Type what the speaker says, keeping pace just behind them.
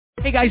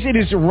Hey guys, it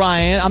is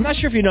Ryan. I'm not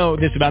sure if you know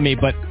this about me,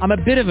 but I'm a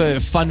bit of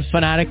a fun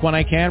fanatic when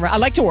I can. I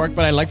like to work,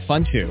 but I like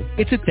fun too.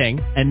 It's a thing.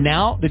 And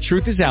now the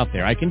truth is out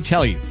there. I can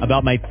tell you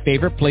about my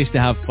favorite place to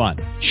have fun.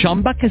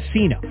 Chumba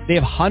Casino. They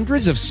have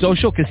hundreds of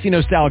social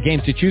casino style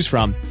games to choose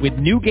from with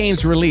new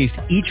games released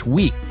each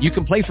week. You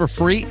can play for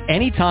free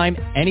anytime,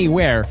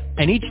 anywhere.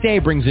 And each day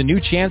brings a new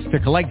chance to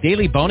collect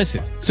daily bonuses.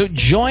 So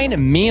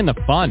join me in the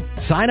fun.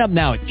 Sign up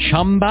now at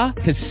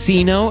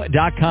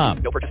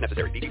ChumbaCasino.com. No purchase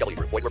necessary. VGW.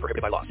 Void where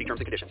prohibited by law. See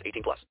terms and conditions.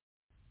 18+.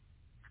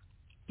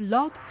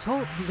 Blog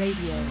Talk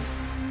Radio.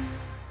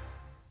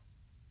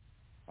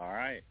 All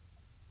right.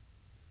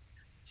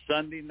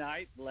 Sunday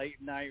night, late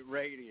night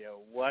radio.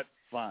 What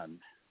fun.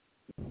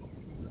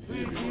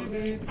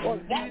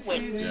 Well, that was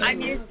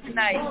onions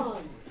tonight.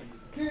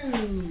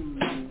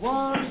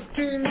 1,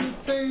 2,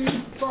 3,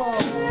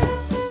 4.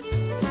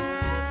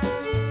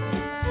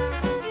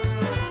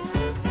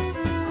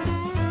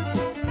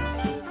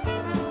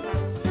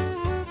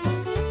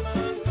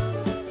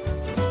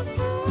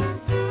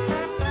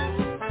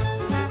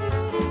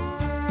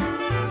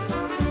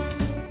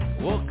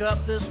 Woke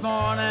up this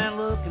morning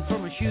looking for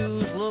my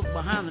shoes. Looked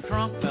behind the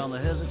trunk, found the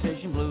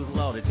hesitation blues.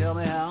 Lordy, tell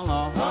me how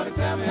long. Lordy,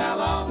 tell me how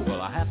long.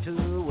 Will I have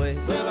to wait?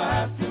 Will I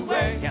have to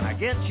wait? Can I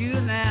get you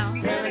now?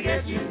 Can I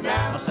get you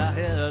now? Must I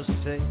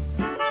hesitate?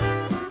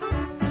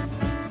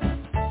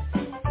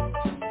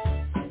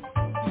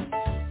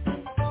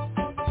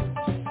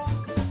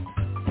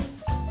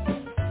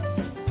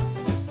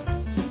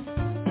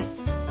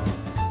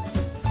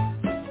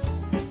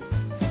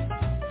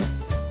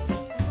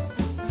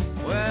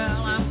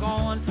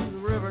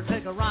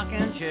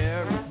 Rocking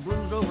chair,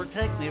 blues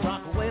overtake me,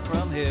 rock away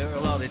from here.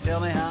 Lordy,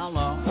 tell me how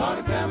long.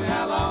 Lordy, tell me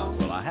how long.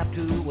 Will I have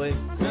to wait?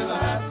 Will I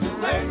have to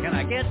wait? Can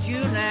I get you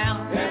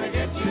now? Can I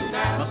get you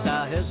now? Must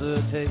I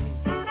hesitate?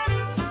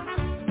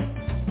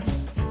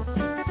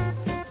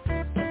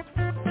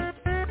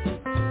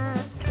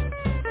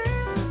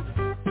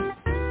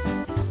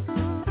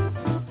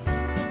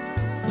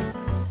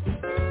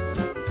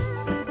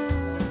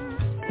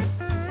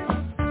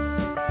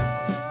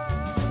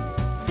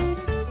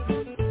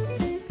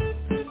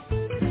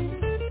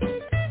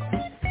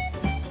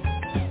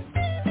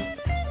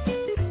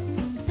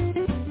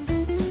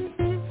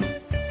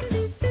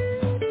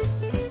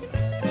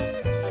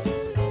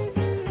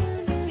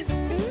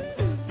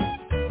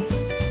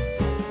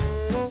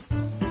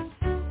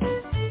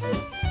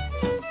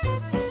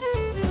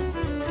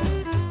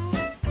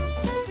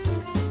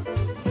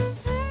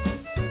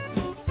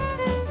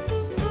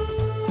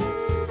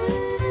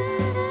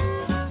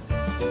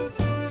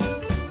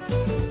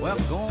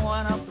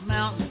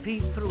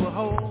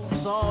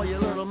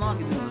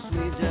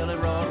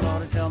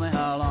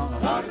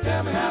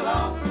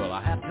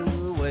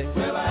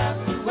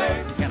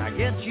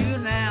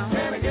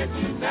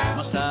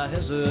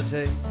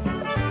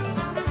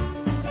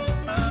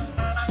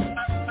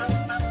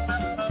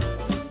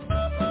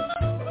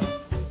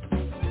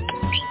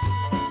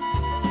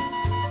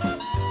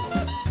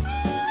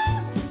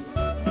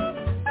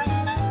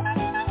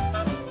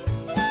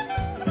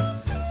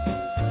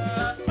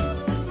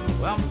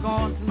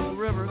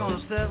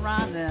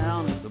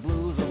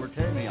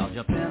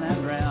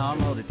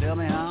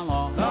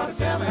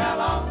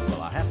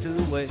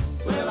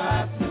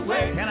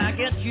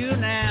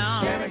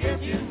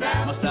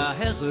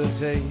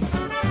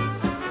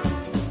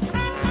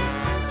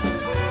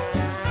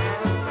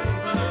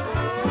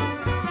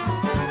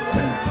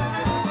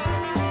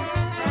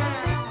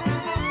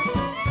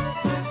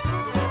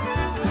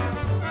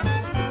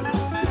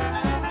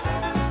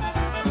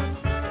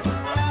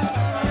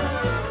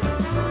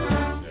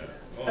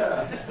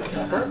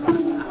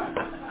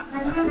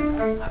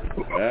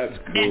 That's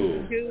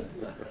cool.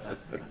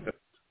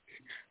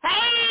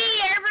 Hey,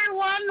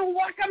 everyone.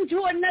 Welcome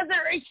to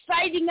another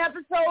exciting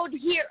episode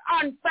here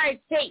on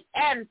Friday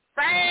and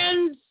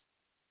Friends.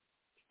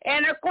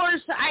 And, of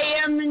course, I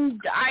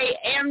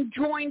am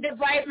joined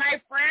by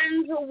my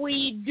friends.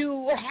 We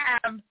do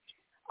have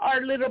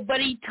our little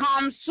buddy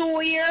Tom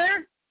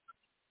Sawyer.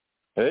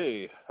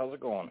 Hey, how's it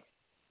going?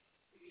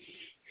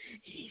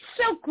 He's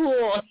so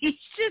cool. He's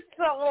just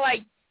so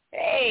like,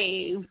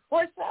 hey,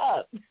 what's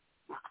up?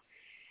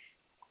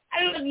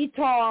 I love you,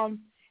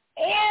 Tom.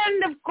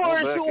 And, of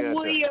course,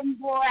 William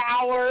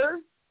Brower.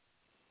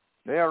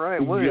 Yeah,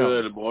 right, William.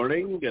 Good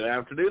morning, good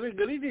afternoon, and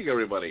good evening,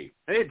 everybody.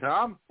 Hey,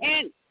 Tom.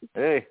 Hey.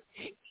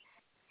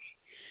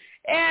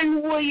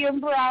 And William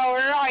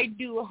Brower, I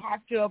do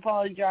have to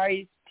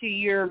apologize to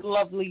your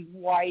lovely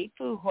wife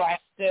who has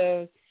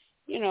to,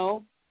 you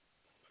know.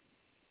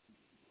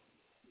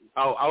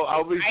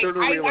 I'll be sure to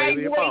relay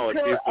the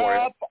apology for you. I wake her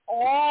up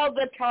all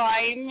the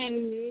time,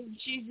 and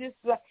she's just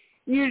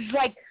you're just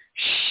like,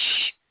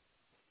 shh,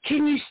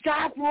 can you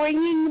stop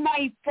ringing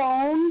my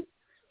phone?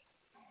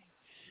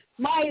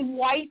 My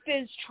wife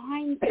is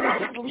trying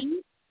to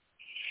sleep.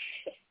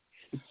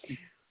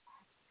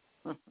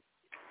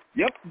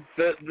 Yep,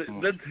 the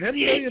 $10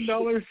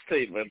 million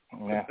statement.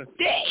 Yeah.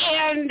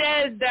 And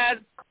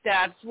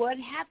that's what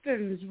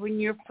happens when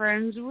you're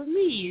friends with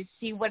me. You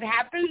see, what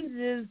happens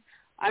is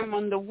I'm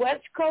on the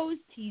West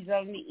Coast. He's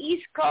on the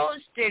East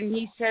Coast, and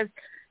he says,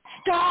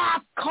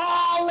 "Stop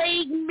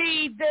calling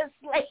me this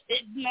late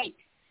at night."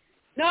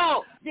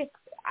 No,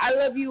 I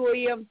love you,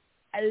 William.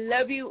 I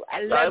love you.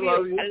 I love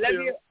you. I love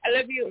you. I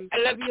love you. I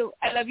love you.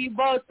 I love you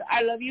both.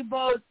 I love you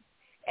both.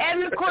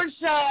 And of course,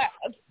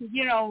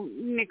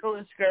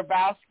 Nicholas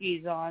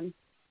Grabowski's on.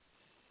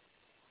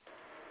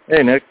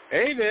 Hey, Nick.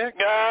 Hey, Nick.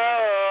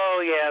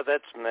 Oh, yeah,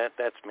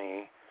 that's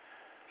me.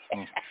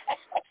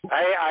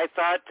 I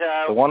thought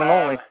the one and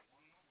only.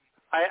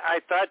 I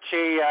thought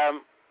she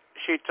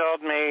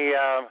told me.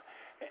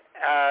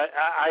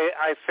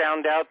 I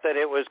found out that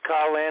it was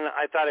Colin.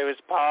 I thought it was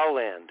Paul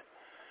Lind.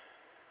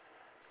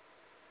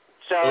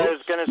 So I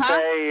was going to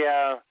say.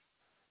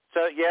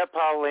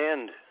 Paul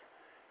Lind.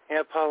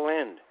 Yeah, Paul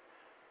Lind.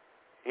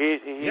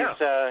 He's you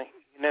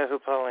know who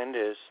Paul Lind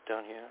is,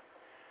 don't you?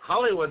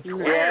 Hollywood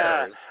Squares.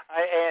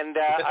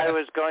 Yeah, I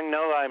was going.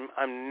 No,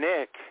 I'm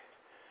Nick.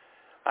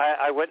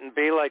 I wouldn't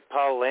be like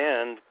Paul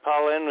Lind.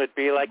 Paul Lind would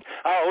be like,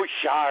 "Oh,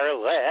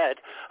 Charlotte,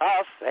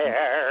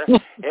 affair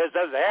is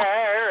a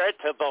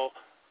veritable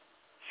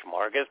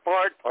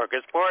smorgasbord,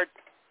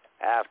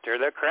 after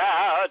the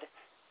crowd,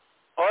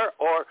 or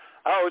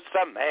oh,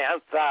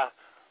 Samantha."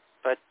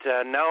 But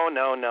no,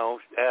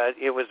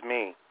 it was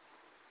me.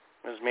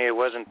 It was me. It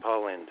wasn't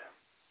Paul Lind.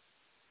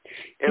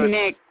 It was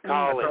Nick.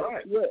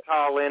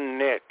 Colin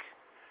Nick.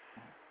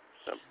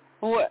 So,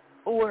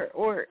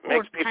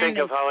 makes me think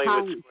of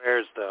Hollywood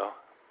Squares, though.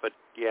 But,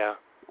 yeah.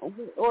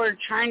 We're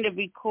trying to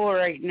be cool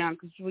right now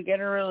because we got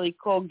a really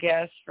cool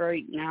guest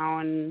right now.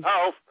 And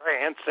oh,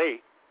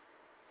 fancy.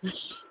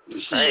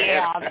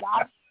 Yeah,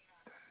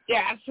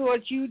 that's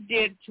what you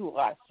did to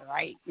us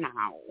right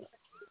now.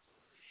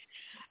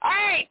 All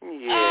right.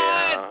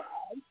 Yeah.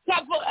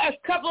 A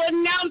couple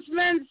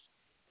announcements.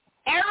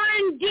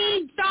 Aaron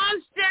D.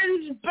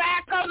 Johnston's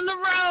back on the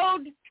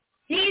road.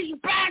 He's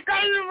back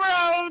on the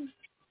road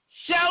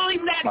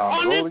selling that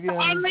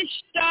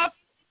honest stuff.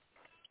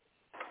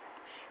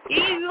 He's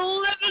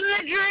living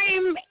the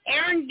dream.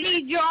 Aaron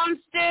D.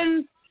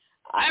 Johnston.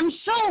 I'm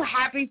so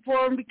happy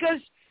for him because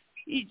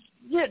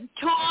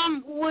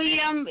Tom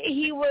William,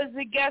 he was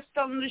a guest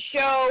on the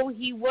show.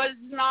 He was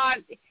not,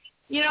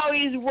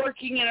 he's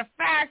working in a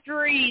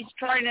factory. He's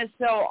trying to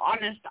sell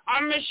honest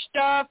Amish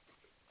stuff,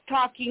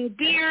 talking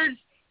beards.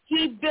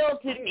 He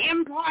built an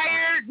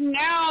empire.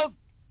 Now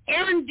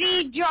Aaron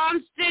D.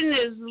 Johnston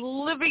is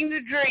living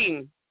the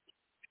dream.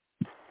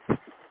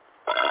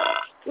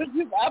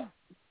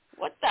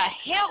 What the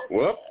hell?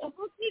 Whoop.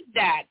 Who did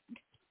that?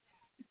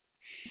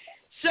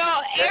 So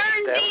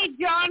Aaron D.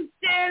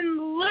 Johnston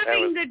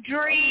living the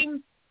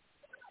dream,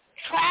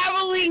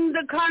 traveling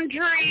the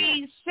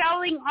country,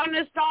 selling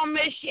honest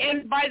Amish.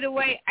 And by the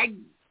way,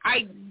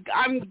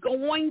 I'm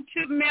going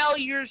to mail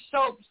your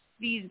soaps,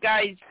 these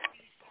guys,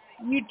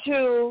 you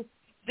two,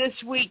 this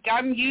week.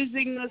 I'm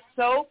using the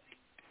soap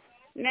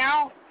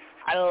now.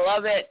 I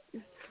love it.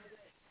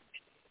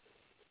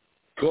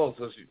 Cool.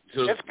 So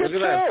look at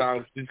that,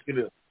 Tom.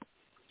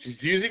 She's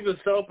using the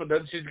soap, and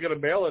then she's gonna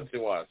mail it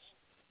to us.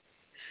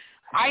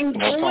 I'm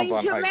going to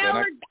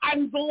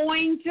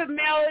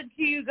mail it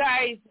to you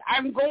guys.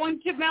 I'm going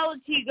to mail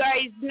it to you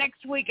guys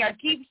next week. I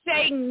keep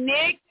saying,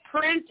 Nick,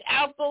 print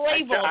out the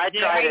label. I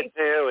tried it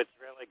too. It's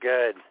really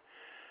good.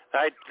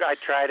 I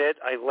tried it.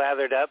 I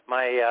lathered up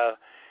my,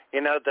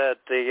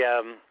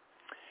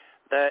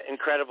 the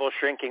Incredible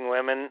Shrinking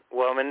Woman.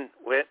 Oh,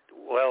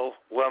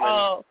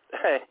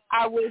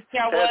 I wish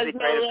I was a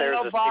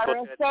little bar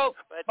of soap.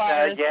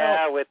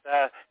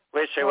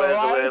 Wish I was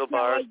a little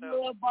bar of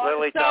soap.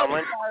 Lily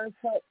Tomlin.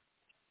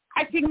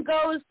 I can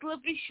go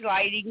slippy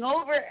sliding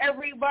over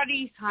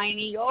everybody's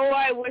hiney. Oh,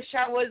 I wish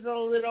I was a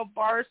little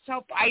bar of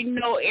soap. I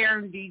know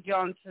Aaron D.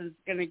 Johnson's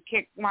going to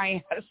kick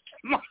my ass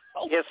tomorrow.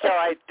 Yeah, so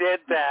I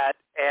did that,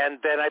 and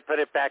then I put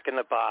it back in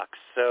the box.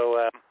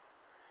 So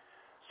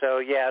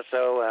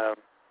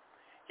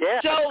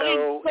it's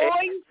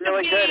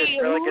really good.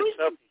 It's really good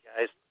soap, you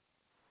guys.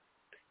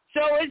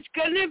 So it's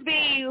going to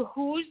be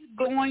who's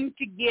going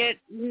to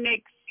get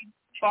Nick's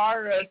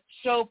bar of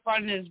soap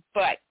on his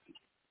butt.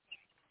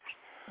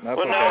 That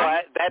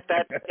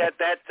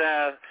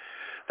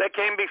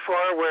came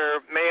before we're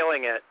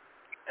mailing it.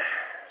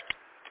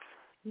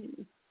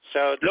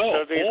 So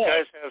these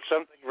guys have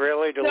something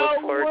really to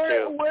look forward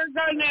to. We're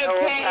going to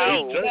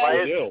pay. Why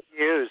is it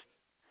used?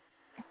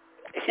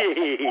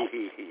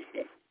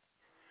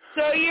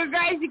 So you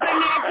guys are going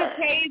to have to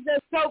pay the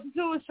soap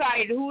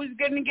suicide. Who's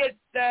going to get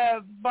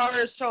the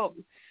bar of soap?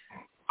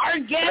 Our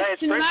guest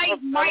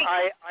tonight, Mike.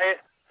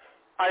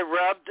 I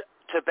rubbed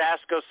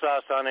Tabasco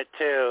sauce on it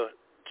too,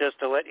 just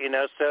to let you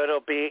know, so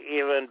it'll be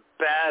even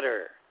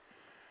better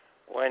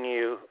when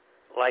you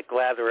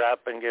lather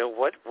up and go,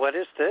 what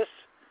is this?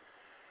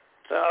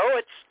 So,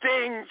 it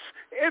stings.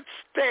 It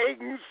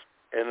stings.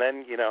 And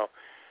then,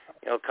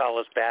 you'll call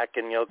us back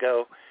and you'll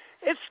go,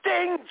 it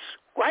stings.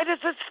 Why does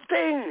it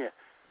sting?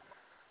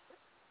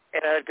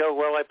 And I'd go,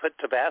 well, I put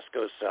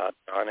Tabasco sauce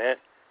on it.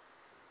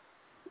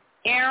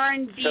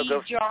 Aaron D.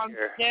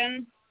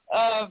 Johnston.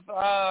 of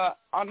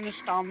Honest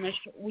Amish,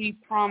 we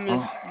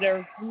promise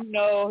there's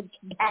no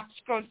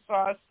Tabasco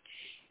sauce,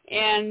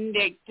 and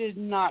Nick did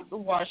not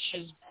wash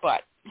his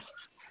butt.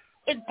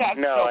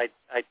 No,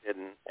 I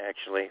didn't,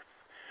 actually.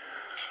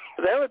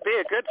 That would be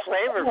a good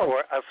flavor for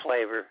a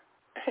flavor.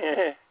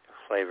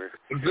 Flavor.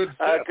 A good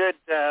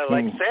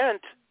like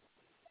scent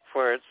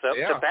for its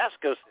yeah.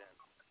 Tabasco scent.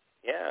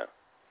 Yeah.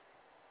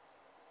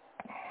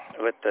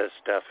 With the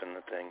stuff and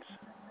the things.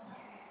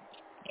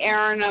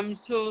 Aaron, I'm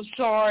so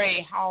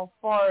sorry how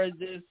far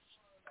this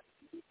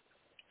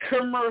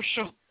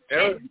commercial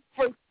He's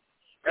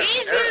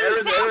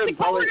in South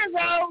Dakota,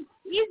 though.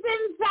 He's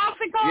in South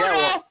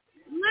Dakota,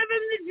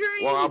 living the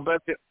dream. Well, I'll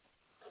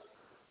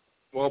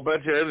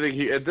bet you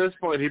anything. At this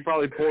point, he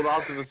probably pulled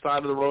off to the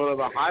side of the road on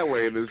the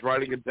highway and is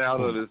writing it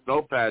down on his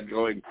notepad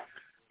going,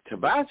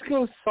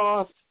 Tabasco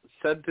sauce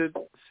scented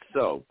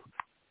soap.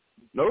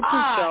 Note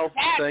to self,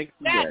 thank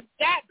you.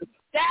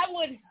 That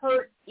would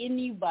hurt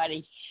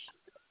anybody.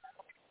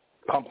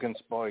 Pumpkin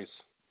spice.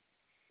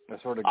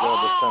 That's sort of good.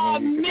 This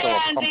time you can sell a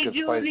pumpkin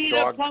spice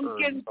dog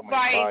pumpkin and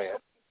somebody buy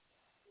it.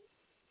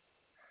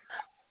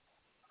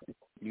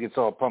 You can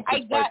sell a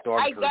pumpkin spice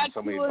dog food and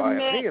somebody buy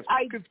it. Hey, it's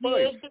pumpkin spice.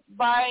 I did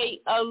buy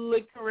a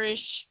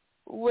licorice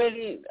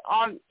when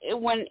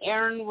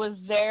Aaron was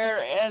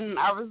there, and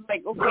I was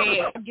like,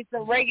 okay, I'll get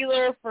the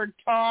regular for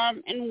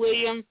Tom and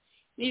William.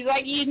 He's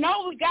like, we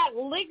got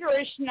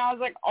licorice, and I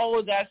was like,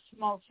 oh, that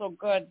smells so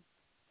good.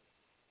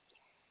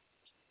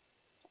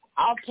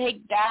 I'll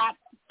take that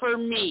for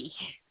me.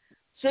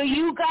 So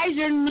you guys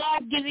are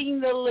not getting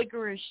the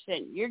licorice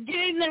scent. You're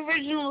getting the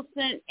original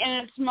scent,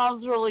 and it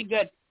smells really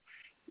good.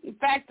 In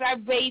fact, I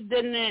bathed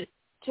in it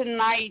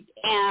tonight,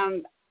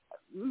 and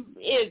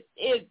it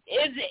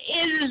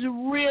is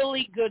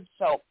really good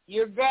soap.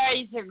 You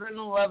guys are going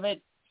to love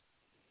it.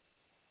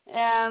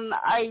 And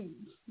I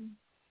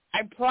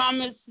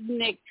promise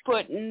Nick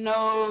put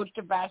no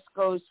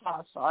Tabasco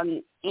sauce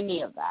on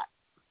any of that.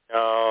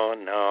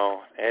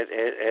 No.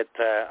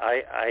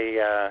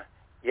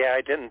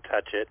 I didn't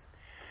touch it.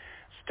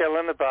 Still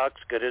in the box,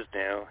 good as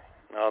new,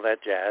 and all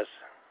that jazz.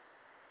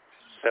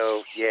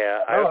 So,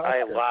 yeah,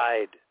 I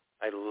lied.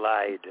 I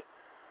lied.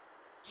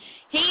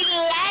 He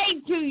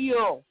lied to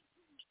you.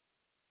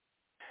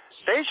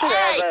 They should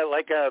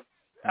have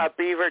a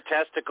beaver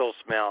testicle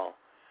smell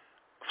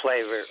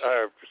flavor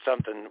or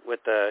something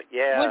with the,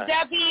 Would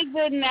that be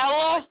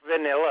vanilla?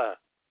 Vanilla.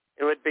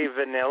 It would be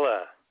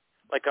vanilla,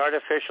 like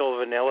artificial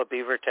vanilla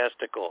beaver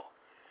testicle.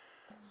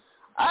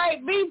 All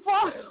right,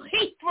 before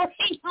we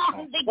bring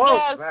on the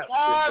guest,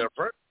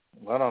 different.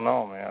 I don't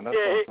know, man. That's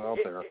what's out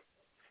there.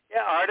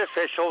 Yeah,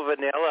 artificial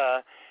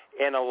vanilla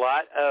and a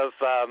lot of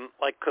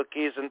like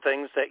cookies and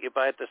things that you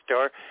buy at the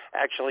store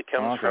actually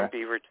comes from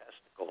beaver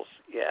testicles.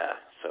 Yeah,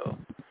 so.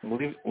 At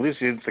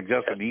least you didn't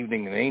suggest an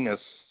evening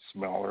anus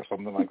smell or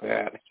something like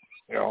that.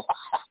 Well,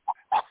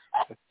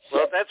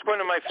 that's one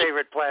of my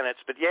favorite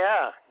planets, but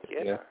yeah.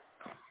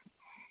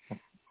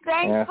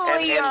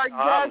 Thankfully, our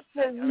guest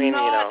is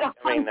not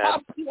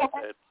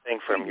the thing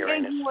from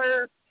Uranus.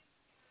 We're.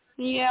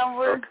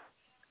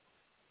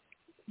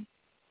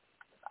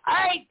 All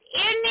right,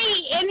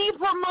 any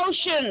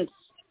promotions?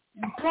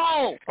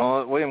 Go.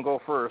 Well, William, go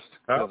first,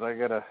 because I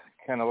got to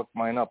kind of look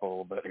mine up a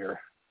little bit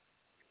here.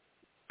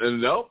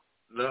 Nope,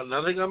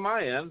 nothing on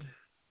my end.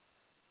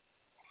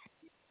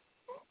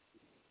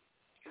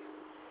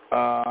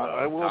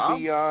 I will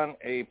be on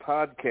a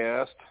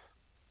podcast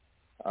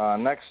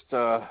next.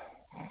 The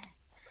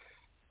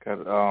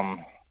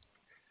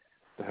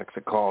heck's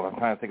it called? I'm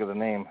trying to think of the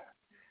name.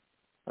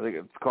 I think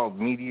it's called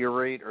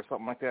Meteorate or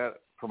something like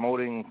that,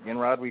 promoting In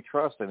Rod We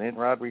Trust and In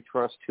Rod We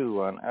Trust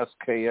 2 on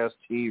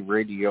SKST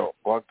Radio,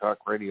 Blog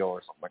Talk Radio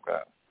or something like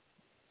that.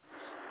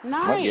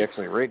 Nice. Might be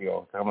actually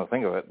radio, I'm going to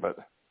think of it, but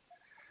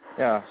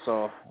yeah,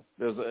 so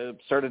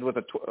it started with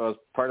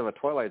part of a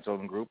Twilight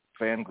Zone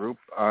fan group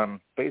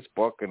on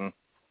Facebook, and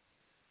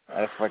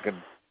asked if I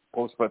could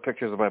post my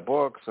pictures of my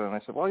books, and I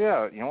said, well,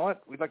 yeah, you know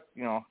what, we'd like,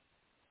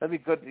 that'd be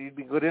good, it'd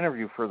be a good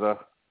interview for the,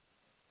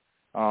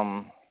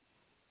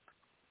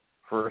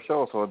 for a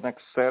show, so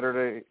next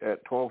Saturday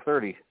at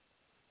 12:30.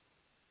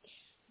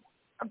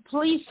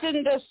 Please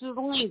send us the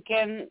link,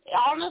 and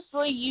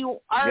honestly, you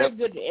are a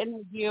good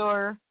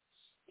interviewer,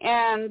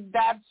 and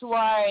that's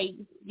why,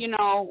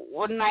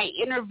 when I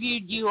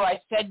interviewed you, I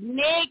said,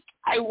 Nick,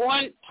 I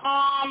want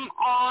Tom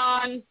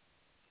on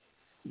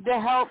to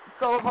help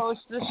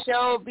co-host the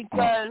show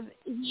because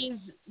he's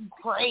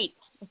great.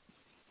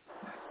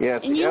 Yeah,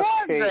 it's the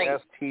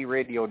SKST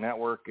Radio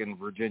Network in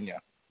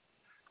Virginia.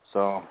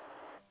 So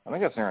I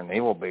think it's near a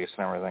naval base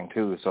and everything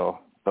too. So,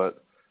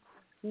 but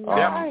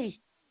nice.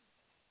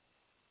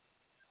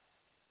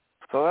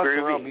 So that's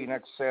where I'll be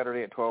next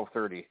Saturday at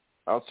 12:30.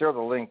 I'll share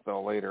the link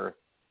though later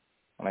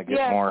when I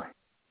get more.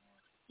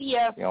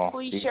 Yes,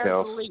 please details.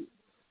 share the link.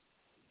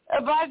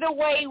 By the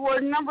way,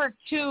 we're number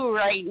 2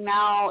 right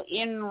now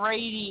in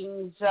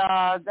ratings.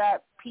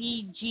 That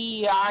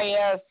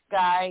PGIS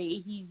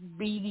guy, he's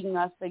beating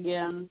us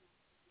again.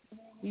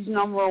 He's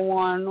number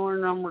 1. We're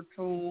number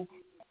 2.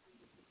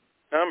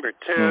 Number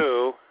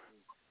 2?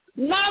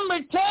 Number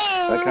 2.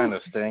 That kind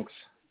of stinks.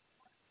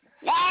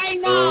 I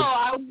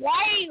know.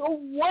 Why?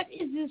 What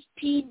is this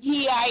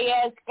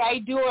PGIS guy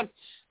doing?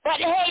 But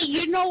hey,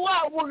 you know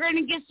what? We're going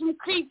to get some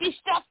creepy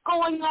stuff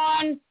going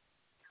on.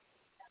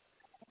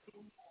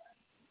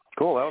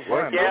 Cool. That was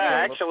fun.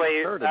 Yeah,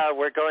 actually,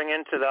 we're going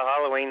into the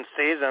Halloween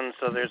season,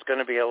 so there's going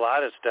to be a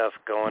lot of stuff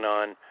going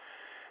on.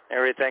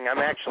 Everything. I'm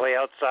actually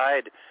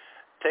outside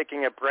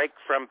taking a break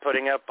from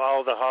putting up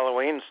all the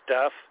Halloween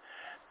stuff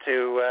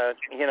to,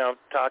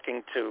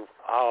 talking to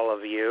all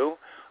of you,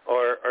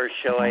 or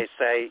shall I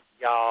say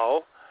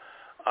y'all.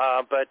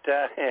 But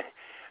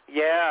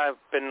yeah,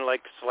 I've been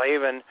like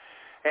slaving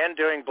and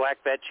doing black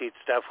bedsheet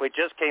stuff. We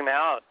just came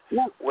out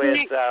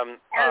with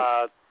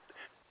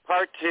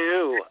part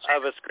 2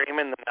 of A Scream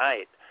in the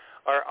Night,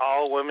 our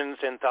all-women's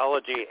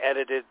anthology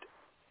edited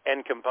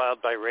and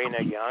compiled by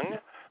Raina Young,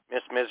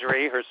 Miss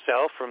Misery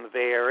herself from the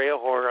Bay Area,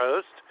 horror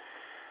host.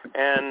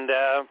 And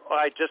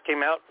I just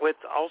came out with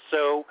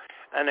also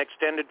an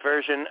extended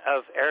version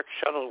of Eric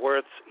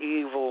Shuttleworth's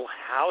Evil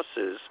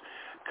Houses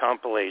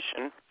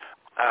compilation.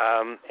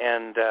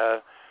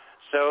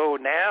 So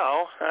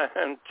now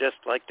I'm just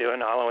like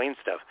doing Halloween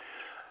stuff.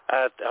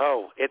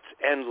 It's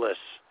endless.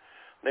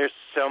 There's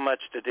so much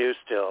to do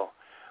still.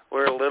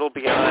 We're a little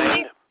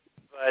behind,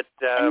 but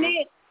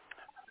Nick,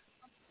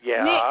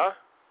 yeah.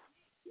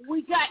 Nick,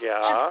 we got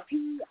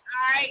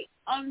FPI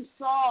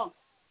unsolved.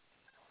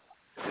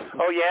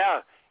 Oh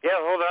yeah.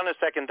 Hold on a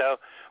second though.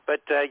 But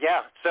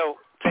so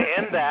to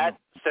end that,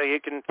 so you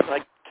can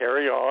like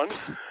carry on.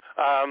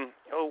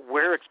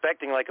 We're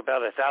expecting like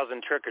about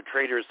 1,000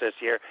 trick-or-treaters this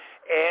year,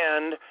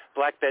 and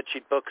Black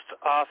Bedsheet Books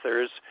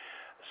authors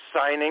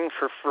signing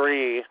for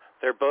free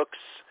their books.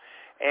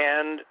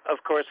 And,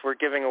 of course, we're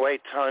giving away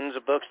tons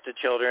of books to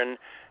children.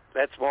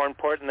 That's more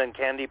important than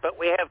candy, but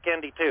we have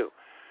candy, too.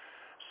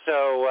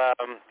 So,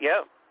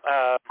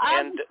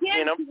 and,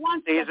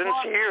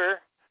 season's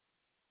here.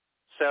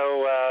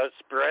 So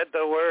spread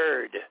the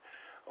word.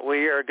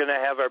 We are going to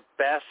have our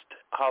best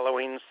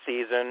Halloween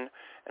season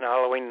and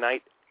Halloween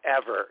night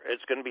ever.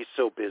 It's going to be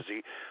so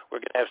busy. We're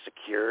going to have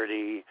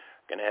security.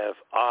 We're going to have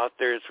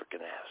authors. We're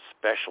going to have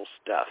special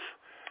stuff.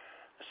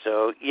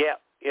 So,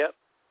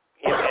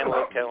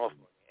 Antelope, California.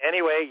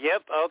 Anyway,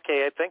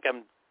 okay, I think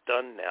I'm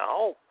done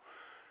now.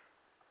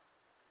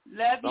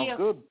 Love Sounds you.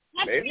 good.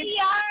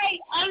 FBI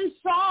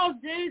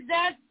unsolved, dude.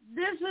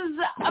 This is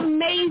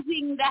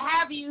amazing to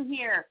have you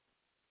here.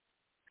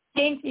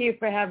 Thank you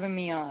for having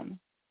me on.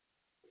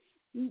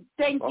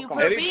 Thank you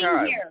for being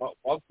here.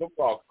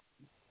 Welcome.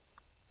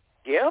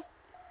 Yep.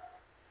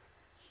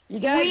 You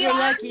guys are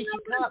lucky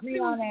she caught me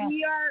on that.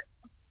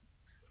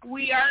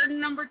 We are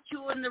number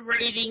 2 in the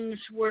ratings.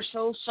 We're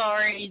so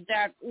sorry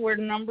that we're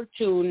number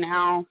 2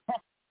 now.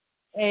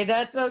 Hey,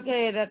 that's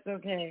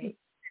okay.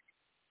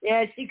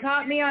 Yeah, she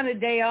caught me on a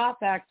day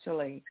off,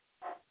 actually.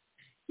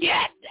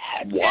 Yeah.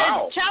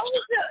 Wow. Tell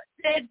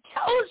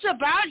us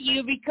about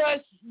you,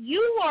 because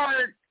you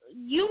are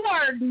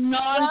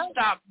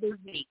nonstop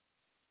busy.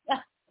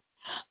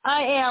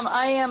 I am.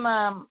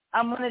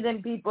 I'm one of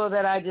them people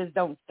that I just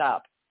don't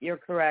stop. You're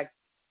correct.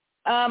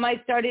 I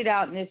started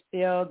out in this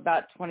field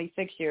about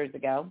 26 years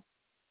ago,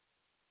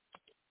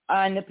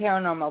 in the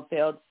paranormal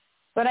field,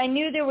 but I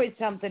knew there was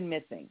something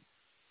missing.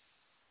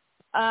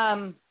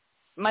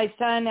 My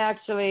son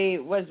actually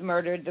was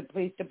murdered, the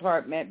police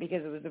department,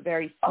 because it was a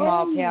very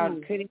small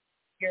town, couldn't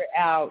figure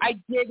out. I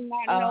did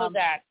not know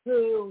that.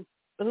 Who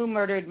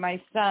murdered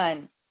my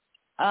son.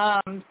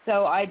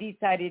 So I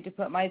decided to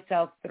put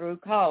myself through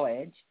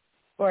college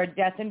for a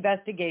death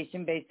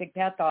investigation, basic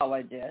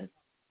pathologist,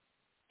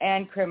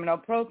 and criminal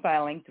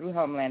profiling through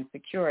Homeland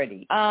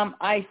Security.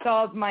 I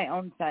solved my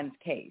own son's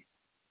case.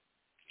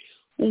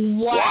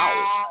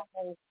 Wow.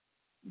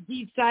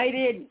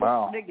 Decided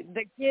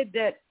the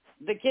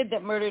kid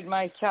that murdered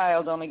my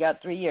child only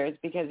got 3 years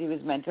because he was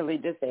mentally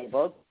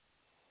disabled.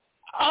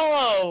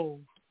 Oh.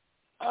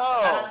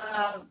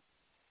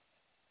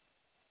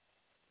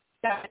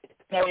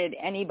 Wanted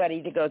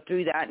anybody to go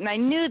through that, and I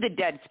knew the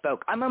dead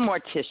spoke. I'm a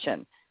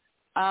mortician,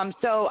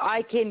 so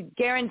I can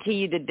guarantee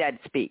you the dead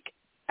speak.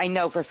 I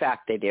know for a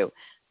fact they do.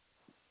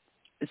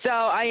 So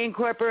I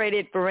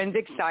incorporated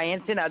forensic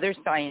science and other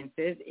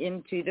sciences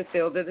into the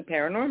field of the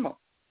paranormal.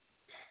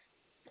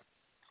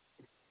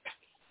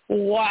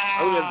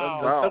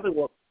 Wow. That's definitely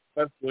one of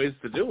the best ways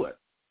to do it.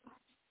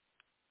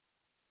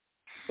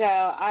 So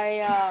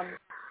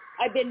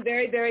I've been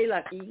very, very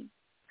lucky.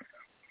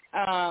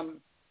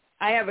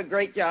 I have a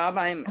great job.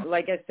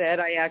 Like I said,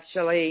 I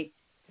actually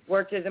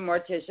worked as a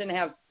mortician,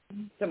 have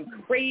some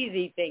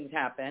crazy things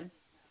happen.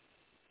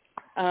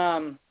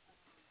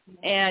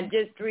 And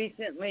just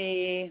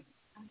recently,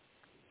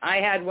 I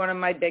had one of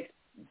my big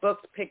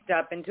books picked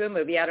up into a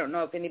movie. I don't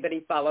know if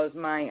anybody follows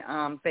my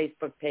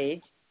Facebook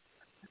page,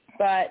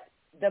 but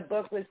the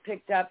book was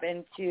picked up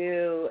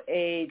into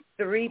a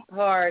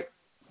 3-part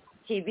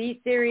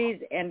TV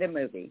series and a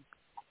movie.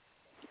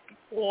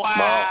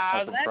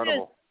 Wow, that's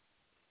incredible.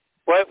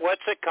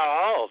 What's it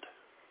called?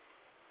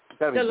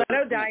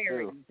 Stiletto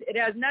Diaries. It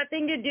has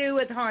nothing to do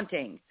with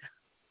hauntings.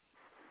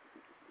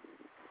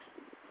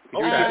 Could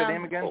you repeat the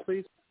name again,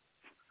 please?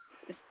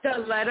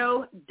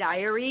 Stiletto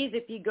Diaries.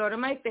 If you go to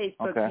my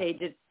Facebook page,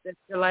 it's the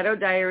Stiletto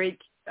Diary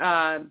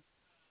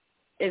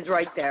is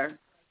right there.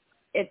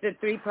 It's a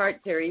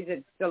 3-part series.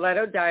 It's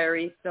Stiletto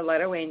Diaries,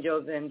 Stiletto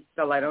Angels, and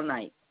Stiletto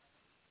Nights.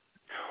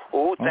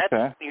 Oh,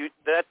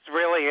 that's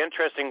really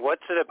interesting.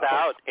 What's it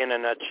about in a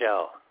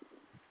nutshell?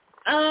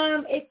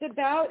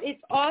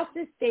 It's off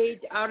the stage,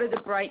 out of the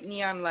bright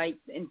neon lights,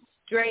 and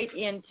straight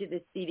into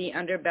the seedy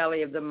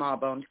underbelly of the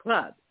mob-owned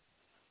club.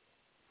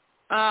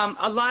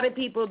 A lot of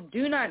people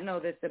do not know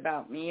this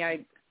about me.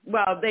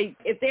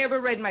 If they ever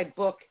read my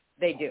book,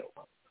 they do.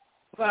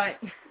 But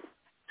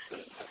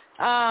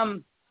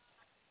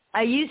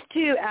I used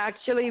to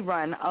actually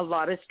run a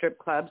lot of strip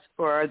clubs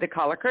for the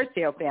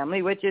Colicurcio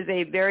family, which is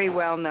a very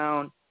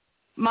well-known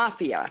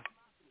mafia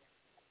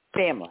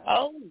family.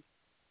 Oh.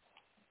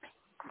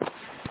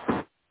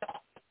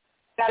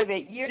 Got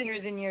it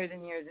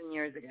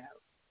years ago.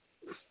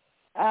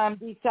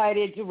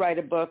 Decided to write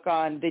a book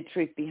on the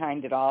truth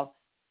behind it all.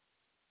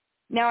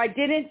 Now, I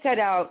didn't set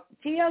out,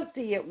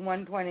 TLC at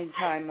one point in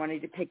time wanted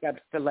to pick up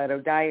Stiletto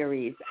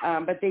Diaries,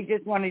 but they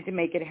just wanted to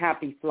make it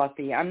happy,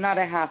 fluffy. I'm not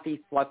a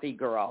happy, fluffy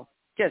girl,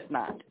 just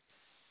not.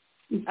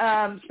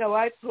 So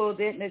I pulled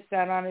it, and it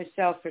sat on a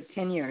shelf for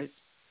 10 years,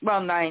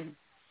 well, 9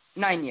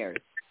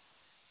 years.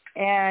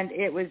 And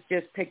it was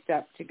just picked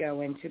up to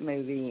go into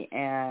movie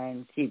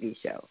and TV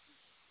show.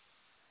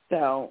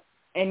 So,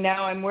 and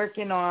now I'm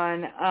working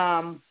on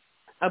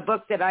a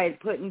book that I had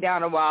put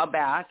down a while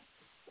back.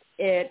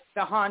 It's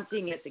The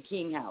Haunting at the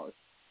King House.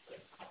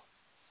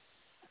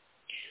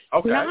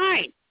 Okay.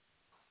 Nice.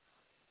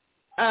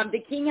 The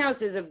King House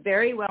is a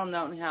very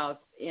well-known house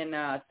in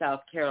South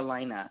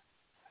Carolina.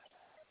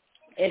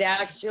 It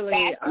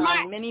actually,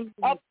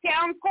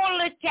 uptown,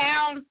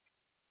 Town.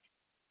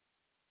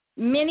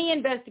 Many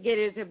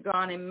investigators have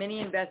gone, and many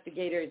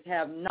investigators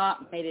have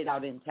not made it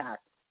out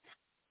intact.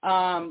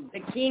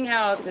 The King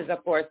House is a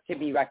force to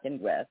be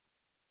reckoned with.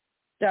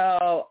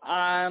 So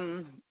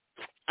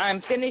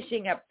I'm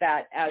finishing up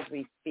that as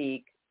we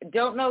speak.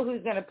 Don't know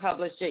who's going to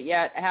publish it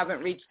yet. I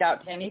haven't reached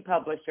out to any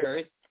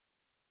publishers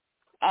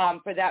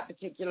for that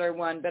particular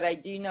one, but I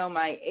do know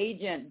my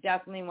agent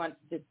definitely wants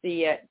to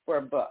see it for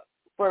a book,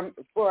 for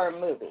a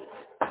movie.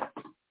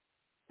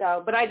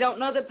 So, but I don't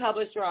know the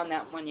publisher on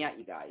that one yet,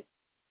 you guys.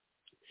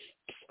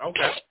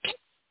 Okay.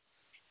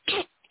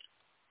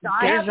 So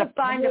I have to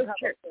find a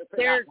publisher for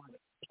that one.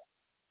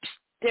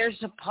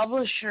 There's a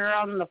publisher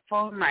on the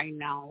phone right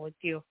now with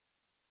you.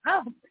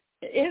 Oh,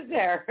 is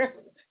there?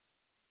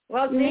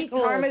 Well, see,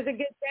 karma's a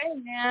good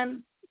thing,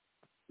 man.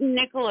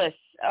 Nicholas,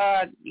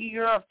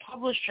 you're a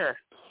publisher.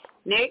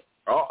 Nick?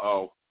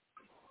 Uh-oh.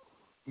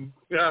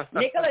 Yeah.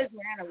 Nicholas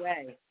ran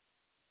away.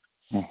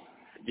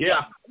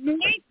 Yeah.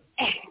 Nick?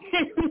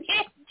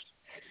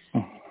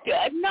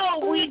 No,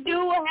 we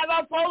do have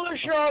a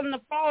publisher on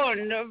the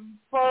phone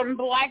from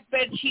Black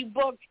Bedsheet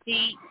Books.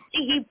 He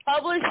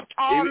published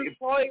Tom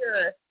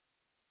Sawyer.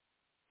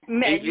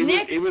 Nick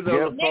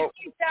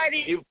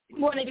decided he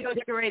wanted to go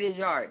decorate his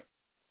yard.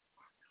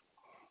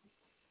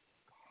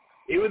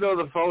 Even though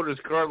the phone is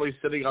currently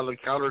sitting on the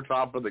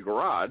countertop in the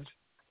garage.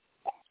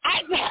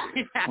 Okay.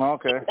 I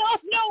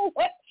don't know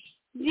what.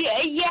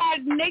 Yeah,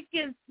 Nick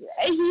he's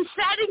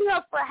setting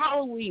up for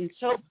Halloween,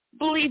 so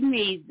believe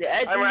me.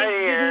 I'm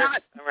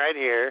right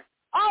here.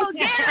 Oh,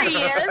 there he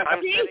is.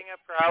 I'm setting up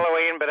for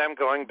Halloween, but I'm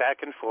going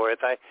back and forth.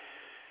 I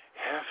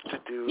have to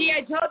do... See,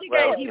 I told you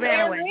guys he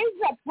ran away. There is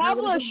a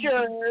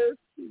publisher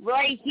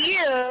right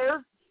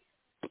here.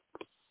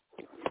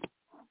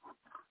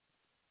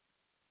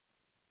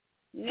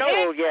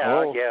 Oh,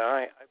 yeah,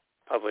 I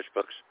publish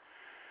books.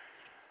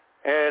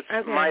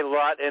 It's my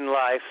lot in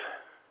life.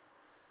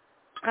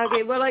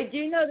 Okay, well, I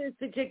do know this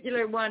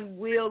particular one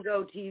will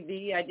go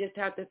TV. I just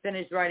have to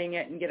finish writing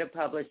it and get a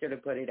publisher to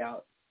put it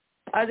out.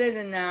 Other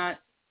than that,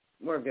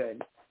 we're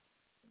good.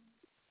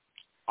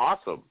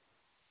 Awesome.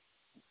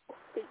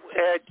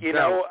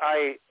 Know,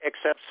 I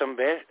accept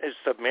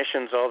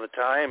submissions all the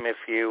time. If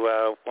you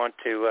want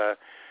to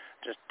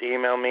just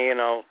email me, and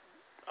I'll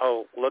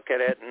look at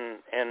it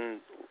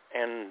and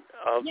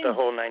the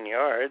whole 9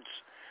 yards.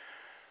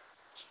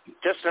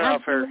 Just an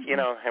offer,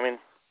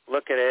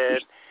 look at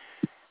it.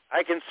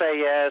 I can say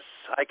yes.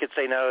 I could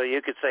say no.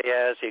 You could say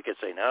yes. You could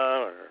say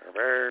no.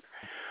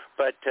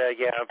 But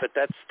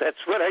that's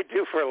what I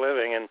do for a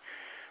living, and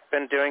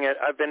been doing it.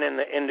 I've been in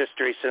the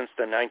industry since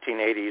the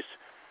 1980s.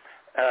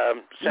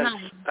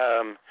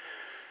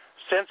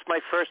 Since my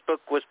first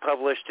book was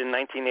published in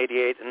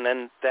 1988, and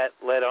then that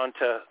led on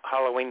to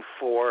Halloween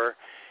 4,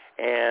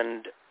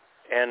 and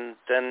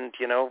then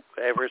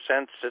ever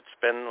since it's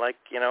been like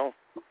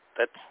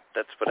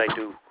that's what I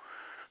do.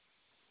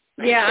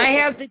 Yeah, I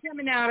have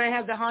coming out. I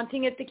have The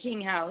Haunting at the King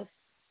House,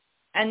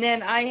 and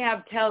then I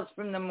have Tales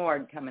from the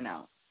Morgue coming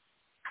out.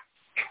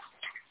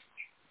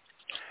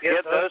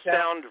 Yeah, those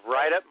sound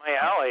right up my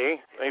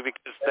alley,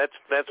 because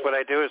that's what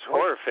I do is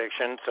horror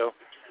fiction. So,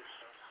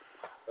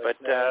 but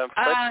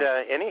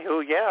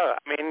anywho, yeah,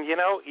 I mean,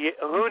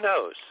 who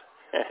knows?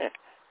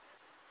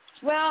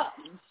 Well,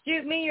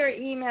 shoot me your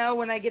email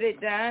when I get it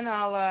done.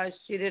 I'll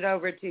shoot it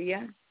over to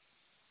you.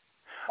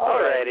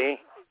 Alrighty.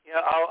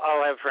 Yeah,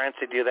 I'll have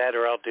Francie do that,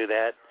 or I'll do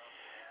that.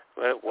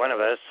 One of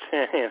us,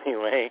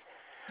 anyway.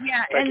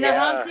 Yeah, But and the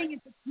haunting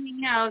at the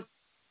King House.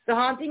 The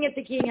haunting at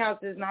the King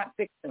House is not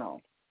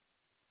fictional.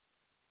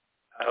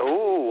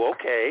 Oh,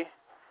 okay.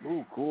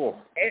 Ooh, cool.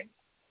 It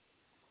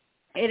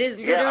is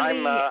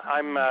literally. Yeah,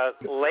 I'm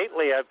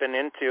lately I've been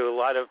into a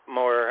lot of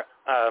more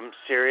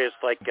serious,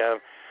 like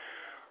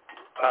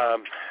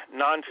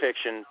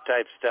nonfiction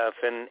type stuff,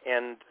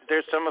 and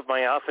there's some of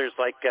my authors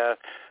like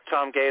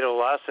Tom Gato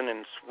Lawson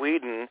in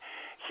Sweden.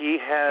 He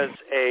has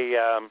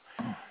a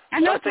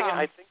something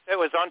I think that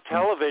was on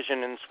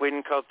television in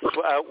Sweden called it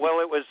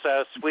was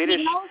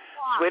Swedish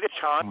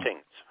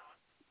Hauntings.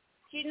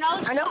 She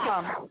knows. I know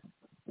Tom.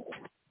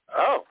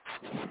 Oh.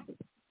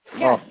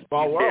 Yes.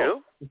 Oh,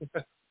 well.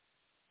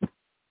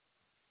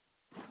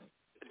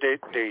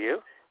 Do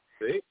you?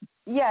 See?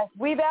 Yes,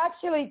 we've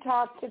actually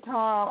talked to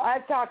Tom.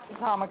 I've talked to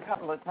Tom a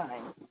couple of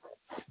times.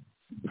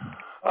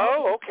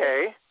 Oh,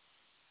 okay.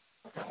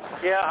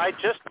 Yeah, I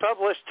just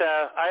published.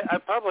 I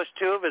published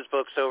 2 of his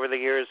books over the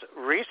years.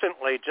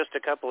 Recently, just a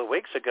couple of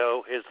weeks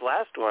ago, his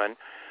last one.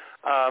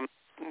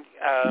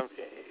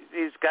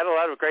 He's got a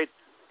lot of great.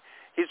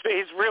 He's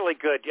really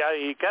good. Yeah,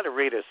 you got to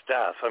read his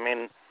stuff. I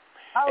mean,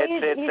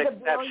 it's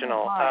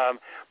exceptional.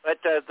 But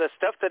the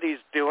stuff that he's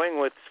doing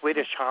with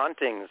Swedish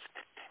Hauntings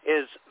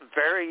is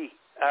very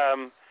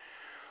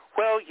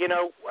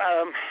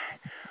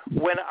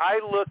when I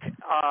look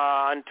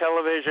on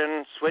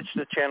television, switch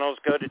the channels,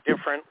 go to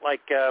different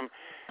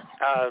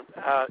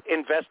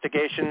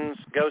investigations,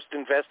 ghost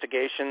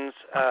investigations,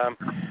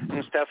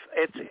 and stuff.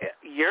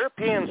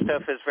 European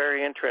stuff is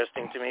very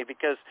interesting to me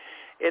because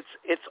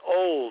it's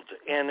old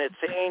and it's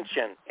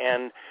ancient,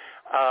 and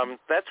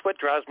that's what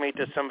draws me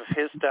to some of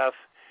his stuff.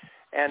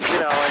 And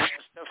and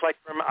stuff like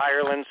from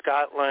Ireland,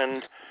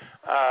 Scotland,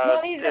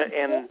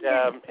 and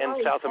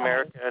South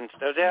America and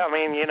stuff. Yeah, I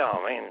mean,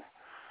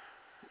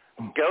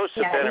 ghosts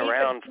have been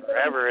around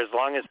forever, as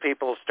long as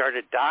people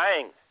started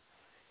dying.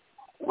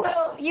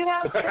 Well, you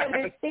have to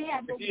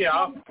understand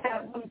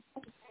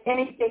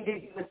anything to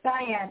do with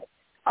science.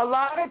 A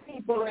lot of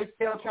people are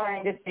still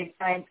trying to say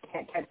science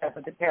can't catch up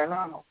with the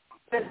paranormal,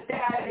 but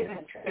that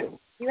isn't true.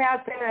 You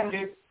have to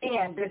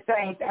understand that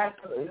science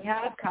absolutely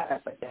has caught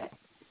up with it.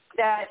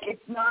 That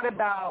it's not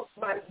about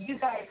what you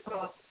guys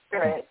call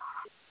spirit,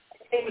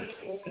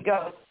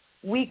 ghost,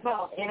 we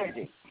call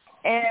energy.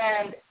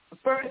 And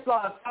first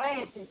law of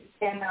science is you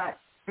cannot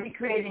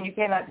recreate and you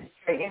cannot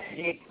destroy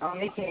energy. It can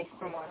only change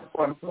from one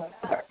form to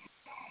another.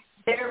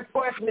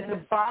 Therefore, when the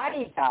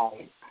body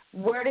dies,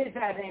 where does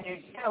that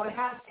energy go? It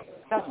has to go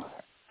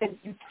somewhere. Because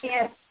you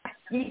can't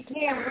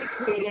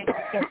recreate it, you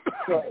can't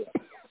destroy it.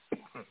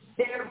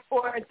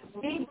 Therefore,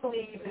 we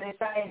believe in the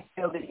science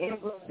field that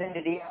influence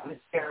into the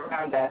atmosphere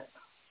around us.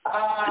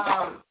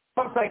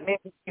 Almost like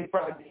maybe two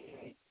frogs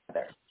each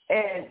other.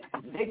 And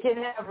they can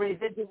have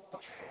residual.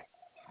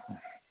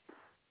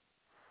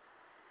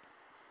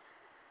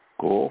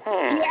 Cool.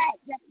 Yeah.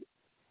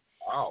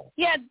 Wow.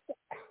 Yeah.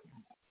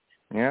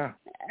 Yeah.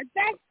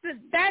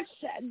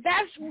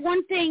 That's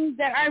one thing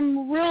that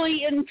I'm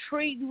really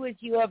intrigued with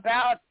you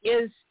about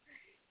is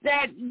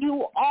that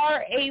you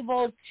are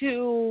able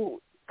to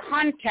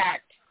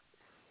contact,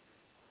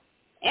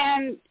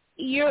 and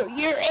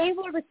you're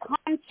able to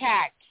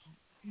contact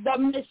the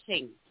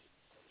missing,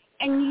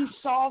 and you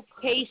solve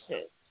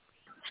cases.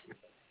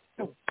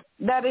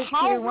 That is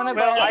true.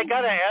 I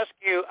gotta ask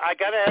you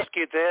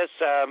this.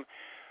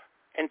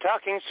 In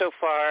talking so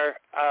far,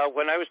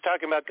 when I was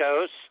talking about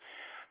ghosts,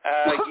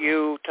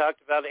 you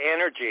talked about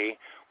energy.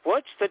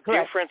 What's the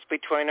difference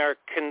between our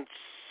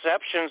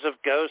conceptions of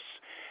ghosts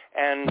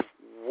and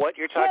what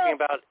you're talking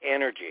about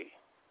energy?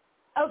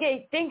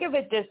 Okay, think of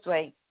it this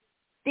way.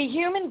 The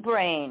human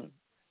brain,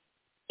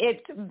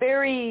 it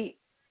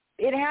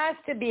has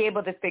to be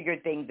able to figure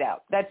things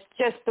out. That's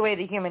just the way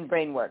the human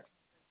brain works.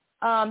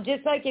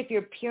 Just like if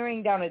you're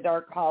peering down a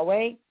dark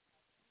hallway,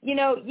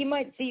 you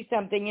might see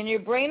something and your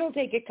brain will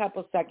take a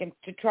couple seconds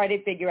to try to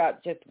figure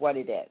out just what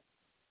it is.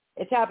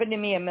 It's happened to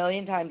me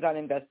 1,000,000 times on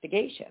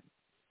investigation.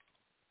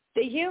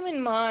 The human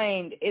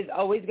mind is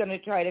always going to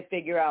try to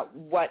figure out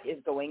what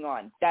is going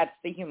on. That's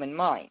the human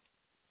mind.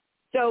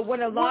 So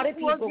when a lot of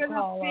people we're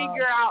call going to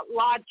figure out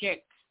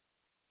logic,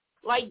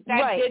 like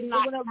that did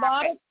not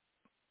happen.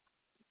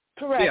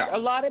 Correct. Yeah. A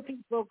lot of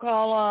people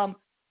call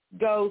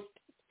ghost,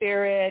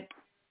 spirit,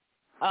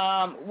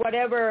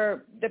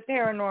 whatever the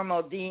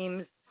paranormal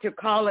deems to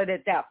call it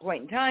at that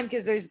point in time,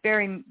 because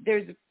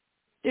there's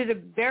a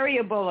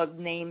variable of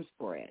names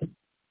for it.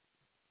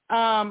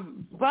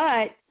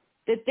 But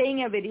the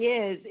thing of it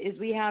is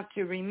we have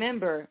to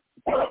remember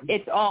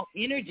it's all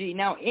energy.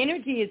 Now,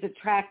 energy is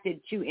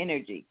attracted to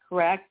energy,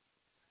 correct?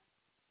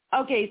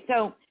 Okay,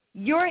 so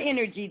your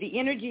energy, the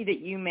energy that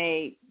you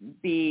may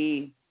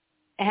be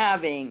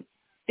having,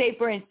 say,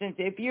 for instance,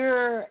 if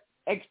you're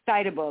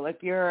excitable,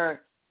 if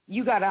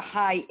you got a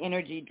high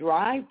energy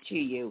drive to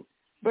you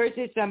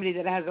versus somebody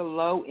that has a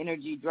low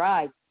energy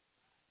drive,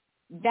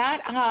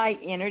 that high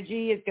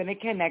energy is going to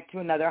connect to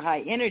another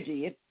high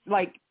energy. It's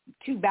like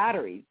two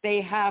batteries.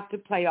 They have to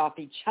play off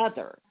each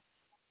other.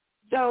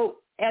 So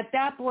at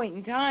that point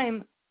in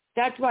time,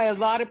 that's why a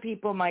lot of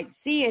people might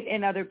see it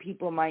and other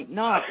people might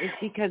not. It's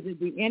because of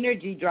the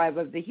energy drive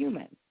of the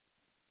human.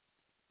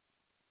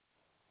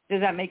 Does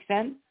that make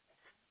sense?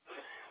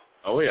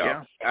 Oh,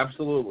 yeah.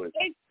 Absolutely.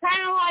 It's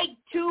kind of like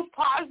two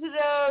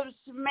positives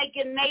make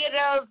a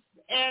negative,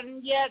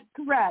 and yet...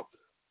 Correct.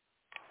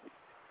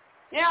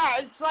 Yeah,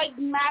 it's like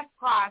math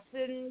class,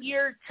 and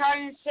you're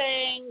trying to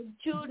say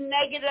two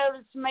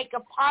negatives make a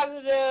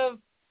positive,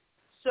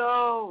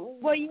 so...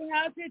 Well, you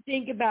have to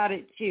think about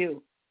it,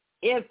 too.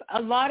 If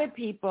a lot of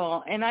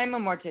people, and I'm a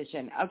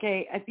mortician,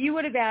 okay, if you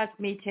would have asked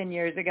me 10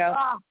 years ago,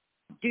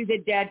 do the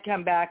dead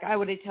come back, I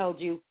would have told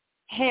you,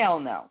 hell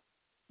no.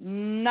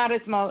 Not a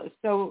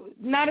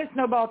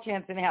snowball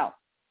chance in hell.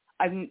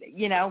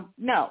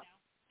 No.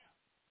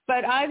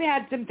 But I've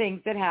had some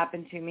things that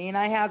happened to me, and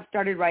I have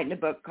started writing a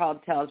book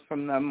called Tales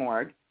from the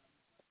Morgue.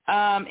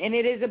 And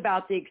it is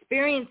about the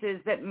experiences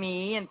that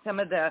me and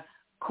some of the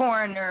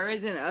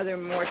coroners and other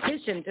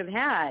morticians have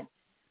had.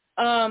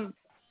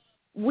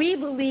 We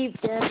believe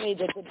firmly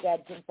that the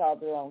dead can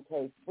solve their own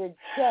case. We're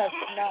just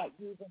not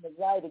using the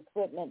right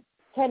equipment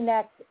to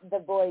connect the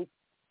voice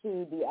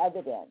to the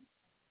evidence.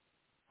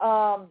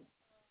 A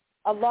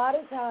lot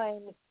of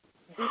times,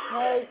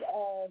 because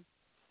of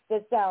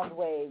the sound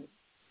waves,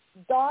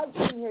 dogs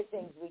can hear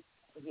things we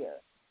can't hear.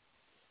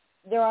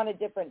 They're on a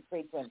different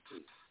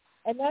frequency.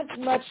 And that's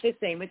much the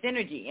same with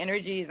energy.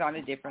 Energy is on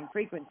a different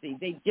frequency.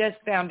 They just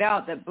found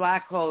out that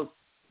black holes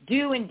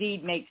do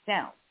indeed make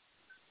sound.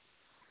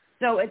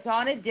 So it's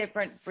on a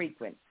different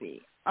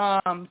frequency.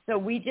 So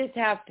we just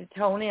have to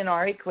tone in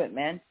our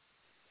equipment,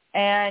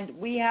 and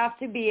we have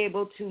to be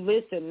able to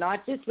listen,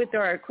 not just with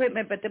our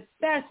equipment, but the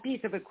best piece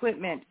of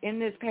equipment in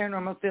this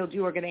paranormal field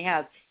you are going to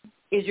have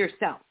is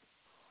yourself.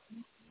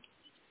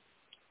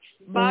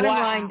 Bottom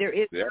line, there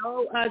is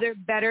no other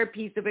better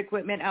piece of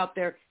equipment out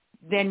there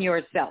than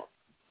yourself.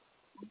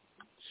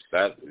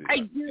 I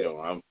think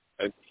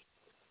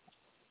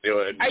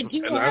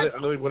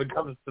when it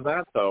comes to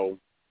that, though,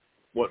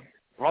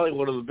 probably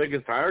one of the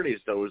biggest ironies,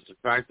 though, is the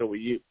fact that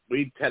we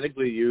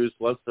technically use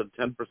less than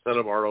 10%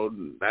 of our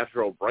own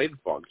natural brain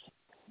function.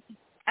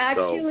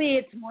 Actually,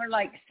 it's more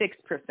like 6%,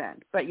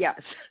 but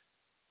yes.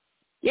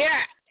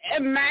 Yeah,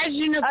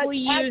 imagine if we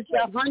used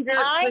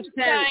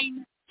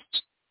 100%.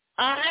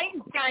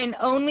 Einstein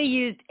only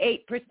used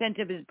 8%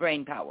 of his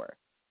brain power.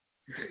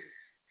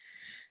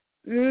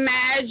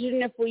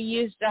 Imagine if we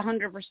used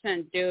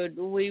 100%, dude.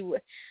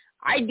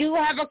 I do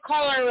have a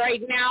caller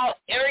right now,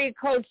 area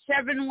code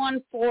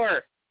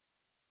 714.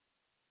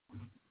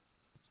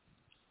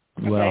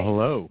 Well,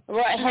 hello.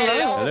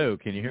 Hello.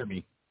 Can you hear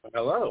me?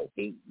 Hello.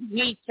 He's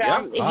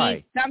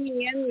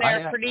coming in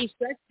there pretty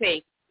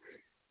sexy.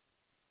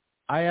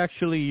 I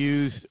actually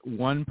used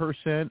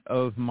 1%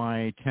 of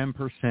my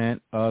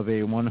 10% of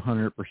a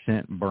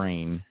 100%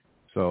 brain,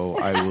 so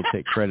I will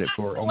take credit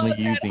for only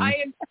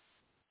using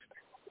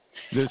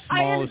the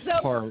smallest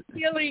part. I am so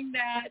feeling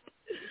that.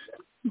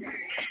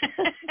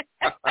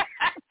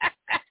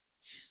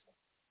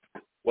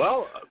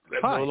 Well,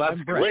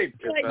 that's great.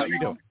 How you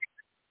doing?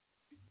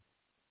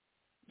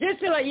 Just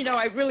to let you know,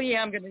 I really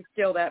am going to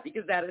steal that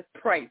because that is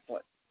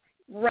priceless,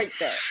 right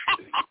there.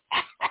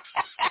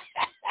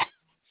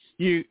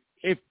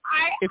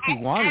 If you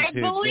wanted to,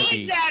 I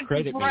believe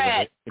that's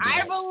Brett.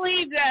 I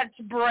believe that's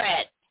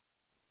Brett.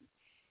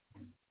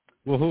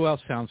 Well, who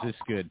else sounds this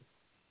good?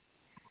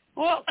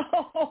 Well,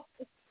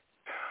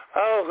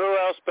 who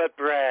else but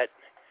Brett?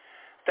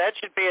 That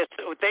should be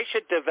they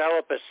should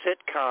develop a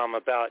sitcom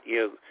about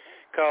you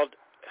called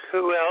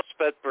Who Else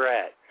But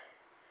Brett.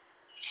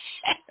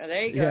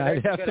 There you go.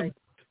 Yeah,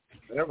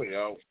 there we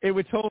go. It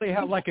would totally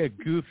have like a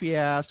goofy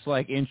ass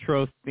like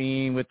intro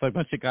theme with a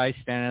bunch of guys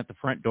standing at the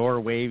front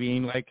door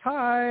waving like,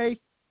 "Hi,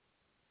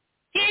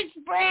 it's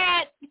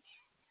Brett."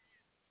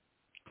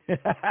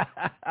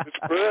 It's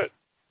Brett.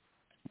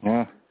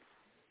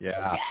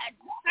 Yeah.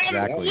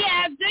 Exactly.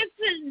 Yeah,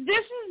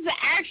 this is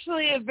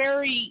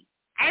actually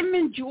I'm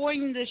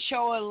enjoying the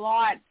show a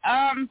lot.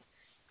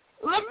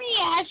 Let me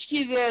ask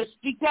you this,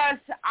 because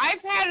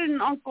I've had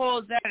an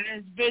uncle that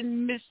has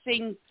been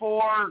missing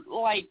for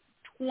like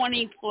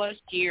 20 plus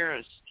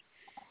years.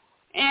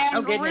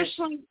 And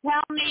Richland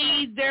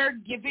County, they're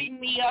giving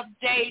me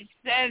updates,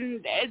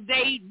 and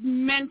they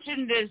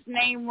mentioned his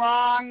name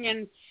wrong,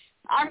 and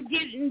I'm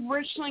getting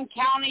Richland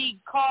County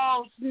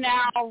calls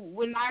now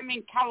when I'm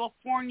in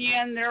California,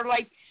 and they're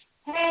like,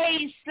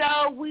 "Hey,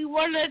 so we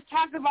want to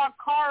talk about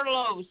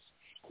Carlos."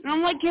 And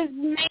I'm like, his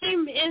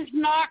name is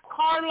not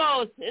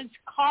Carlos, it's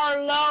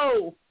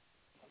Carlo.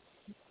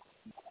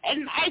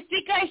 And I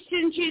think I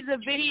sent you the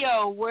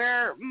video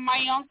where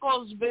my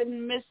uncle's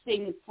been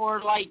missing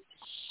for like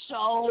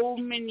so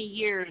many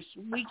years.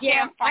 We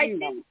can't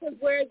find him. I think that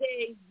where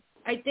they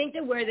I think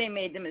that where they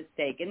made the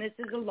mistake, and this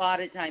is a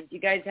lot of times, you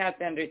guys have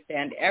to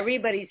understand,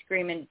 everybody's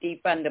screaming,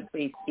 defund the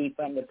police,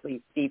 defund the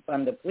police,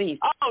 defund the police.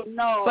 Oh,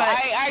 no, but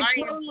I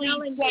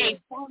totally say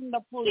fund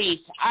the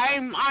police.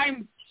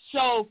 I'm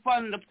so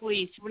fund the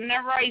police.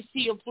 Whenever I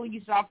see a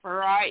police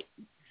officer, I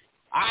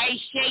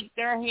shake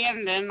their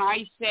hand and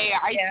I say,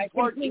 I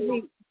support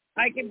you.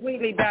 I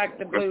completely back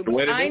the blue.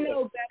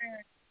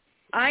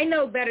 I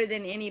know better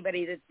than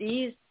anybody that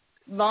these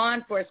law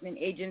enforcement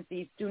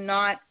agencies do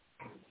not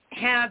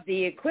have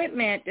the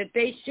equipment that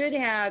they should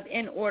have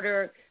in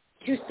order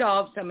to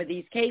solve some of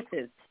these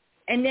cases.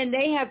 And then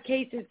they have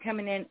cases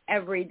coming in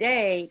every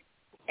day,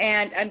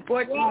 and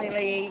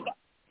unfortunately,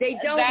 they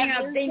don't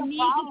have, they need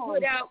to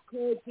put out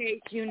cold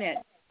case units.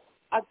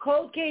 A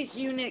cold case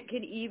unit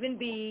could even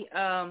be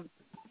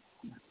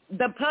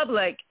the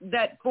public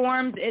that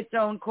forms its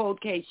own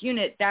cold case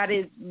unit. That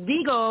is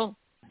legal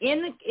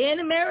in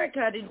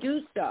America to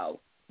do so.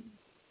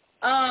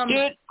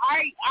 Dude,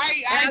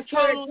 I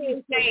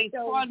totally say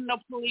fund the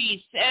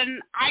police,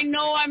 and I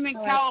know I'm in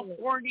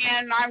California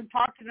and I'm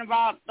talking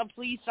about the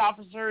police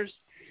officers,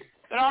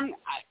 but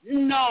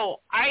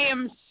I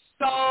am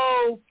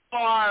so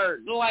far,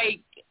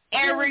 like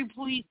every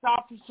police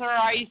officer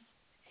I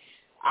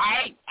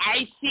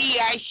see,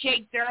 I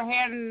shake their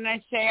hand and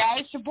I say,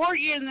 I support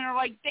you, and they're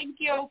like, thank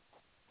you.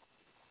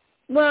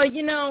 Well,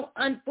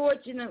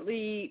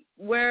 unfortunately,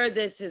 where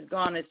this has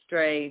gone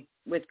astray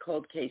with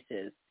cold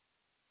cases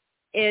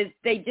is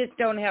they just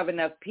don't have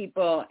enough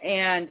people,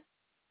 and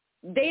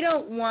they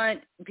don't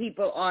want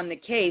people on the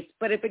case.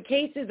 But if a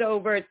case is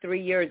over 3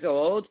 years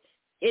old,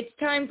 it's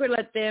time for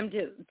let them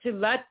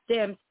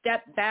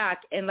step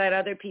back and let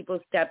other people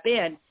step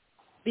in,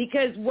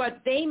 because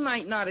what they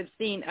might not have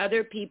seen,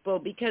 other people,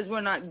 because we're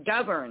not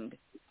governed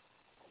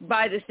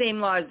by the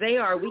same laws they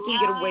are, we can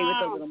get away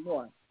with a little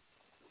more.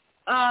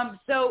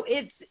 So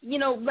it's,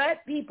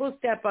 let people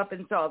step up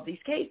and solve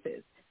these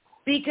cases.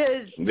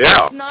 Because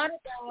it's not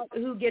about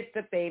who gets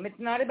the fame. It's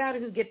not about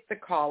who gets the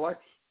caller.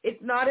 It's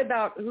not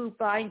about who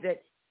finds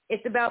it.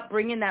 It's about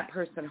bringing that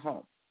person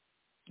home.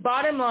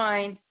 Bottom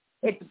line,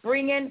 it's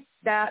bringing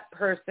that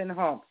person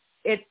home.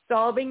 It's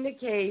solving the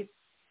case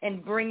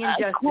and bringing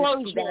justice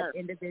to that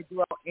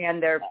individual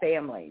and their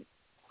families.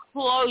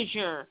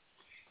 Closure.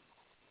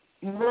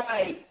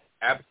 Right.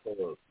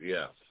 Absolutely,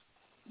 yes.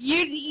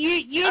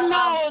 You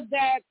know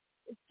that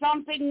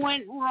something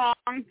went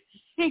wrong.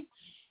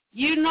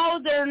 You know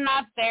they're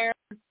not there.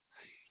 But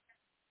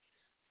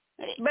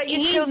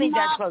you still need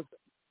that closure.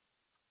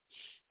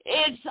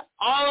 It's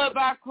all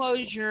about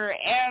closure.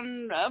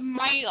 And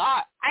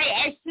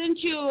I sent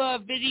you a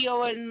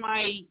video in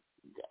my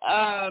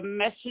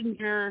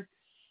messenger.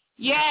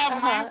 Yeah,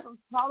 Michael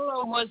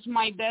Carlo was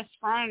my best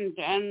friend,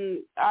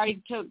 and I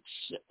took...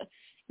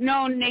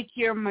 No, Nick,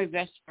 you're my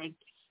best friend.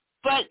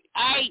 But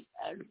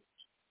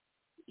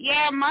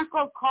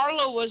Michael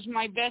Carlo was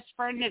my best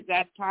friend at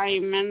that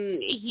time,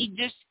 and he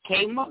just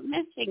came up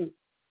missing.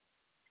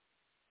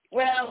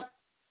 Well,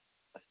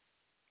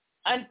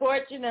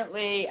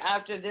 unfortunately,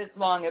 after this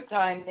long of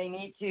time, they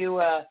need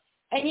to,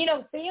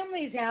 and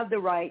families have the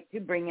right to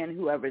bring in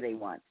whoever they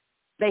want.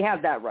 They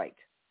have that right.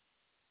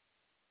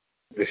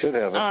 They should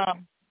have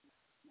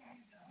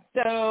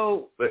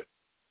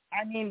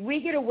it.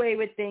 We get away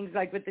with things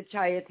like with the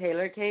Chaya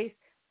Taylor case.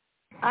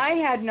 I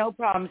had no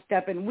problem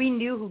stepping. We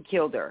knew who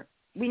killed her.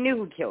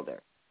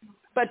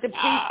 But the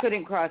police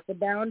couldn't cross the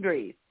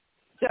boundaries.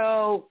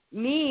 So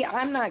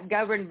I'm not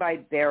governed by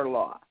their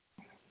law.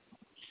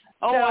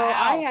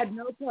 I had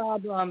no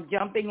problem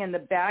jumping in the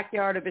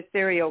backyard of a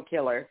serial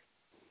killer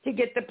to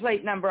get the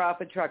plate number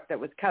off a truck that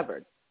was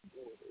covered.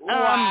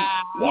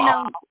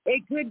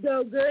 It could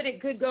go good.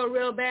 It could go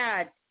real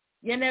bad.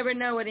 You never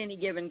know at any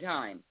given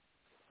time.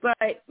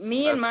 But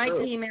me and my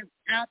team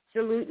have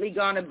absolutely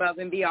gone above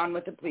and beyond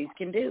what the police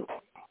can do.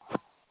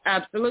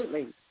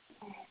 Absolutely.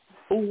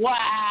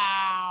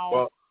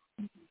 Wow.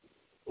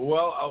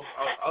 Well,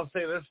 I'll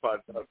say this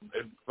much: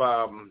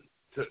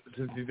 if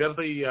you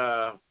definitely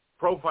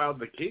profiled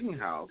the King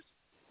House.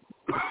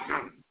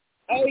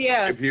 Oh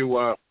yeah.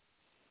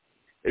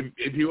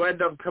 If you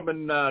end up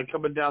coming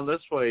down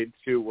this way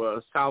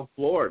to South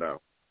Florida,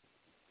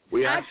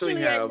 we actually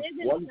have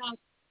one.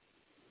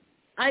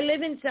 I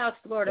live in South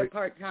Florida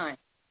part-time.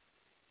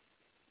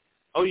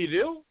 Oh, you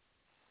do?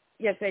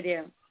 Yes, I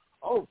do.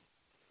 Oh,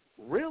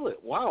 really?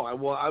 Wow.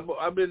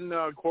 I'm in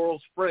Coral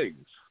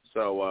Springs.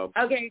 So.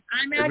 Okay,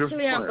 I'm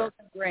actually on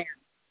Boca Grande.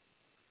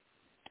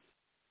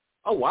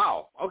 Oh,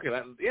 wow. Okay,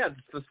 it's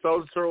the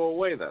stone's throw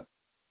away then.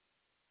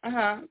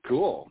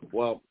 Cool.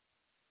 Well,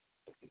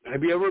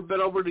 have you ever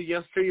been over to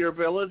Yesteryear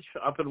Village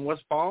up in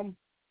West Palm?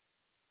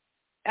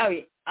 Oh,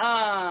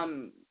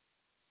 trying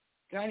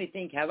to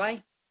think, have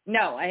I?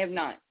 No, I have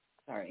not.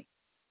 Sorry.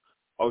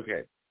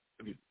 Okay.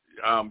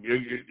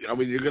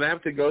 You're going to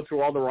have to go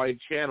through all the right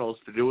channels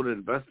to do an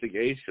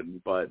investigation,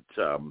 but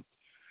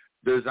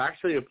there's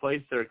actually a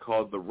place there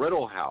called the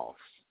Riddle House,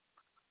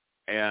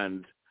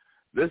 and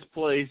this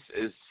place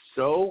is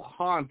so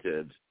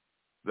haunted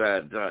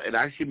that it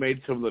actually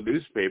made some of the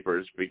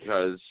newspapers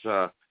because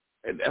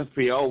an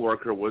FPI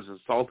worker was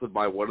assaulted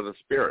by one of the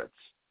spirits.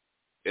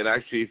 It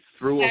actually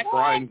threw a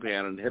frying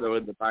pan and hit him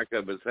in the back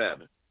of his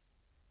head.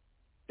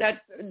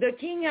 That the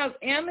King House,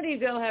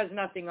 Amityville has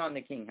nothing on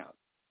the King House.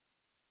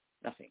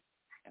 Nothing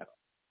at all.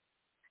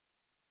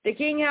 The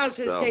King House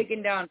has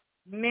taken down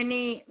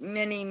many,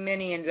 many,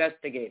 many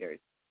investigators,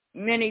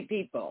 many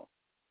people.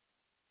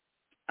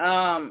 So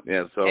I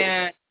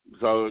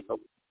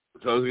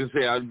was gonna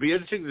say I'd be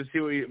interested to see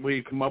what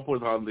you come up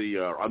with on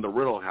the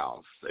Riddle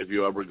House if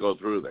you ever go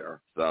through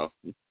there. So.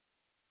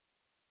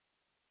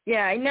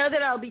 Yeah, I know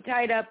that I'll be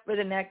tied up for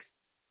the next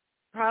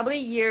probably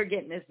year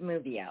getting this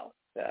movie out.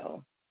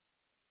 So.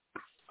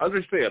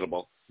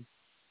 Understandable.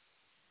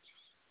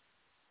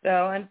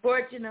 So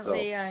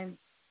unfortunately,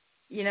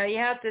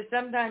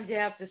 sometimes you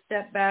have to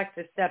step back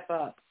to step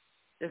up.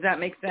 Does that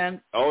make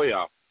sense? Oh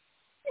yeah.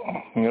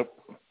 Yep.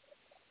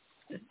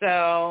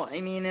 So, I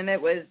mean, and it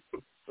was,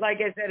 like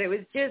I said, it was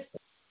just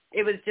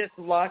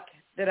luck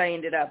that I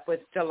ended up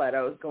with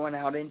Stilettos going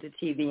out into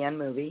TV and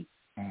movie.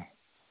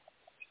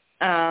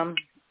 Do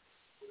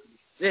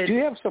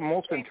you have some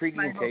most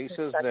intriguing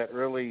cases that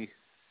really,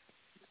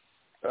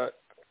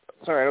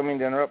 sorry, I don't mean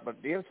to interrupt, but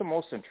do you have some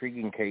most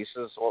intriguing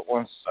cases? What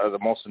ones are the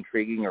most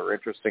intriguing or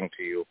interesting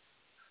to you?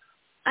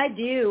 I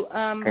do.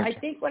 I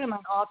think one of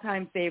my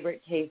all-time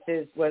favorite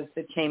cases was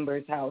the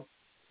Chambers house.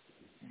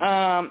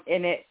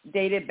 And it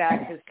dated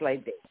back to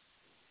slave days.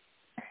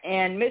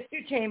 And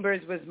Mr.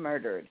 Chambers was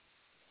murdered.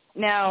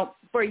 Now,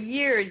 for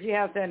years, you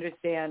have to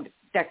understand,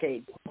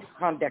 decades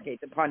upon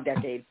decades,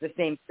 the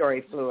same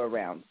story flew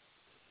around.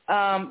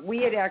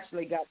 We had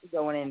actually got to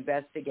go and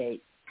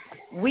investigate.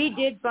 We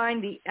did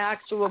find the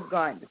actual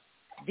gun.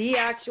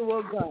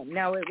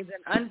 Now, it was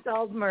an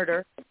unsolved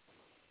murder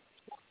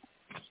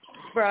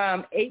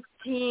from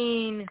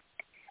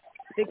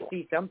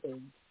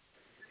 1860-something.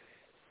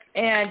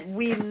 And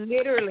we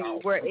literally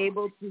were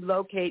able to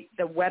locate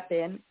the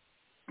weapon.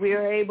 We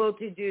were able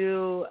to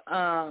do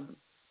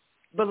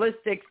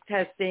ballistics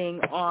testing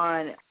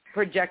on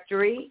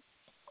trajectory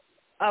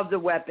of the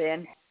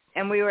weapon,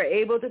 and we were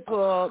able to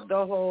pull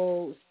the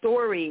whole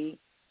story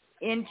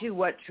into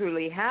what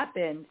truly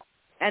happened.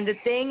 And the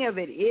thing of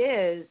it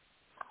is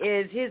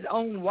his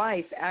own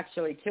wife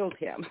actually killed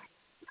him.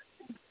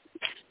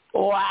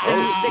 Wow!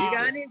 And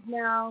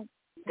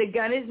the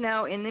gun is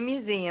now in the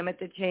museum at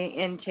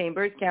in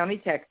Chambers County,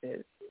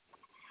 Texas.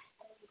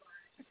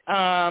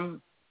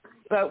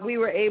 But we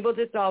were able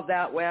to solve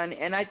that one,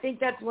 and I think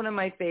that's one of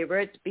my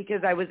favorites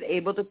because I was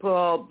able to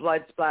pull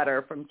blood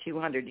splatter from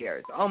 200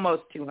 years,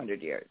 almost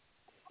 200 years.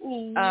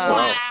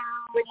 Wow.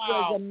 Which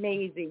was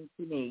amazing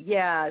to me.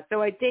 Yeah,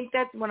 so I think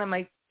that's one of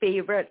my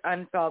favorite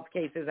unsolved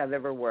cases I've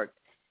ever worked.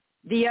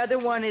 The other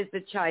one is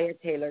the Chaya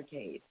Taylor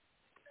case.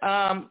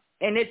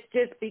 And it's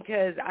just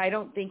because I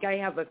don't think I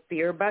have a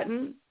fear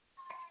button.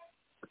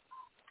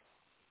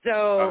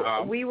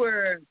 So we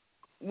were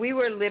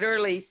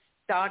literally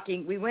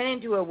stalking. We went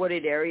into a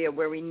wooded area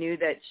where we knew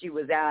that she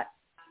was at,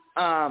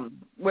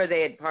 where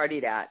they had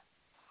partied at.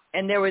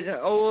 And there was an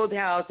old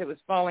house. It was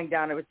falling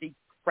down. It was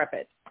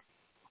decrepit.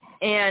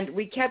 And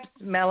we kept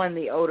smelling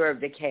the odor of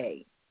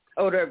decay.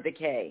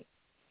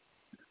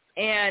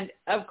 And,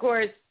 of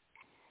course,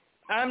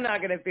 I'm not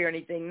going to fear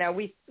anything. Now,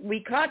 we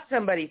caught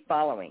somebody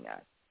following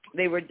us.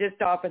 They were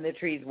just off in the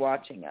trees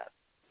watching us.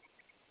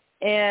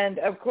 And,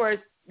 of course,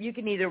 you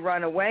can either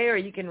run away or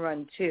you can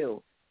run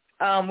too.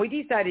 We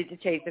decided to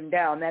chase him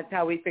down. That's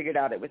how we figured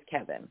out it was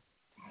Kevin.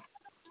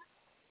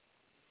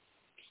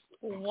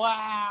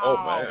 Wow. Oh,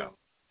 man.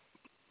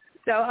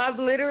 So I've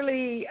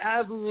literally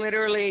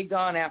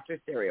gone after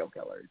serial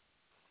killers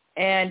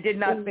and did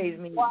not faze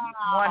me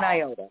one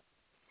iota.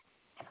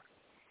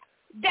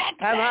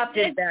 I've hopped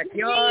in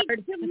backyard.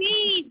 To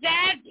me,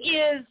 that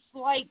is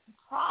like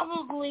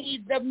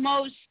probably the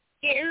most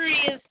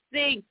scariest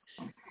thing.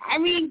 I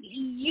mean,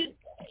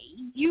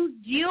 you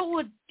deal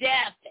with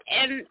death,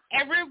 and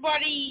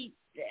everybody,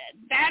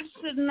 that's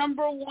the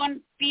number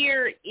one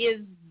fear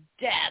is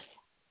death.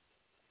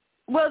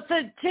 Well,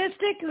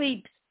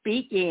 statistically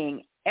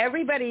speaking,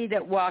 everybody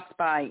that walks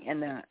by in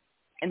the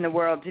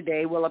world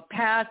today will have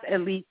passed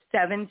at least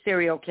 7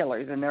 serial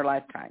killers in their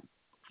lifetime.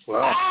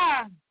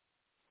 Wow.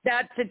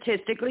 That's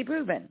statistically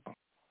proven.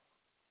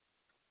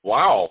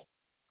 Wow.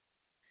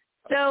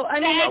 So, I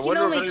mean, I can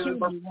only choose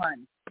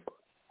one.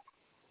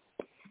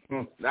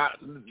 Now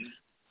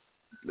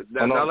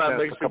that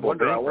makes me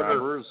wonder. Bank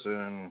robbers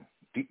and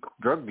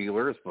drug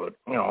dealers, but,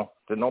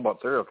 didn't know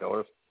about serial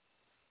killers.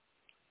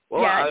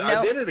 Well,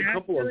 I did it a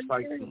couple of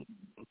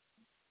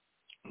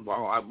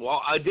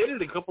I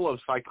dated a couple of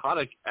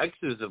psychotic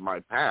exes in my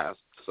past,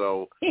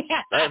 so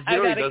that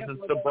really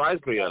doesn't surprise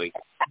me any.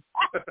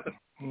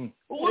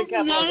 Well,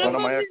 none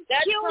of them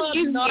killed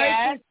you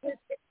yet.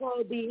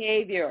 Narcissistic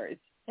behaviors.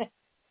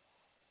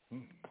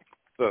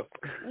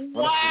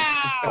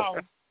 Wow.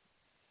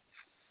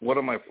 One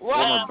of my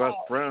best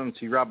friends,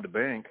 he robbed a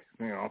bank,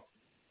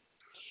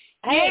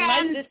 Hey,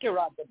 my sister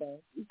robbed a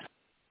bank.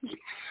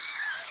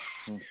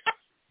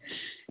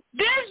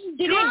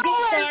 This girl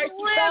has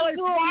lived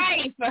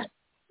life.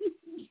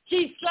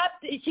 She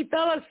slept. She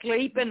fell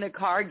asleep in the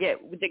car,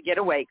 the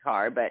getaway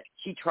car, but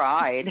she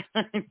tried.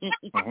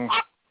 Mm-hmm.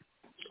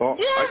 Well,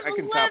 I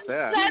can top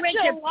that. That's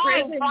a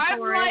life. I'm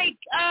like,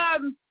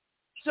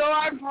 so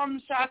I'm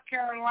from South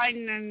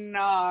Carolina, and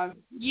I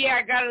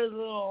got a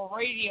little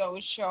radio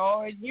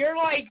show, and you're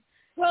like,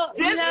 well,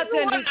 this is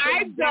what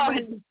I've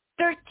done.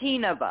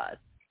 13 of us,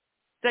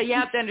 so you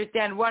have to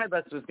understand one of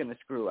us was going to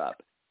screw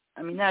up.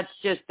 I mean, that's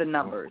just the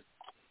numbers.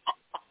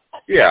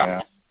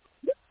 Yeah.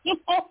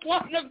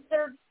 One of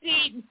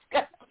 13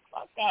 got to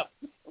fuck up.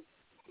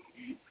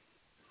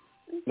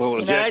 Well,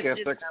 a jackass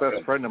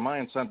ex-best friend of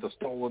mine sent a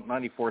stolen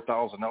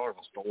 $94,000 of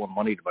stolen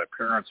money to my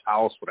parents'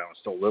 house when I was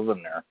still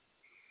living there.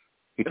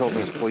 He told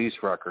me his police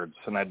records,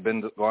 and I'd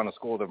gone to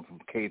school with him from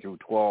K through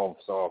 12,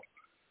 so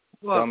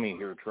dummy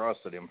here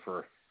trusted him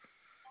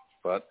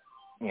but,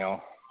 Yeah,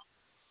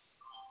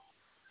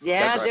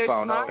 after they're I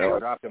found smart. out, I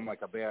dropped him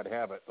like a bad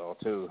habit, though,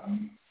 too.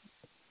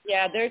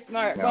 Yeah, they're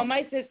smart. Yeah. Well,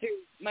 my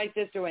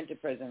sister went to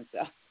prison,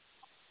 so,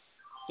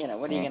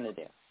 what are you going to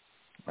do?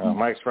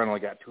 My ex-friend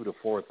only got 2 to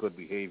 4 with good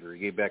behavior.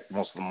 He gave back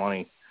most of the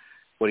money,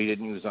 but he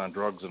didn't use on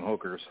drugs and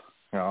hookers,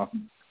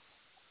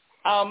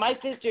 Oh, my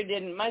sister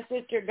didn't. My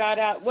sister got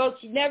out. Well,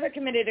 she never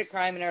committed a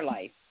crime in her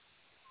life.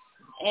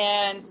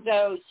 And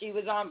so she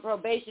was on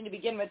probation to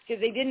begin with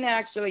because they didn't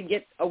actually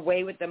get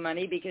away with the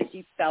money because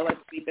she fell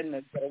asleep in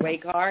the getaway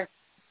car.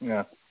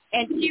 Yeah.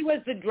 And she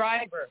was the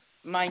driver,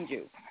 mind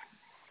you.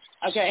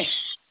 Okay.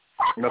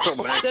 That's what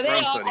my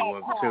ex-friend said he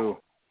was, too.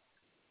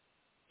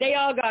 They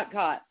all got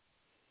caught.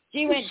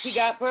 She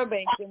got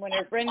probation. When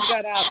her friends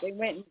got out, they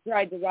went and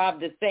tried to rob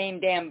the same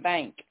damn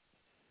bank.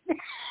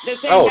 The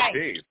same bank.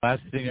 Geez.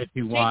 Last thing that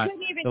you want.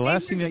 The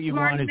last thing that you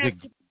want is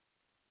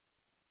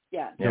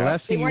the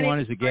last thing you want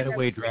is a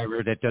getaway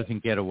driver that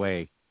doesn't get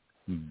away.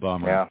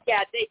 Bummer.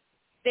 Yeah,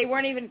 they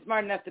weren't even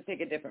smart enough to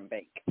pick a different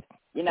bank.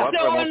 Well, that's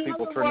why most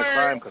people turn to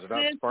crime because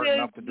they're not smart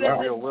enough to do a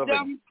real living.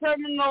 Some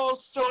criminal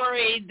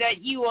story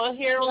that you will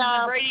hear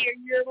on the radio.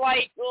 You're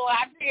like,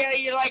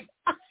 you're like,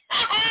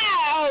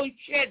 oh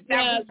shit,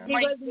 that was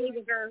my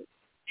sister.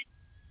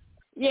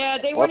 Yeah,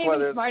 they weren't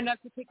even smart enough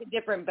to pick a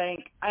different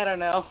bank. I don't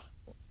know.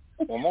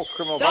 Well, most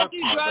criminals aren't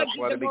smart. That's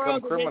why they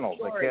become criminals.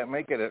 They can't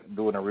make it at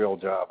doing a real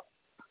job.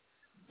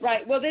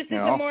 Right. Well, this is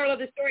the moral of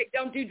the story.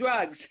 Don't do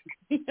drugs.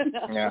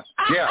 Yeah.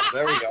 Yeah,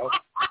 there we go.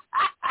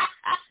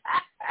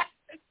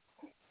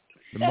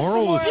 The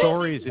moral of the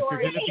story is if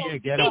you're going to be a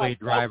getaway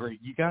driver,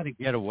 you got to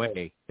get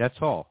away. That's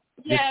all.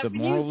 Yeah, Just the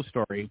moral of the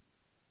story.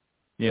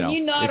 You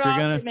nod off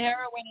some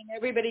heroin and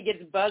everybody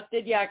gets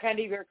busted, kind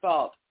of your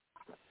fault.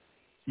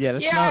 Yeah,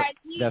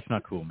 that's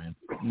not cool, man.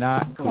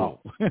 Not cool.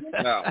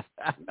 No,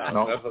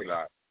 definitely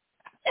not.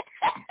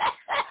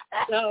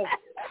 So,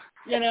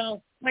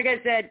 like I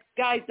said,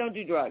 guys, don't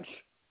do drugs.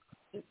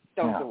 Just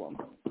don't do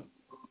them.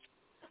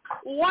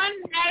 1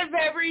 out of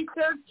every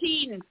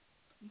 13.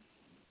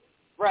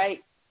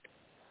 Right.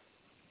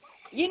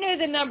 You knew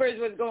the numbers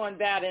was going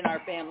bad in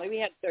our family. We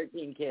had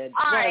 13 kids.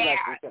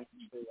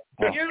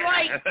 You're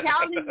like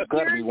counting,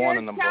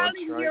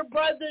 your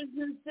brothers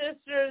and sisters.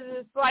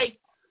 It's like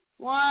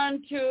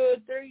 1, 2,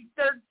 3,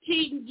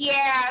 13.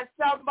 Yeah,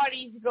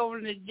 somebody's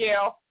going to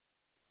jail.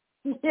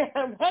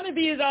 Yeah, one of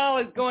you all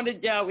is going to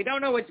jail. We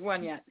don't know which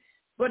one yet,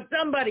 but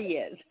somebody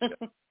is. Those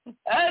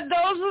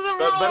are the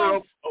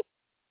rules.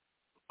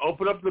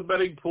 Open up the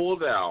betting pool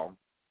now.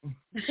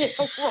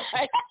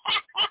 Right.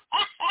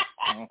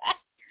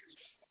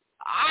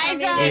 I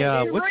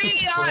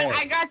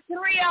got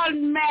 3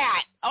 on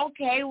Matt.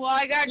 Okay, well,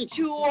 I got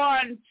 2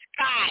 on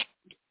Scott.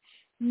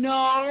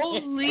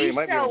 No, Lisa you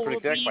might be able to will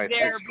predict be by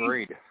there. 6th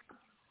grade.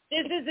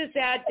 This is the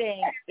sad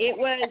thing. It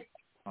was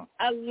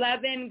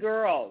 11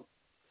 girls,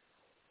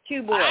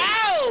 2 boys.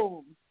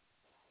 Oh!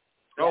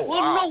 Oh,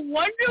 well,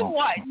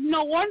 wow.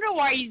 No wonder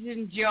why he's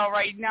in jail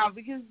right now,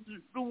 because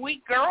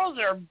we girls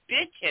are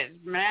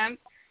bitches, man.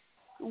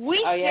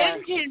 We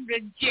sent him to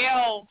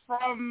jail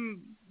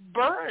from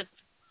birth.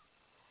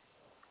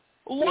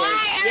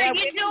 Why are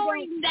you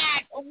doing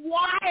that?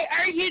 Why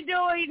are you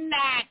doing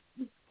that?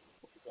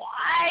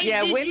 Why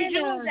did you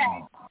do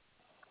that?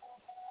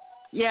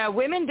 Yeah,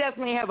 women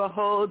definitely have a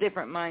whole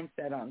different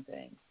mindset on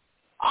things.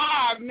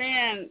 Oh,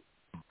 man.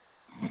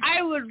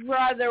 I would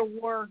rather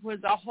work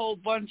with a whole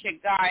bunch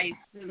of guys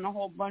than a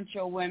whole bunch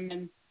of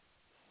women.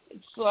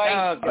 It's like...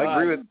 I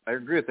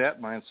agree with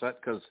that mindset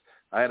because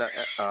I had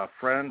a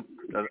friend,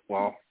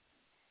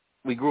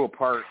 we grew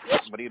apart,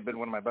 but he had been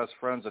one of my best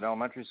friends in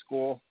elementary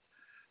school.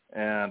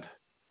 And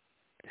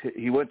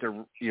he went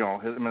to, him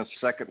and his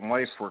second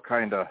wife were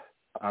kind of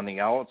on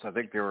the outs. I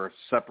think they were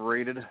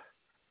separated.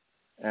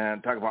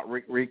 And talk about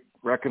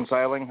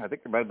reconciling. I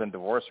think there might have been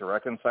divorce or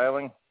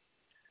reconciling.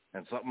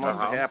 And something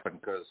must have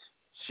happened because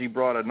she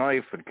brought a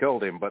knife and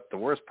killed him. But the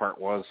worst part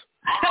was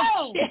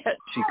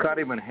she cut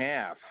him in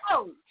half.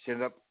 She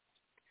ended up,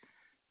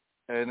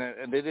 and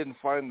they didn't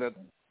find the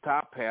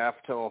top half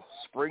till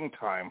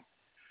springtime.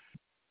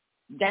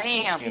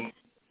 Damn. And,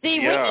 See,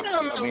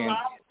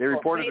 they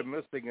reported him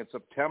missing in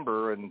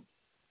September, and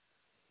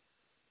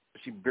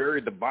she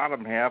buried the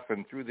bottom half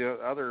and threw the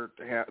other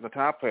half, the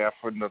top half,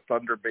 in the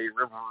Thunder Bay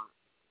River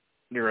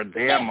near a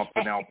dam up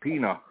in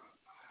Alpena.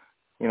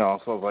 You know,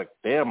 so I was like,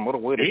 damn, what a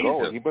way to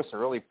go. He must have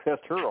really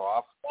pissed her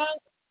off. Well,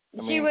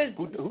 I she mean, was.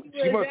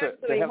 She must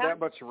have that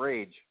much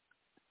rage.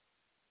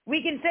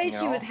 We can say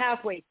she was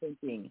halfway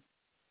thinking.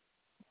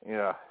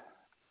 Yeah.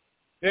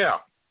 Yeah.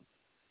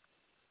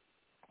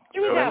 She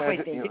was halfway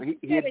thinking.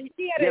 He had a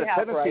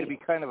tendency right. to be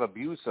kind of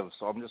abusive,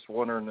 so I'm just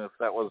wondering if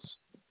that was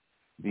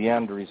the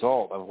end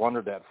result. I've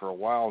wondered that for a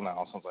while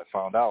now since I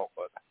found out,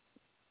 but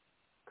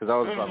because I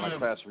was on my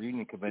class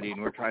reunion committee and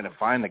we were trying to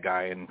find the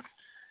guy, and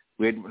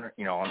we had, and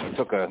it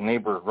took a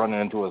neighbor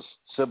running into his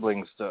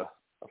siblings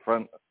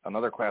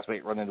another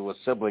classmate running into his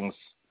siblings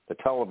to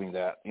tell me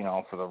that,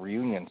 for the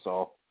reunion.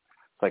 So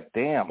it's like,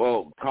 damn.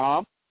 Well,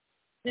 Tom,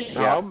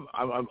 yeah.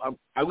 I'm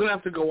going to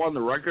have to go on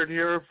the record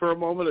here for a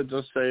moment and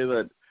just say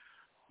that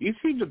you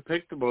seem to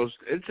pick the most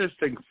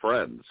interesting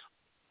friends.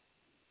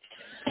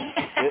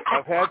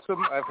 I've had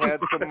some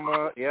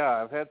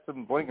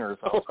blingers.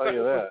 I'll tell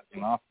you that.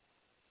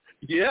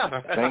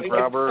 Yeah. Bank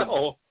robber.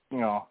 So.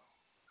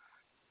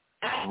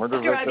 Murder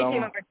After I victim.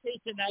 became a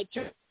mortician, I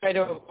tried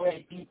to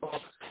avoid people.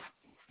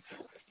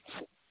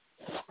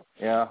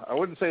 Yeah, I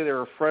wouldn't say they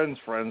were friends,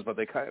 but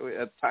they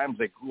at times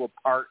they grew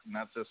apart, and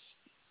that's just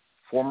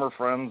former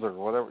friends or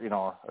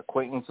whatever,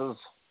 acquaintances.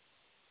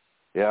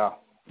 Yeah.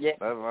 Yeah.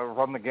 I've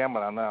run the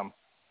gamut on them.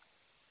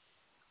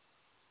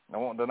 I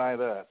won't deny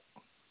that.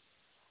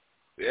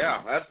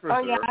 Yeah, that's for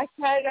sure. Yeah, I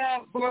tried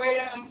to avoid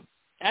them.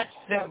 That's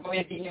the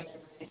avoid the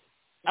enemy.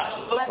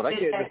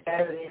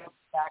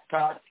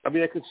 I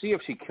mean, I could see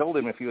if she killed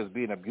him if he was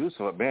being abusive.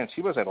 But man,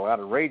 she must have had a lot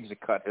of rage to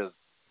cut his.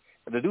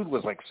 The dude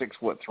was like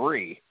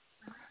 6'3".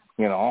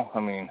 I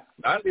mean,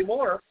 not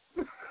anymore.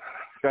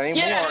 Not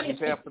anymore. He's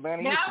half the man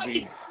he used to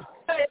be.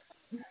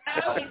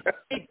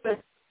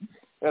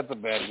 That's a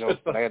bad joke,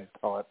 but I had to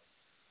tell it.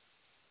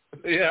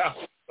 Yeah.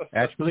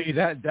 Actually,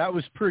 that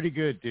was pretty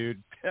good,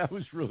 dude. That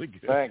was really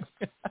good. Thanks.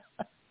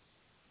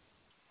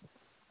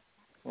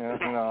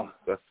 Yeah,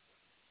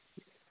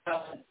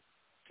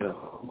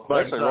 But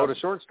I actually wrote a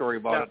short story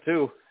about it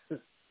too.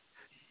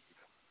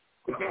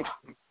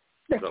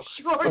 That was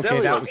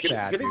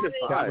bad.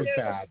 That was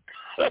bad.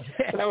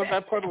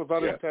 That part was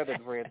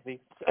unintended,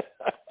 Francie.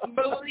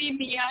 Believe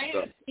me, I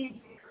have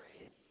seen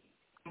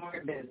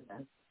more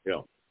business.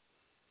 Yeah.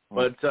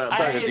 But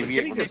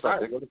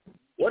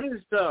what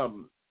is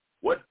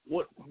what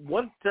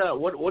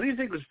do you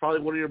think was probably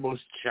one of your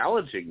most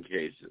challenging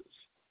cases?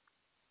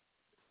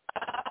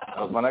 That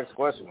was my next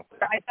question.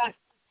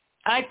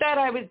 I thought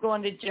I was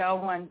going to jail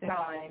one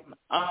time.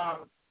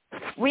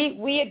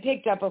 We had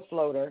picked up a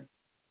floater.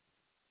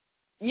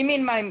 You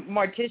mean my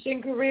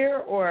mortician career,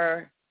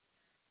 or?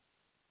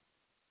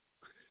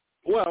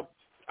 Well,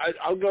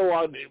 I'll go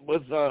on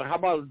with how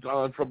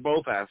about from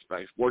both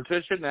aspects,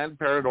 mortician and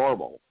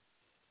paranormal.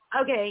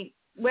 Okay,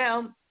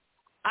 well,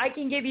 I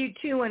can give you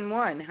 2 in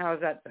 1.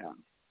 How's that sound?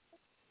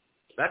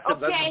 That's a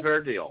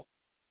fair deal.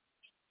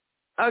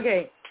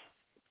 Okay.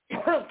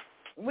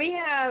 We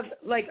have,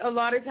 a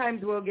lot of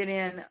times we'll get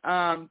in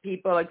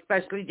people,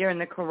 especially during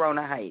the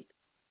corona height.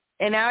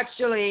 And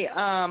actually,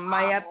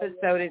 my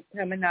episode is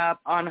coming up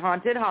on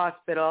Haunted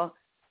Hospital,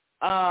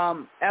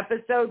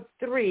 episode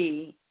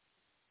 3,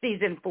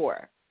 season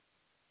 4.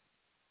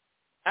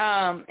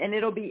 And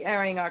it'll be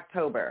airing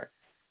October.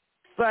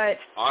 But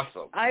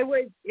awesome.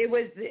 It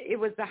was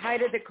the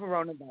height of the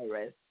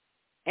coronavirus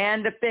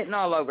and the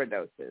fentanyl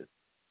overdoses.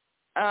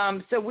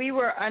 So we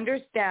were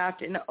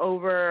understaffed and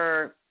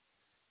overbooked.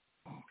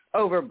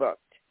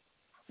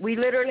 We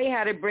literally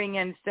had to bring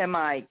in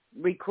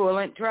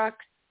semi-recoolant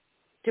trucks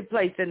to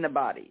place in the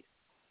bodies.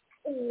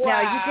 Wow.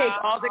 Now you take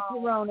all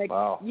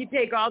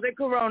the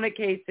corona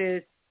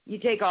cases, you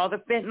take all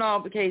the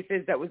fentanyl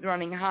cases that was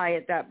running high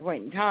at that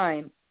point in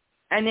time,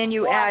 and then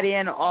you add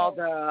in all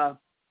the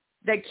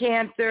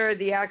cancer,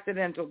 the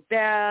accidental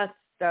death,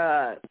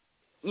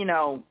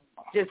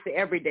 just the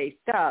everyday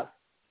stuff.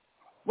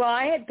 Well,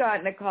 I had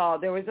gotten a call.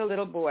 There was a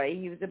little boy.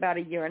 He was about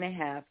 1.5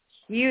 years,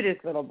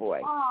 cutest little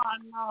boy. Oh,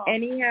 no.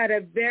 And he had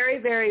a very,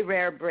 very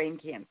rare brain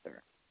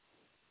cancer.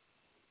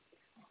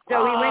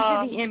 So he went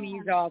to the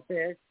ME's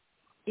office.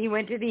 He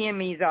went to the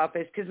ME's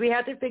office because we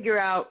had to figure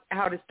out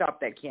how to stop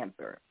that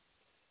cancer.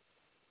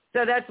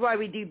 So that's why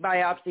we do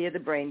biopsy of the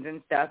brains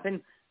and stuff.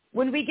 And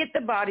when we get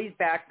the bodies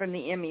back from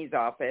the ME's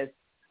office,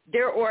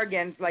 their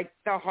organs, like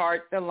the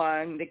heart, the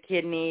lung, the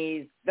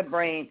kidneys, the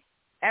brain,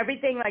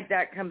 everything like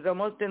that comes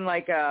almost in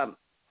like a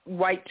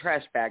white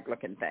trash bag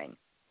looking thing.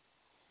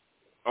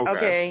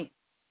 Okay?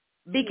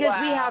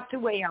 Because we have to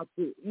weigh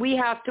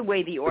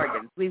the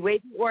organs. We weigh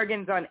the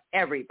organs on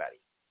everybody.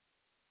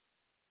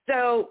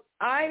 So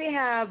I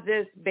have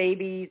this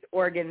baby's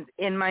organs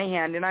in my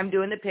hand, and I'm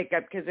doing the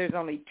pickup because there's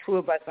only 2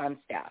 of us on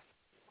staff.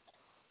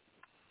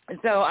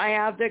 So I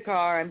have the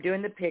car, I'm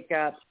doing the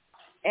pickup,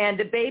 and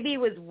the baby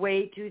was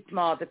way too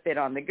small to fit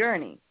on the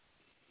gurney.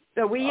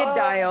 So we had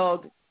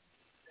dialed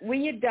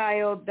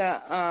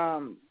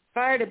the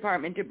fire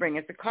department to bring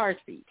us a car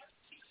seat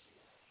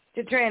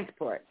to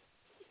transport.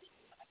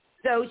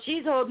 So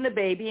she's holding the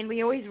baby, and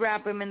we always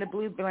wrap him in the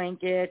blue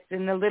blankets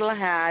and the little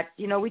hats.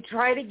 You know, we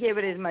try to give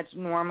it as much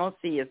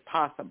normalcy as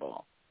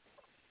possible.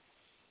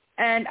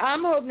 And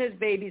I'm holding this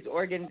baby's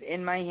organs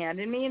in my hand,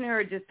 and me and her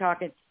are just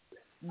talking.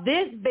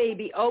 This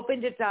baby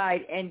opened its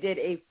eyes and did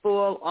a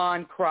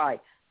full-on cry.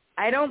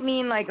 I don't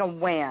mean like a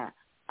wah.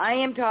 I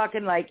am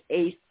talking like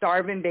a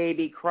starving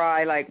baby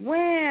cry, like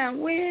wah,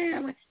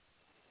 wah, wah.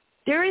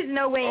 There is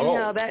no way in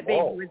hell that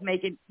baby was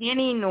making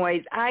any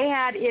noise. I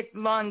had its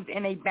lungs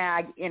in a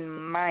bag in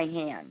my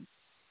hand.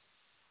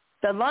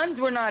 The lungs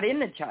were not in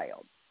the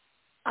child.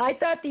 I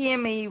thought the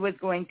ME was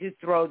going to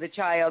throw the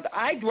child.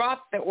 I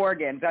dropped the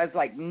organs. I was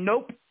like,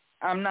 nope,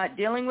 I'm not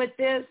dealing with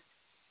this.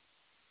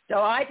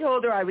 So I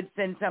told her I would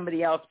send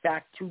somebody else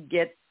back to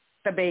get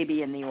the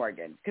baby and the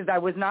organs because I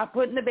was not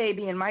putting the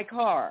baby in my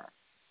car.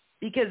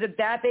 Because if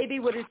that baby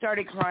would have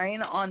started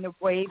crying on the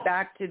way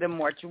back to the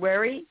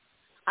mortuary,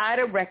 I'd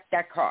have wrecked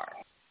that car.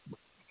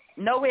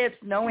 No ifs,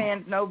 no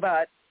ands, no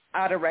buts.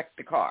 I'd have wrecked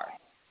the car.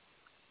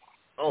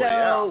 Oh,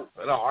 so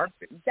yeah. In a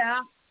heartbeat.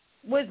 That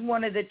was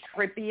one of the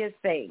trippiest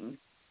things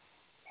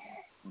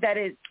that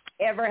has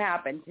ever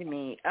happened to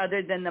me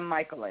other than the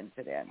Michael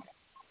incident.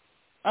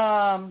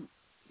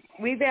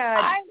 We've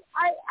had...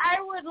 I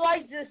would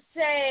like to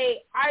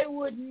say I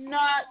would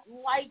not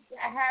like to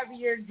have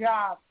your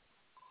job.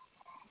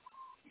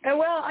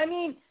 Well, I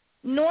mean,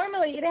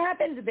 normally it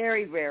happens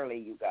very rarely,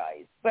 you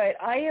guys, but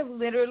I have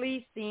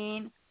literally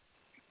seen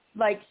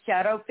like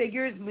shadow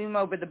figures loom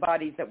over the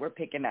bodies that we're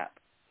picking up.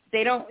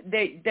 They're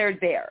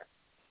there.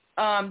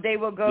 They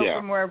will go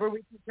from wherever we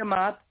pick them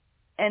up,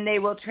 and they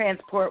will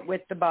transport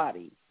with the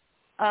body.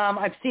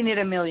 I've seen it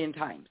a million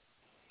times.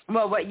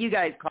 Well, what you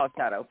guys call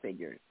shadow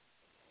figures.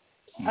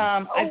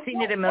 I've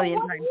seen it a million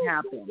times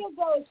happen. What do you think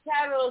of those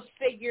shadow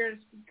figures?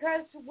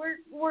 Because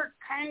we're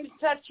kind of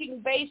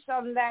touching base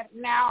on that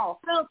now.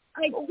 Well,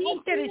 I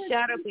think that a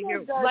shadow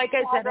figure, like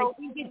I said, I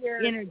think it's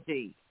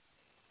energy.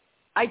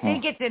 I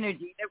think it's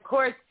energy. Of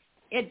course,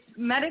 it's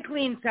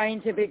medically and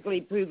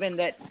scientifically proven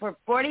that for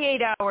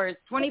 48 hours,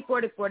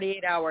 24 to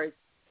 48 hours,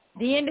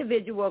 the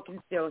individual can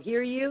still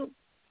hear you.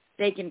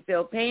 They can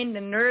feel pain.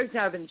 The nerves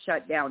haven't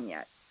shut down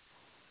yet.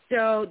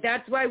 So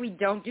that's why we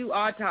don't do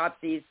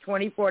autopsies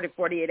 24 to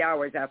 48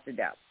 hours after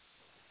death,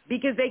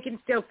 because they can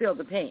still feel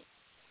the pain.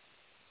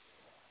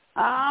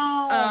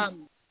 Oh.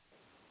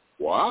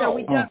 Wow. So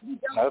we don't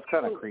that's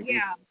kind of creepy.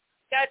 Yeah,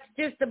 that's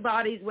just the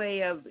body's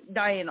way of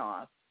dying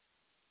off.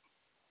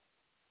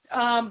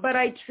 But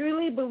I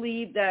truly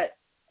believe that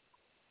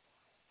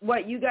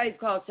what you guys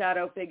call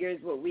shadow figures,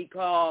 what we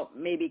call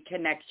maybe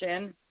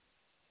connection,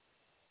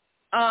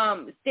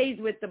 stays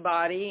with the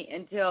body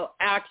until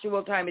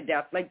actual time of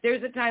death. Like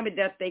there's a time of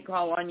death they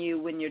call on you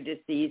when you're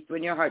deceased,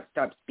 when your heart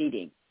stops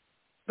beating.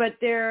 But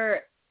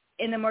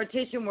in the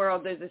mortician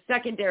world, there's a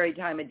secondary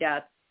time of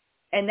death,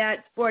 and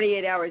that's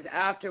 48 hours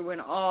after when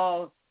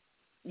all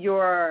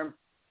your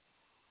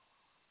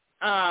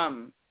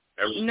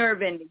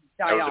nerve endings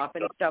die off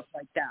and stuff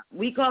like that.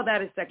 We call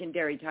that a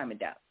secondary time of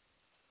death.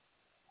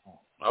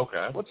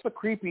 Okay. What's the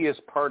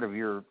creepiest part of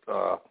your,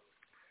 how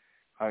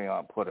do you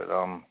want to put it,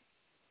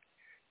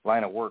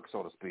 line of work,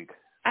 so to speak?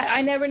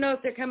 I never know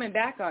if they're coming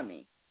back on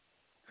me.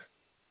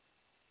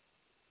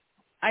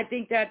 I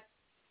think that's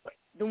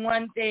the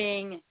one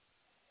thing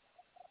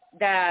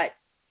that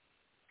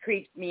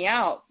creeps me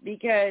out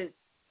because,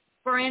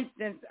 for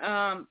instance,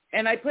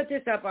 and I put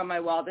this up on my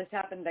wall. This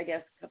happened, I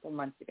guess, a couple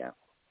months ago.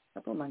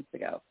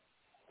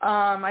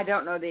 I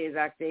don't know the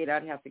exact date.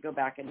 I'd have to go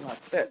back and look.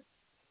 But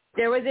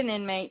there was an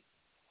inmate.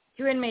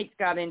 2 inmates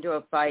got into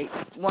a fight.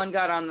 One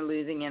got on the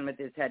losing end with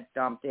his head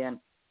stomped in.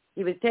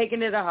 He was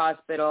taken to the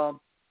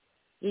hospital.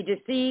 He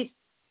deceased.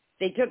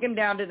 They took him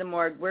down to the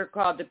morgue. We're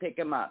called to pick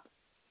him up.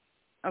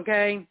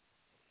 Okay?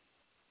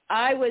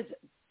 I was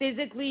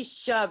physically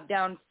shoved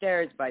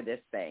downstairs by this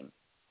thing.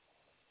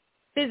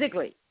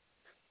 Physically.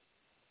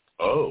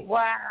 Oh.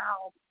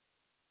 Wow.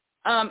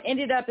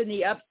 Ended up in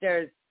the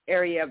upstairs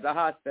area of the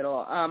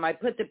hospital. I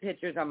put the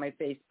pictures on my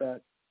Facebook.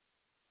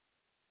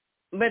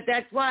 But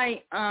that's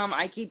why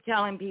I keep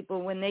telling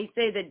people when they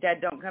say the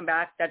dead don't come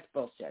back, that's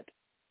bullshit.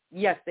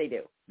 Yes, they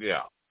do.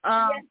 Yeah.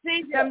 Yes,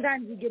 they do.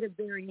 Sometimes you get a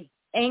very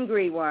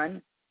angry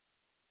one.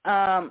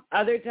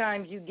 Other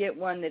times you get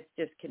one that's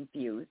just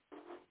confused.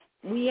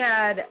 We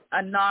had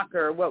a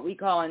knocker, what we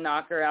call a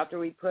knocker, after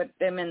we put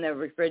them in the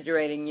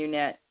refrigerating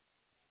unit.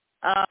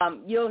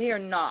 You'll hear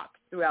knocks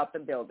throughout the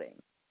building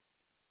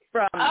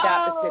from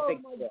that specific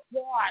Oh, my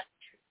God.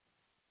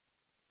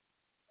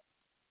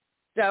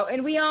 So,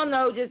 and we all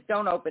know just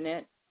don't open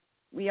it.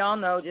 We all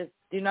know just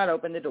do not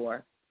open the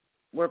door.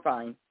 We're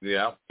fine.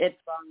 Yeah. It's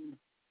fine.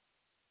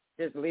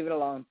 Just leave it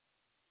alone.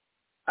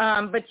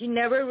 But you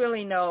never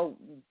really know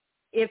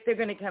if they're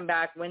going to come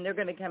back, when they're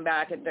going to come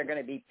back, if they're going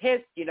to be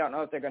pissed. You don't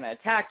know if they're going to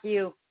attack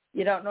you.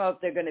 You don't know if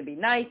they're going to be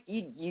nice.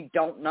 You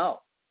don't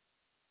know.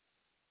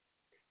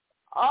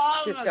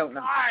 Oh, Just my don't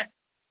know. God.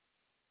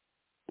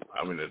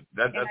 I mean,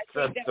 that's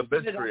the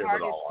mystery of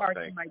it all, I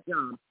think.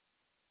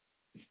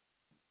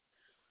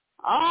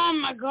 Oh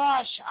my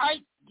gosh,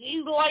 I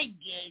like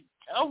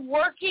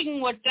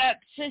working with that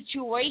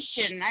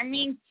situation. I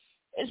mean,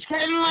 it's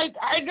kind of like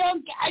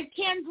I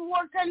can't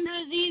work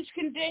under these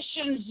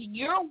conditions.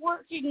 You're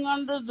working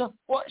under the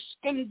worst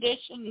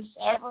conditions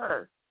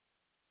ever.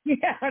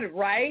 Yeah,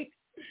 right?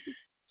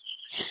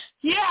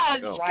 Yeah,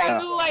 it's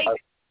kind of like,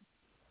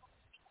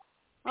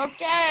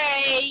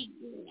 okay,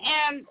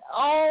 and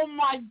oh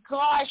my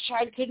gosh,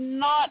 I could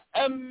not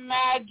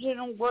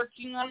imagine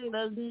working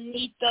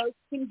underneath those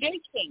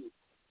conditions.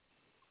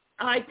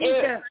 I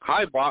think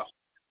Hi, boss.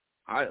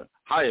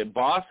 Hi,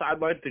 boss. I'd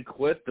like to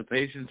quit. The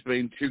patient's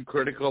being too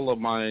critical of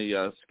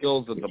my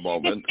skills at the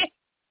moment.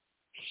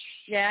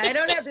 Yeah, I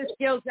don't have the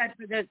skill set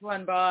for this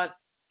one, boss.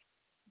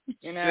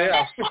 You know.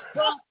 Yeah.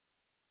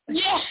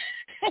 Yeah.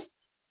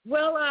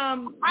 Well,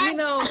 you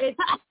know,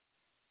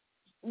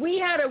 we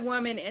had a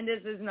woman, and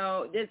it's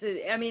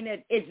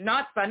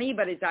not funny,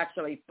 but it's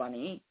actually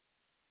funny.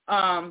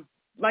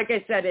 Like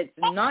I said, it's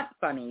not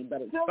funny,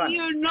 but it's funny.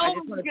 You know I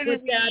just want to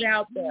put that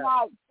out there.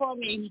 Not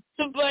funny,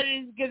 but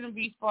it's going to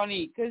be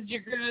funny because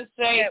you're going to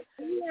say,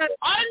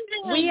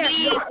 under these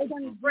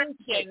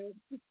conditions.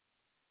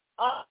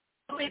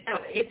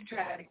 It's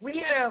tragic. We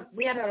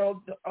had an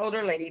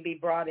older lady be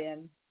brought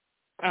in.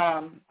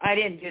 I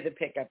didn't do the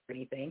pickup or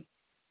anything,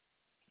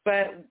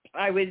 but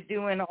I was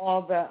doing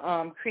all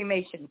the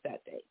cremations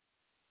that day.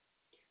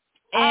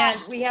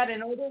 And we had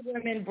an older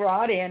woman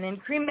brought in,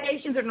 and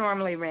cremations are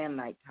normally ran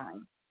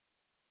nighttime.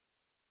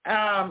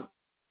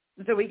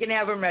 So we can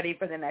have them ready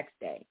for the next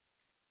day.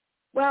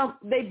 Well,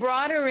 they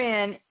brought her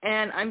in,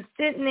 and I'm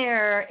sitting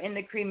there in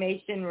the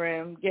cremation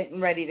room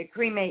getting ready to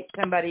cremate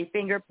somebody,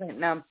 fingerprinting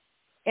them,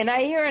 and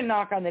I hear a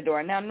knock on the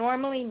door. Now,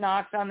 normally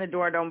knocks on the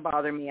door don't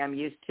bother me. I'm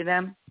used to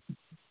them.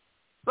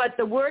 But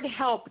the word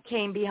help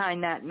came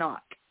behind that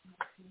knock.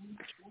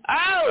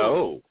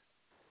 Oh.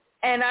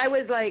 And I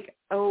was like,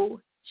 oh,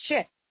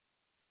 shit.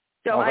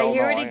 So I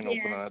hear it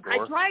again.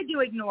 I tried to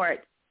ignore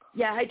it.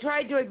 Yeah, I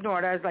tried to ignore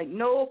it. I was like,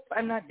 nope,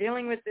 I'm not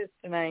dealing with this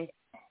tonight.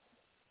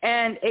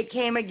 And it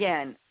came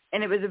again.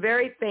 And it was a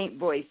very faint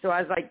voice. So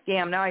I was like,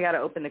 damn, now I got to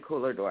open the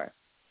cooler door.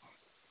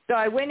 So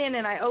I went in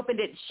and I opened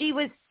it. She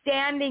was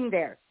standing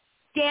there.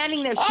 She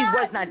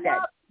was not dead.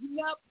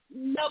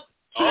 Nope.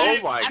 Oh,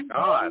 my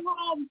God.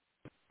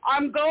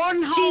 I'm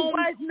going home. She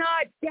was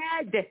not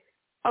dead.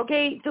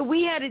 Okay, so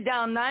we had to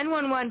dial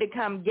 911 to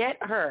come get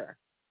her.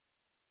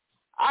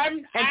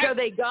 So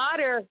they got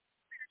her.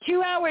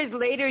 2 hours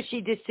later,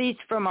 she deceased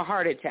from a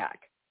heart attack.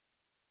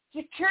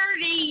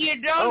 Security,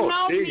 you don't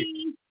know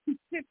me.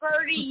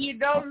 Security, you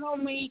don't know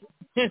me.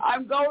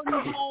 I'm going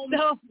home.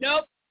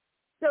 Nope.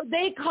 So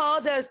they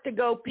called us to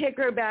go pick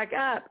her back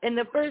up, and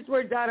the first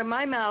words out of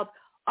my mouth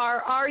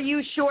are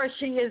you sure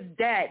she is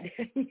dead?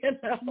 You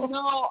know?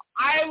 No,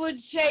 I would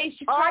say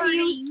security. Are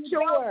you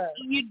sure?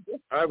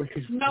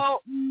 No,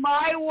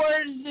 my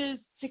words is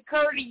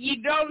security.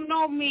 You don't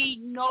know me.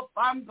 Nope,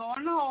 I'm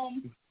going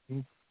home.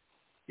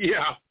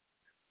 Yeah.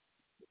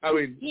 I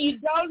mean, you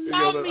don't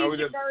know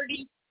me,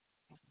 security.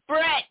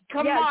 Brett,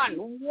 come on.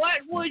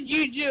 What would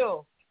you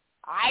do?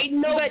 I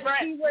know, but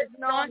Brett. She was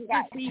not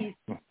deceased.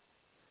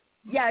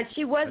 Yeah,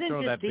 she wasn't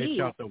throw deceased. That bitch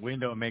out the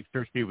window and make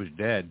sure she was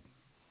dead.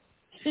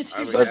 She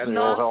was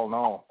not. Hell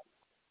no.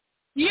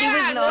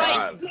 Yeah,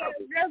 like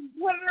just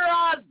put her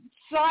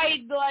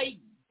outside, like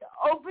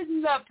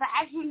open the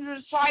passenger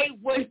side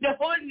window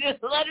and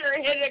just let her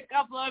hit a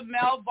couple of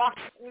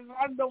mailboxes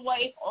on the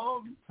way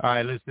home. All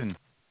right, listen.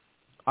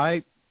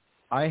 I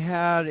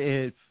had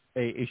a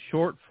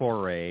short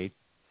foray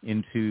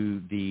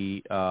into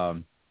the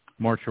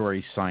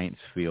mortuary science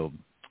field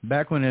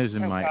back when I was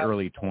in my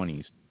early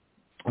 20s.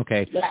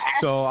 Okay,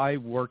 so I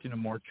worked in a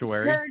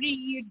mortuary. Dirty,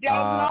 you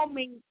don't know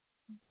me.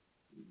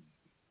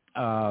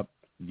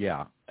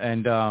 Yeah,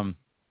 and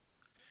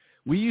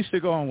we used to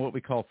go on what we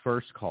call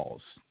first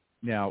calls.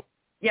 Now,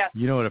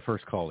 you know what a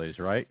first call is,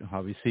 right?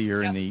 Obviously,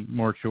 you're in the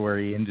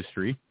mortuary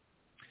industry,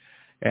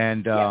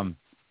 and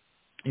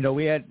you know,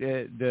 we had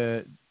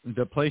the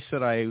place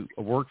that I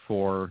worked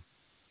for.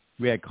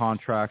 We had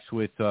contracts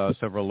with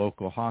several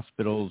local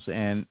hospitals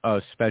and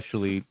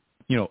especially,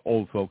 you know,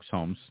 old folks'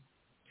 homes.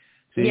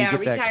 So you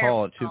get that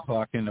call at 2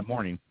 o'clock in the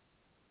morning.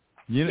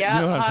 You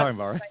know what I'm talking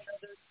about, right?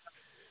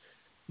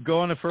 Go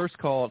on the first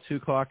call at 2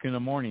 o'clock in the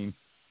morning,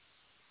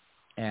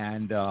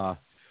 and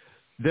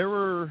there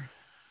were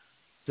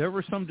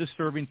some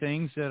disturbing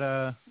things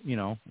that you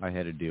know, I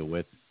had to deal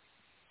with.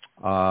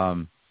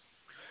 But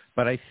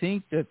I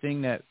think the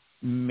thing that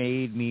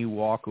made me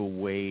walk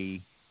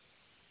away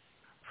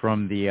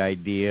from the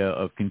idea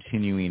of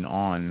continuing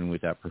on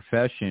with that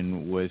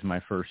profession was my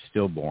first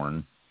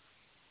stillborn,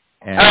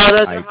 and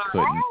I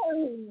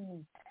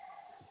couldn't.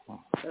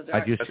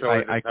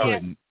 I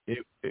couldn't.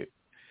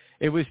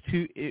 It was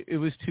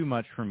too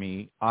much for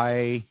me.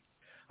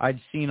 I'd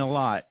seen a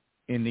lot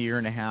in the year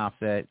and a half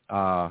that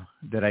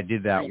I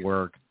did that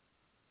work.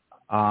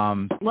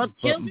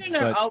 Children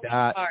are always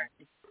hard.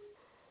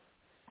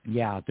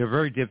 Yeah, they're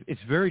very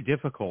it's very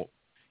difficult.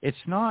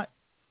 It's not.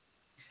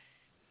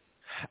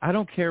 I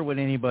don't care what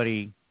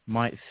anybody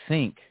might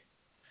think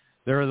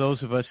there are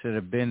those of us that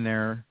have been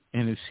there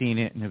and have seen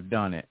it and have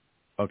done it.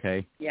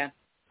 Okay. Yeah.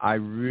 I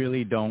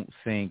really don't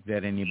think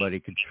that anybody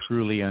could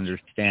truly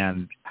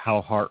understand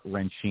how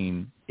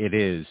heart-wrenching it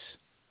is.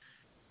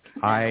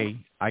 I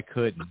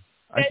couldn't.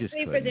 I just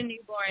Especially couldn't. for the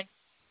newborn.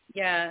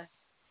 Yeah.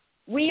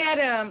 We had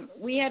a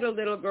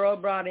little girl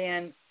brought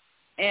in,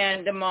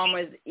 and the mom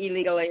was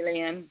illegal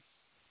alien.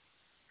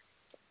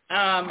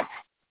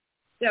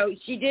 So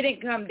she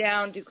didn't come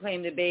down to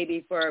claim the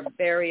baby for a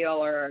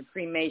burial or a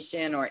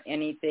cremation or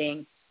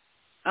anything.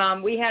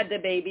 We had the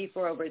baby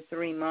for over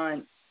 3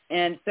 months.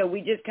 And so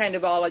we just kind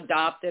of all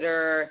adopted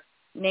her,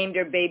 named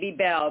her Baby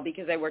Belle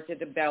because I worked at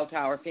the Bell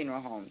Tower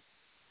Funeral Home.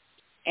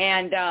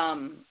 And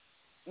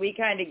we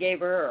kind of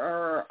gave her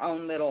her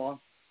own little,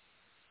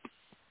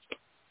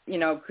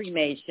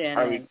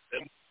 cremation.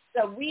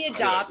 So we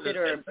adopted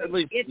her. But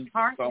it's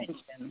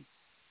heart-wrenching.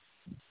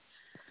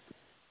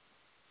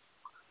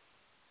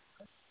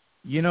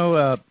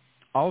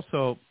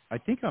 Also, I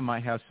think I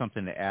might have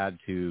something to add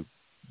to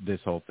this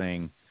whole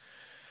thing.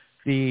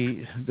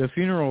 The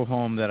funeral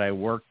home that I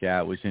worked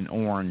at was in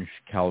Orange,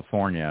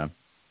 California.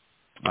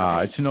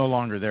 It's no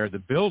longer there. The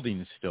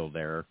building is still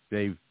there.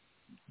 They've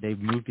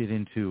moved it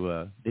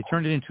into they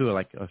turned it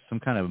into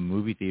some kind of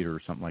movie theater or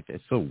something like that.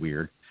 It's so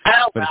weird.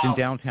 But it's in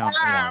downtown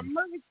Orange.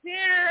 Movie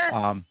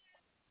theater.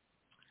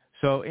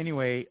 So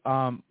anyway,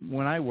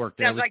 when I worked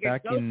there, it was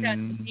back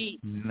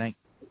in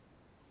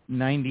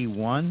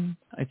 91,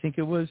 I think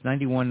it was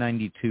 91,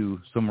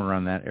 92, somewhere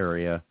around that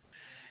area.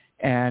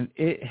 And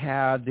it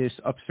had this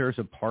upstairs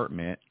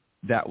apartment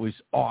that was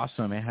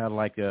awesome. It had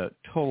like a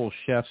total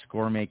chef's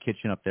gourmet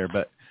kitchen up there.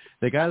 But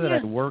the guy that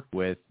I worked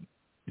with,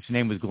 his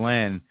name was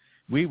Glenn,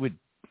 we would,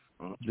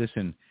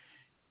 listen,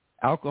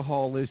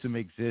 alcoholism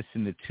exists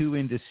in the two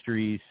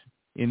industries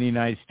in the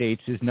United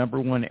States is number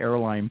one,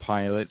 airline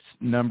pilots,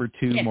 number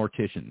two,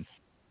 morticians.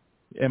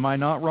 Am I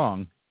not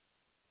wrong?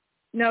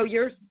 No,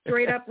 you're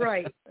straight up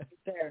right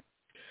there.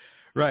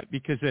 Right,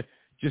 because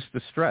just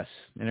the stress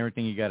and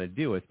everything you got to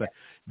deal with. But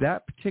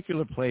that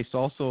particular place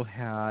also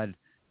had,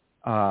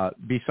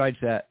 besides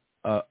that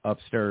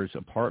upstairs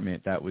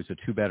apartment that was a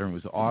two-bedroom,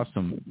 was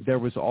awesome, there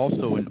was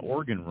also an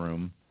organ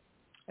room.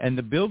 And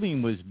the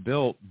building was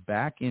built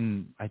back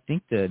in, I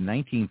think, the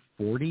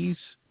 1940s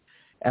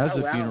as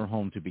a funeral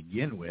home to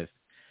begin with.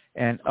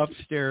 And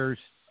upstairs,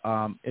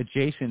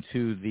 adjacent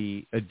to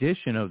the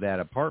addition of that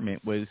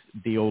apartment, was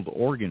the old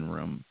organ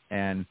room.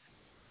 And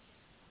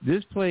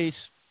this place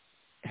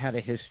had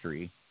a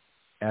history,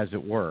 as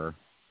it were.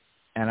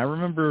 And I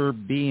remember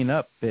being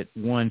up at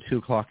 1, 2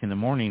 o'clock in the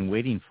morning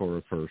waiting for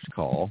a first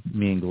call.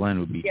 Me and Glenn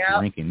would be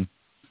drinking.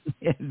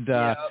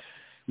 And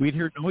we'd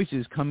hear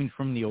noises coming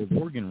from the old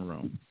organ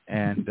room.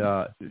 And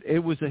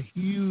it was a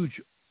huge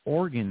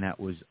organ that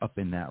was up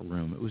in that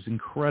room. It was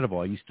incredible.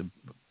 I used to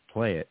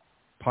play it,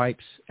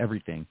 pipes,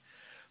 everything.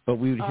 But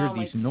we would hear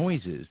these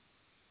noises,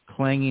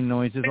 clanging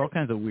noises, all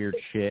kinds of weird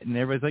shit. And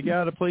everybody's like,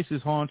 yeah, the place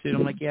is haunted.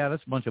 I'm like, yeah,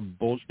 that's a bunch of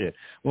bullshit.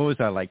 What was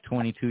I, like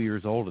 22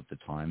 years old at the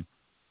time?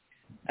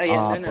 Oh, yeah,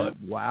 I know.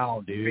 But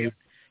wow, dude,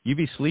 you'd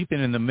be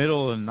sleeping in the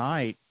middle of the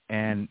night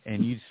and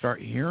you'd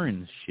start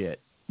hearing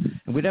shit.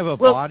 And we'd have a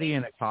body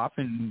in a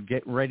coffin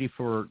getting ready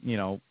for,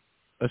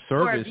 a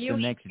service the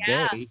next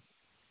day.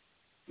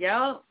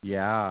 Yeah.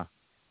 Yeah.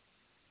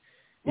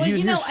 Well,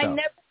 I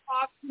never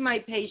talked to my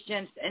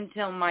patients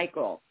until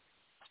Michael.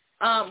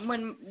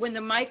 When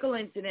the Michael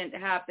incident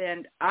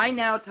happened, I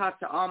now talk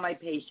to all my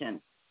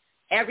patients.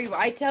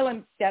 I tell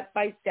them step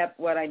by step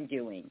what I'm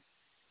doing.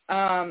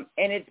 And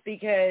it's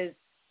because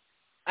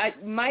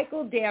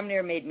Michael damn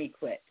near made me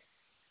quit.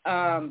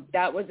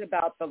 That was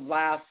about the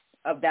last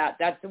of that.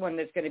 That's the one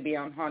that's going to be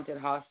on Haunted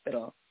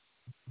Hospital.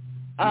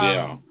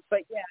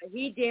 But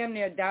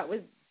yeah, that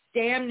was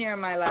damn near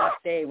my last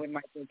day when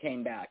Michael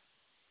came back.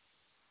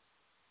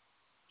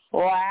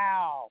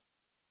 Wow.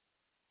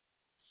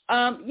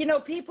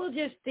 People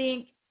just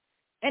think,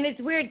 and it's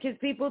weird because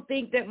people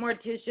think that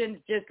morticians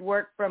just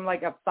work from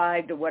like a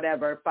 5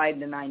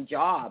 to 9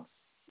 jobs.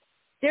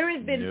 There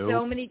has been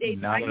so many days.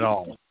 Not at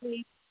all.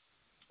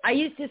 I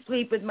used to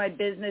sleep with my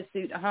business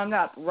suit hung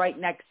up right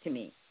next to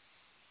me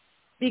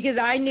because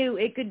I knew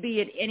it could be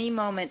at any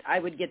moment I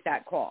would get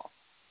that call.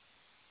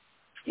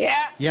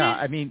 Yeah. Yeah,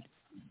 I mean,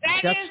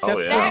 that's what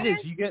it is.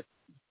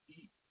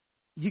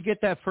 You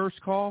get that first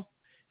call.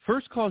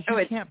 First calls,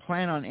 you can't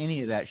plan on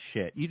any of that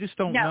shit. You just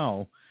don't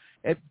know.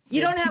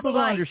 You don't have a life. People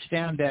don't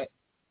understand that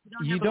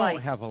you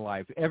don't have a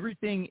life.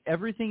 Everything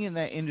in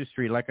that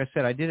industry, like I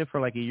said, I did it for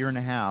like a year and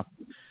a half.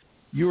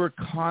 You are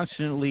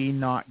constantly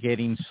not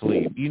getting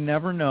sleep. You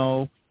never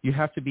know. You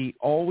have to be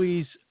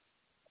always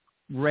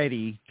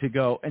ready to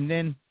go. And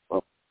then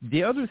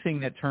the other thing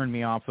that turned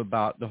me off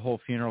about the whole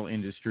funeral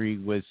industry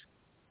was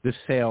the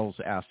sales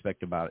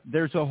aspect about it.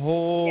 There's a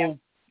whole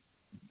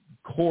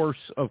course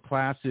of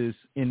classes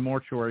in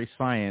mortuary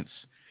science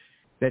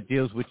that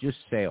deals with just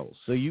sales.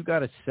 So you got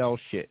to sell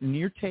shit, and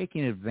you're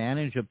taking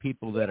advantage of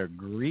people that are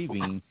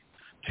grieving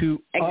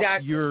to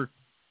up your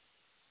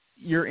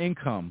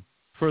income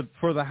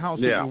for the house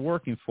that you're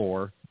working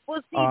for.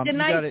 Well, see, the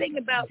nice thing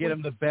about get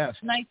them the best.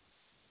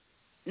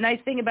 nice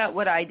thing about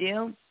what I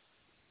do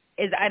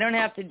is I don't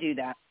have to do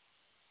that.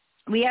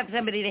 We have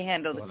somebody to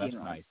handle the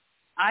funeral. Nice.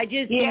 I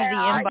just do the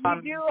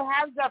embalming. You do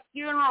have the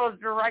funeral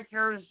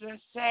directors that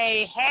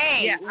say,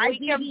 hey,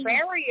 we can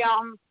bury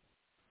them,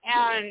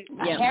 and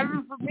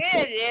heaven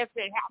forbid, if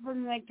it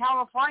happens in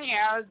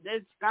California,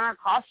 it's going to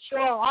cost you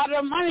a lot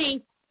of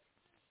money.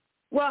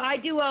 Well, I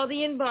do all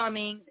the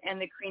embalming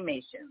and the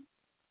cremation.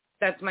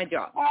 That's my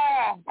job.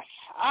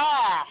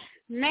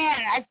 Man,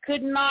 I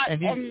could not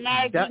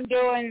imagine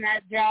doing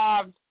that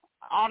job,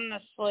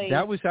 honestly.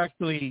 That was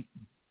actually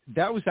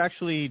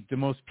the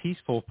most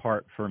peaceful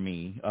part for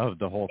me of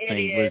the whole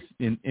thing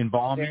was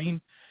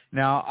embalming.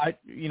 Now,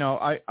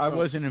 I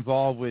wasn't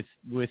involved with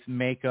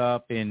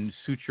makeup and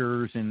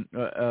sutures, and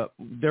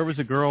there was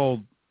a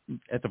girl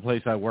at the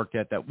place I worked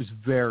at that was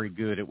very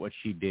good at what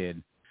she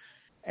did,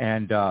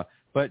 and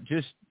but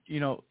just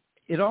it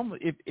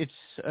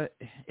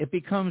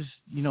becomes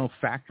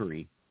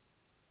factory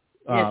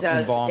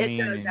embalming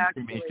and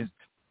cremation.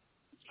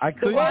 I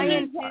could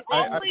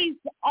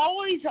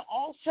always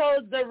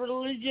also the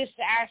religious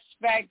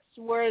aspects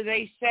where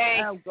they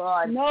say,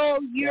 no,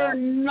 you're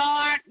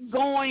not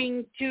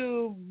going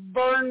to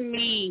burn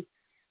me.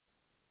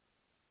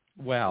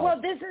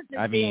 Well, this is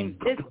the thing.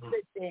 This is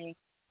the thing.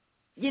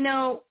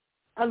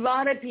 A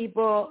lot of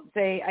people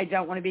say, I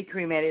don't want to be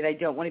cremated. I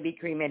don't want to be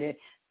cremated.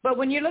 But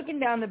when you're looking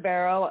down the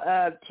barrel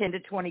of 10 to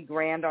 20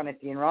 grand on a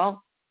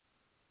funeral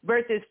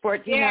versus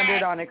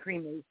 $1,400 on a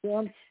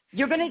cremation,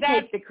 you're going to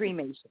take the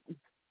cremation.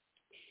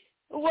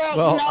 Well,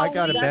 no, I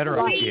got a better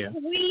idea.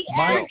 We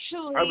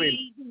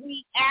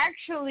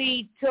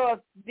actually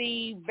took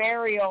the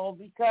burial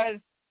because,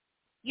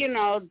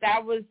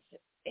 that was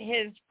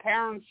his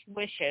parents'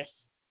 wishes.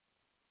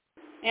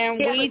 And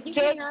we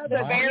took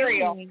the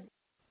burial.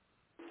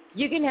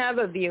 You can have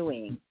a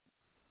viewing.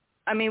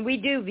 I mean, we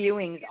do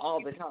viewings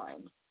all the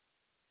time.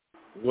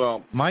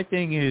 Well, my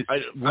thing is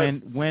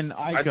when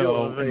I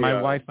go, and my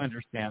wife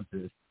understands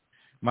this.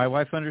 My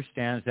wife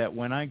understands that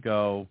when I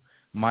go,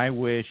 my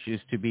wish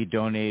is to be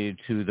donated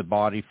to the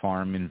body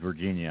farm in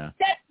Virginia.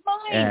 That's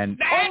mine. And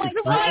I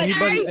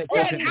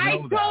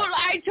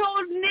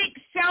told Nick,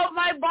 sell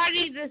my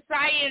body to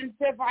science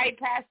if I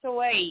pass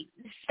away.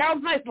 Sell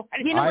my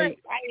body.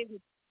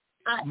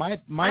 My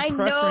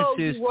preference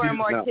is you were a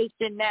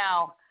mortician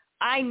now.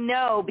 I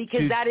know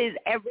because that is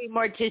every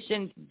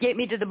mortician's. Get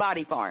me to the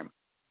body farm.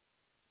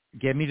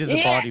 Get me to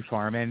the body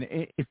farm. And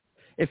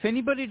if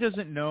anybody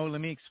doesn't know,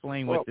 let me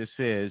explain what this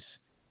is.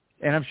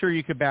 And I'm sure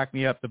you could back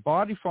me up. The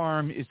body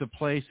farm is a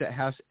place that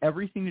has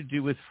everything to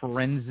do with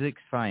forensic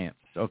science,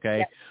 okay?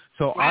 Yep.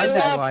 So I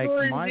would like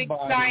my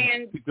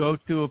body to go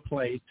to a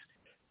place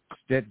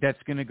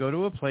that's going to go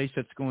to a place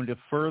that's going to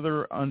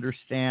further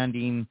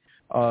understanding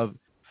of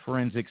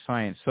forensic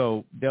science.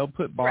 So they'll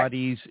put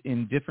bodies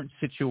in different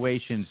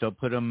situations. They'll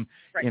put them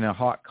in a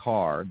hot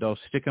car. They'll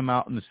stick them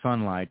out in the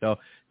sunlight.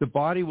 The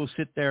body will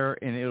sit there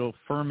and it'll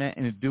ferment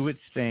and do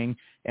its thing,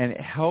 and it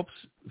helps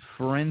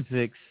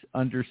forensics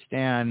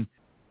understand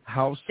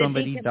how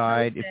somebody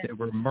died, if they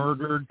were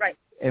murdered,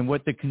 and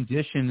what the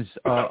conditions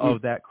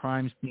of that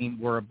crime scene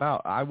were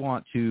about. I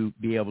want to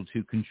be able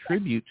to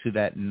contribute to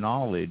that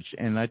knowledge,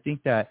 and I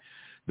think that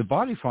the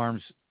body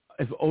farms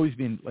have always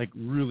been like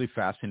really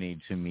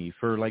fascinating to me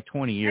for like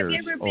 20 years.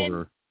 Have you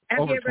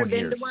ever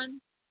been to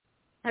one?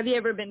 Have you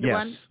ever been to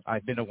one? Yes,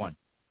 I've been to one.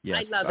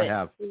 Yes, I love it. I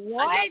have.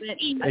 What? I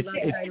love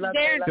it.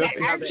 There's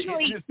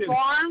actually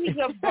farms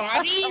of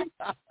bodies?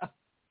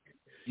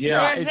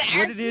 Yeah, what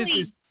it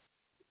is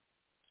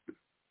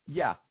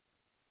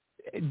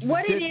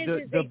what it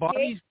is the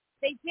bodies.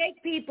 They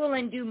take people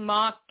and do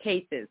mock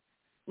cases.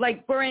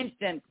 Like, for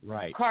instance,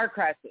 car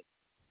crashes.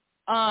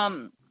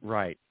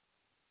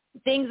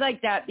 Things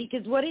like that,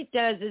 because what it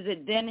does is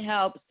it then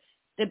helps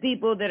the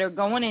people that are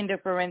going into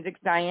forensic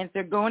science,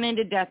 they're going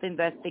into death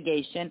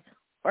investigation,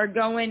 or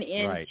going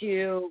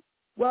into,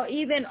 well,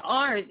 even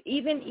ours,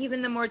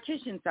 even the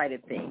mortician side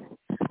of things,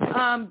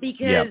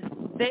 because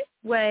this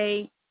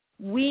way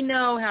we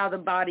know how the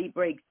body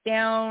breaks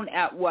down,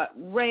 at what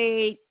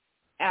rate,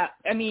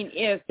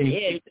 if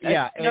it's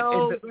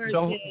snow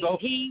versus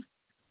heat.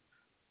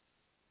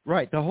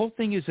 Right, the whole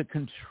thing is a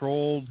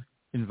controlled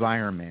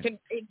environment.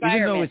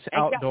 Even though it's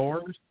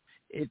outdoors,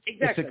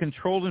 it's a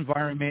controlled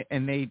environment,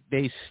 and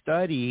they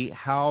study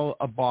how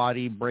a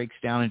body breaks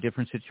down in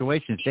different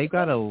situations. They've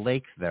got a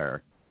lake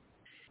there.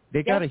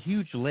 They got a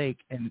huge lake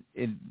in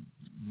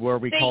where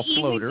we call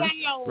floaters.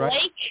 Right?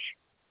 Lake?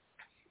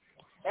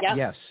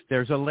 Yes,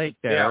 there's a lake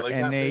there,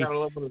 and they got a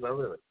little bit of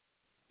everything.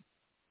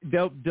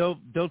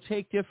 They'll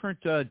take different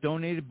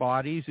donated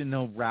bodies and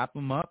they'll wrap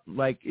them up.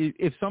 Like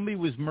if somebody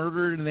was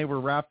murdered and they were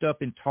wrapped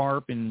up in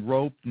tarp and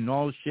roped and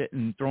all shit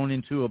and thrown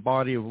into a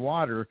body of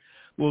water,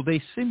 well,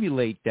 they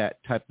simulate that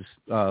type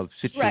of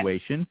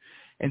situation,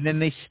 and then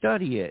they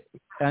study it.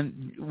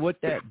 And what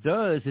that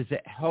does is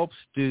it helps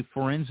the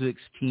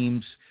forensics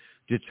teams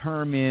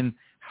determine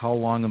how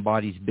long a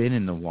body's been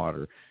in the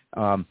water.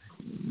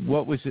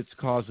 What was its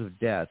cause of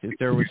death? If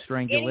there was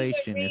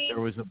strangulation, if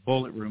there was a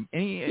bullet wound,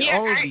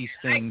 all of these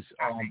things.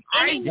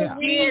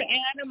 Marine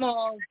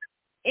animals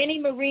any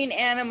marine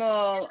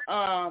animal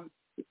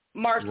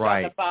marks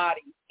on the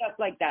body, stuff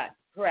like that.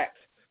 Correct.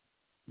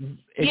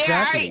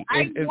 Exactly. Yeah,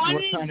 I what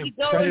wanted kind of to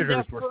go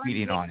predators into were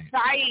feeding on it?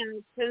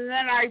 science, and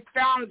then I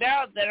found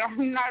out that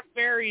I'm not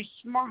very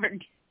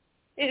smart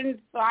in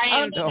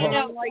science. Oh,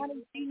 no,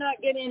 do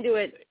not get into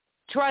it.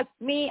 Trust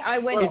me, I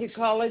went to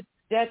college,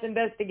 death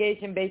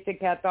investigation, basic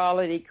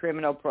pathology,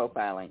 criminal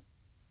profiling.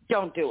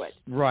 Don't do it.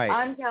 Right.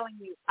 I'm telling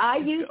you, I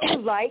used to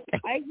like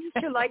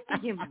the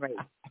human race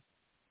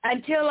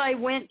until I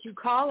went to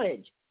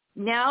college.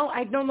 Now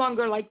I no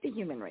longer like the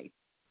human race.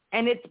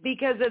 And it's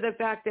because of the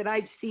fact that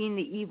I've seen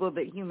the evil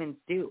that humans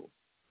do.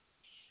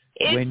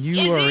 When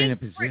you are in a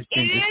position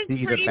to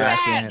see the back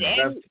end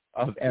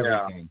of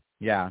everything.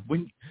 Yeah.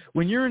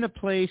 When you're in a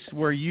place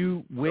where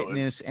you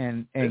witness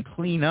and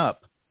clean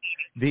up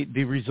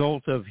the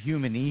result of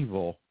human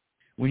evil,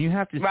 when you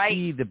have to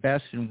see the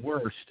best and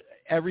worst,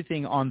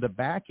 everything on the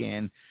back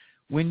end,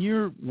 when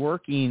you're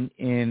working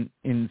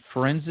in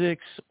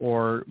forensics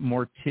or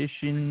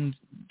mortician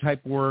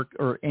type work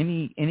or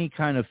any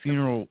kind of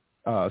funeral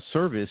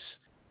service,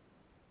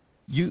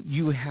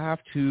 you have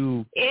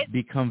to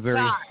become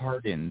very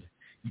hardened.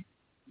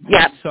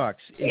 Yeah, it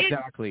sucks.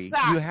 Exactly.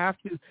 You have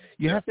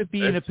to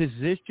be in a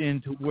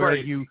position to where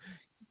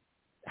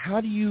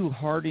how do you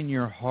harden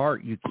your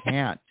heart? You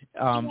can't.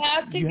 You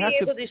have to be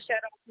able to shut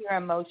off your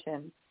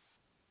emotions.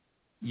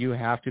 You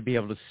have to be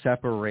able to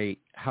separate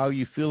how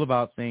you feel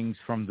about things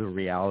from the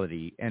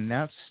reality, and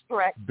that's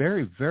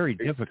very, very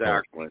difficult.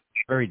 Exactly.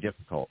 Very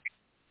difficult.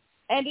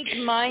 And it's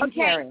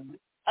mind-tearing.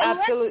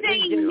 Absolutely. Let's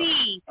say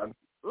me.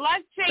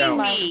 Let's say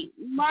me.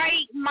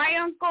 My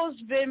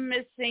uncle's been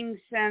missing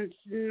since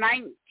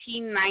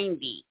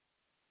 1990.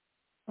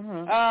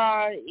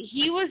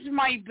 He was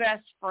my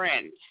best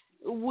friend.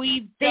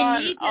 We've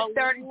done need to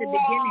start at the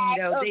beginning,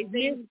 though.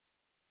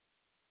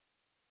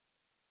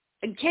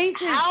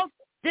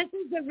 This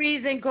is the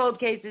reason cold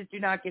cases do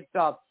not get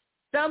solved.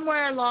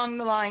 Somewhere along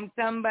the line,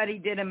 somebody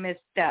did a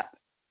misstep.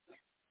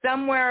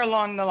 Somewhere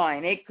along the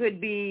line. It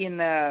could be in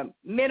the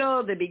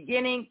middle, the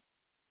beginning.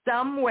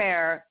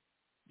 Somewhere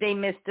they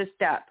missed a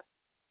step.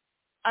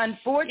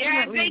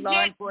 Unfortunately,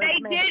 law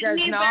enforcement does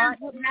not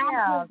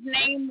have his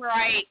name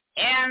right,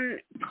 and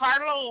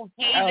Carlo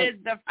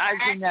hated the fact I've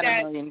seen that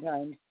a million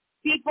times.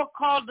 People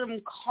called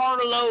him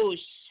Carlos.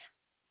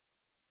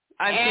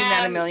 I've seen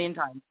that a million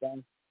times,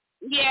 then.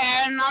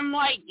 Yeah, and I'm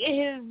like,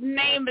 his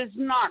name is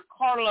not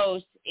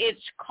Carlos,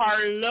 it's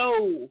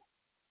Carlo.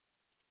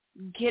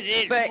 Get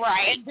it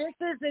right. And this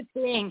is the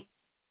thing.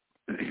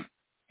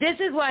 This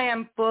is why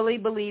I'm fully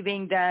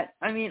believing that,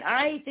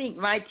 I think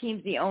my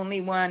team's the only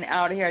one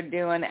out here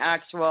doing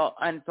actual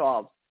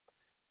unsolved.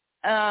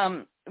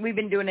 We've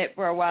been doing it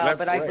for a while,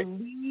 but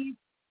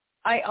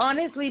I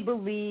honestly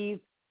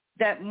believe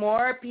that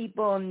more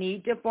people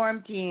need to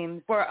form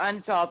teams for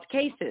unsolved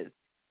cases,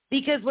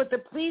 because what the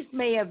police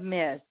may have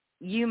missed,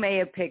 you may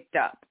have picked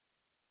up.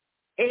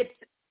 It's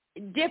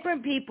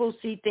different people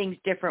see things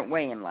different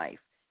way in life.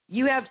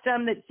 You have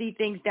some that see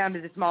things down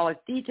to the smallest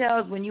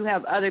details when you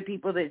have other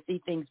people that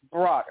see things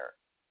broader.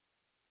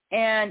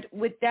 And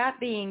with that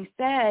being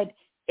said,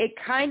 it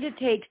kind of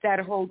takes that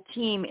whole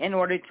team in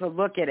order to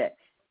look at it.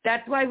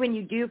 That's why when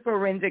you do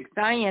forensic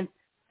science,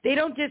 they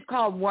don't just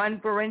call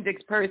one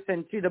forensics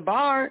person to the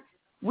bar.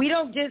 We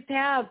don't just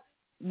have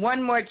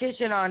one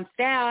mortician on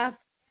staff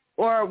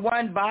or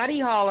one body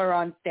hauler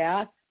on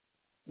staff.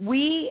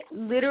 We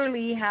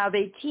literally have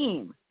a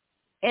team.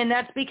 And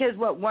that's because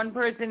what one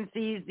person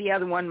sees, the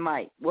other one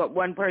might. What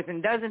one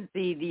person doesn't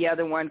see, the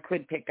other one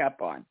could pick up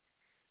on.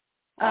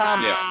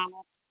 I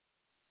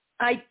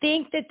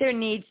think that there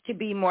needs to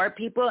be more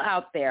people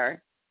out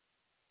there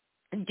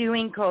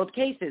doing cold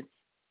cases.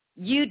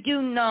 You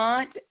do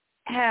not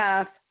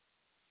have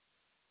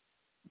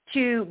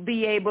to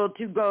be able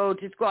to go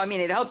to school.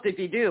 It helps if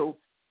you do,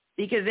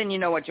 because then you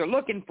know what you're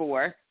looking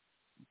for.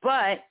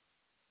 But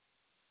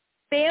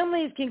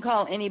families can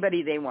call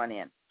anybody they want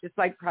in, just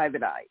like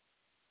private eye.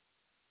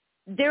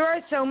 There are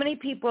so many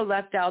people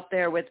left out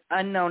there with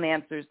unknown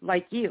answers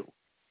like you.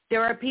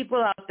 There are people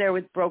out there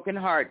with broken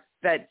hearts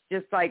that's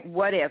just like,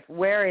 what if?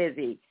 Where is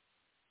he?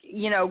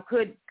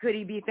 Could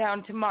he be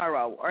found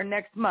tomorrow or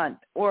next month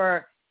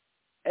or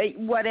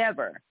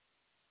whatever?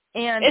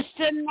 And it's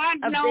the not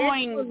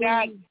knowing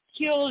that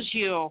kills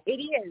you. It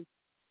is.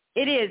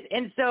 It is.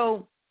 And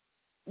so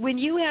when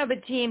you have a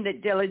team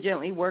that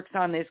diligently works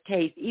on this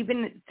case,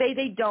 even say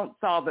they don't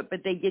solve it,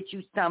 but they get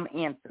you some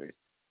answers,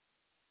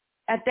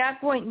 at that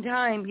point in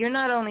time, you're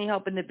not only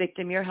helping the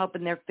victim, you're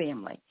helping their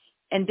family.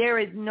 And there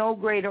is no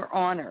greater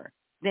honor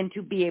than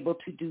to be able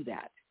to do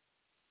that.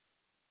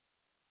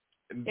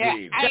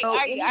 Indeed. Yeah, so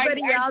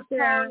anybody out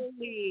there,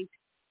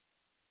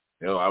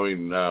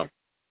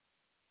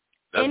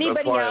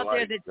 anybody out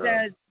there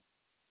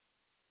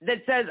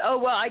that says, oh,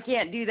 well, I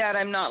can't do that,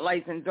 I'm not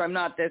licensed, or I'm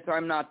not this, or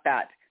I'm not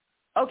that.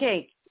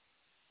 Okay,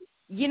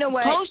 you know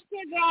what? Post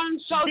it on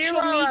social media.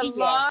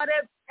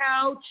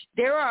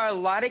 There are a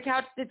lot of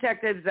couch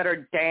detectives that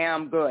are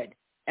damn good.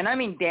 And I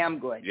mean damn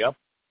good. Yep.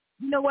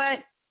 You know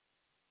what?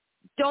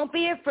 Don't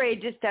be afraid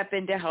to step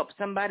in to help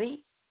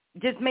somebody.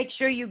 just make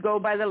sure you go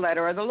by the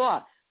letter of the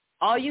law.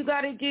 All you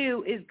got to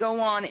do is go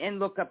on and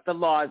look up the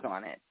laws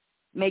on it.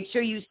 Make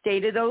sure you stay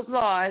to those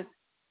laws.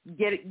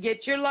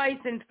 Get your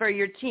license for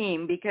your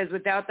team, because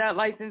without that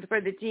license for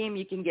the team,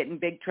 you can get in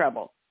big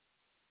trouble.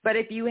 But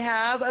if you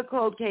have a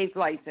cold case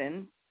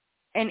license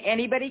and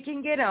anybody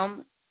can get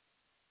them,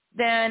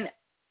 then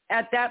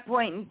at that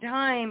point in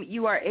time,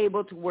 you are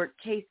able to work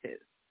cases.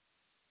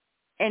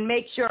 And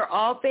make sure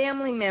all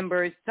family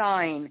members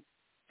sign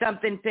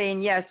something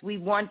saying, yes, we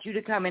want you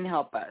to come and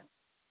help us.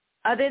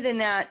 Other than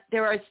that,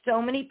 there are so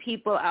many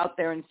people out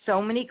there and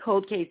so many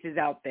cold cases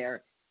out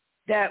there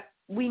that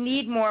we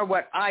need more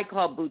what I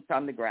call boots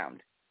on the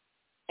ground.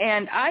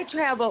 And I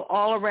travel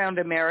all around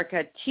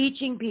America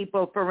teaching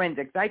people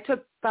forensics. I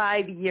took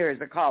 5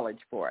 years of college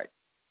for it.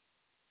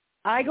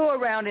 I go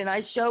around and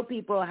I show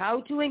people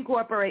how to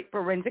incorporate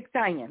forensic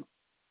science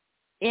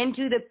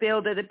into the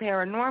field of the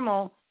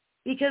paranormal,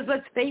 because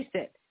let's face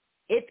it,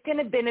 it's going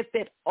to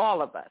benefit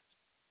all of us,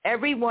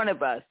 every one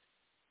of us,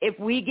 if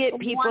we get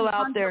people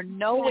out there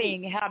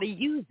knowing how to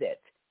use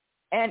it.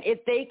 And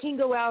if they can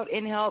go out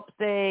and help,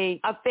 say,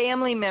 a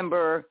family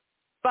member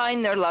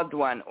find their loved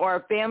one, or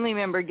a family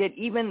member get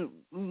even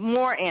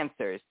more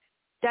answers,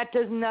 that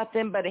does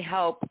nothing but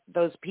help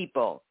those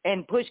people.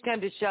 And push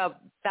come to shove,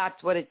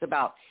 that's what it's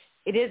about.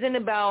 It isn't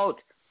about,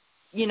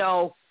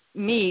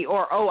 me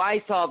or,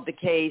 I solved the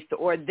case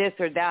or this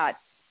or that.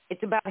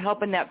 It's about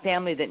helping that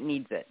family that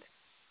needs it.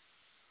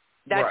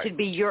 That should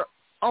be your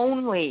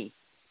only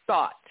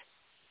thought.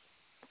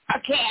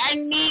 Okay, I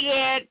need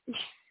it.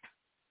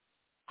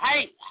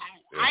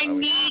 I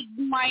need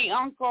my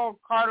Uncle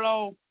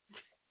Carlo.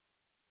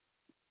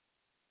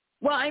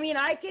 Well,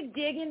 I could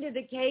dig into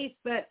the case,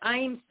 but I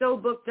am so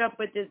booked up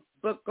with this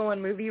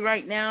book-going movie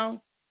right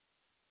now.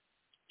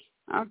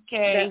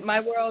 Okay. That my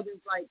world is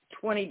like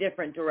 20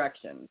 different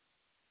directions.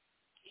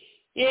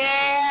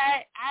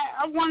 Yeah,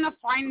 I want to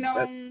find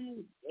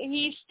him.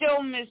 He's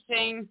still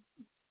missing.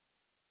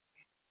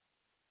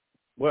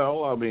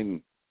 Well,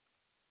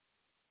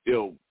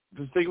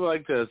 just think of it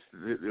like this.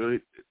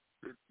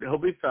 He'll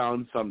be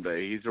found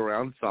someday. He's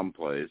around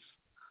someplace.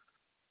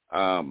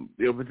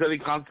 If it's any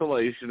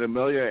consolation,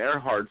 Amelia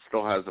Earhart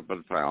still hasn't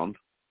been found.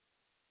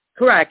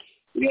 Correct.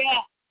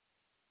 Yeah.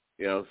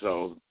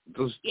 So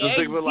just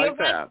think of it like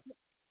that.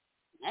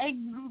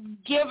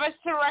 Give us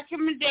the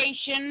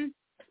recommendation.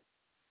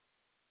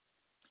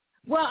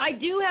 Well, I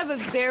do have a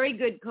very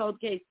good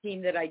cold case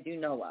team that I do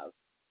know of.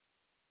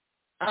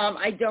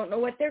 I don't know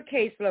what their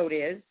caseload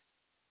is,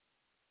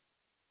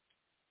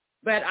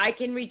 but I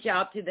can reach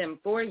out to them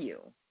for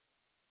you.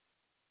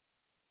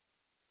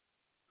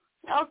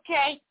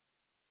 Okay.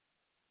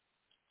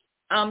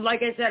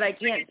 Like I said, I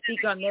can't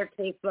speak on their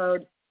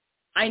caseload.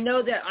 I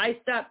know that I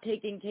stopped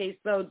taking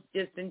caseloads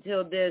just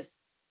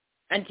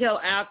until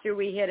after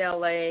we hit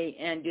LA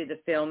and do the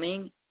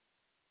filming.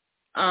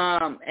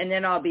 And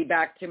then I'll be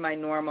back to my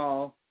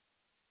normal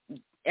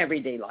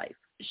everyday life.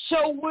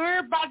 So we're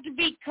about to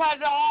be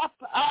cut off.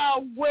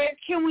 Where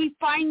can we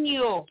find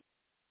you?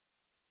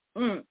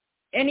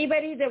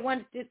 Anybody that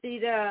wants to see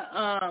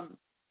the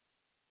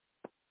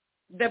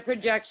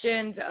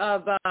projections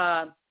of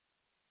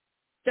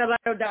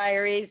Stiletto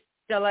Diaries,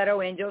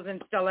 Stiletto Angels,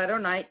 and Stiletto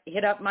Night,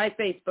 hit up my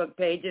Facebook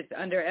page. It's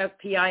under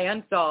FPI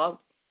Unsolved.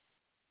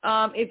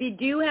 If you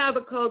do have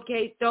a cold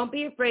case, don't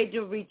be afraid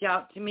to reach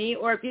out to me.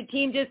 Or if your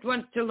team just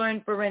wants to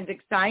learn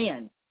forensic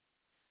science,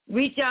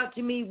 reach out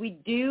to me. We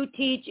do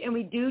teach, and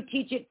we do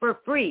teach it for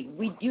free.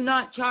 We do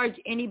not charge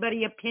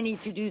anybody a penny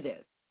to do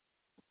this.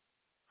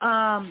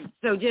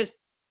 So just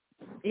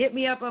hit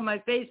me up on my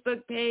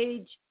Facebook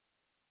page.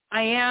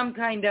 I am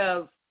kind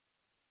of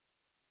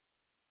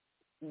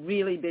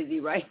really busy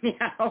right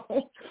now.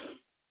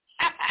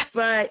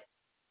 But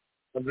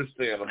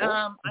understandable.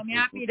 I'm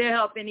happy to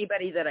help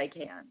anybody that I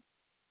can.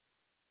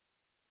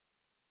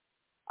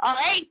 All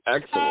right.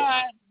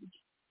 Excellent.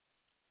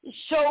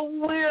 So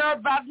we're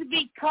about to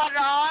be cut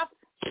off.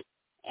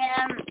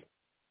 And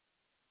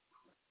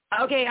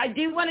okay, I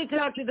do want to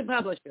talk to the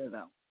publisher,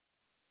 though.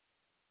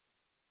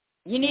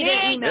 You need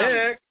an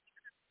email.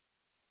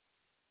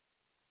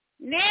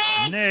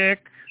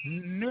 Nick.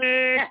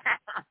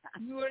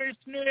 Where's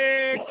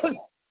Nick?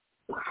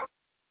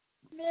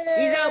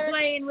 He's out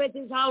playing with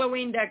his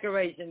Halloween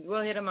decorations.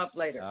 We'll hit him up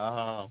later.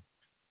 Oh,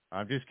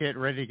 I'm just getting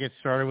ready to get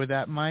started with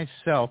that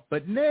myself.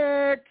 But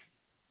Nick,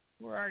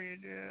 where are you,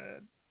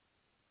 dude?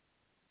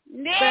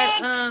 Nick.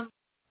 But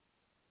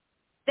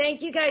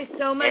thank you guys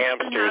so much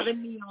for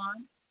having me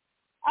on.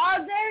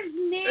 Oh, there's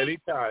Nick.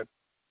 Anytime.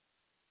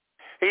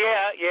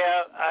 Yeah.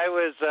 I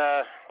was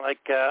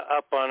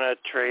up on a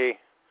tree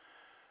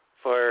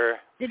for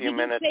a few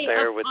minutes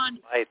there with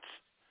lights,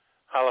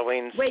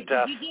 Halloween Wait,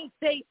 stuff. Did you just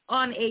say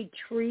on a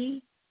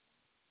tree?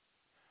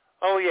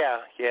 Oh, yeah.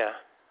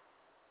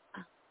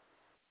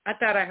 I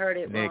thought I heard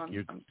it Nick, wrong.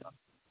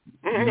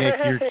 Nick,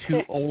 you're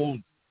too old.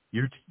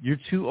 You're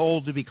too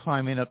old to be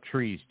climbing up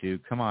trees,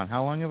 dude. Come on.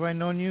 How long have I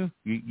known you?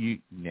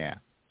 Yeah.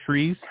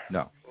 Trees?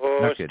 No.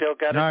 Oh, still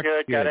got to do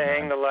it. Got to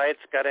hang the lights.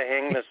 Got to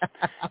hang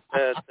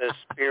the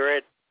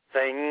spirit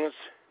things.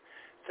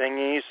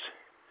 thingies.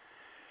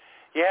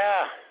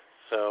 Yeah,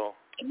 so.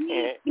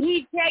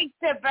 He takes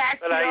the backyard.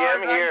 But I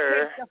am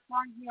here. Takes the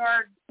front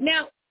yard.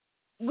 Now,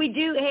 we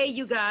do, hey,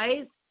 you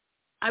guys,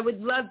 I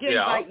would love to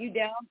invite you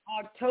down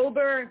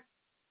October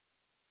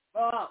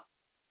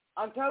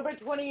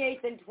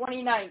 28th and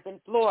 29th in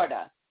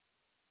Florida.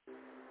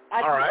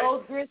 At the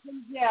Old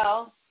Grissom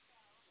Jail.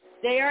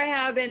 They are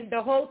having,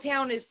 the whole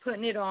town is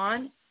putting it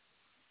on.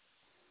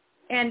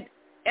 And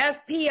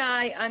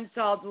FPI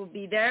Unsolved will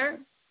be there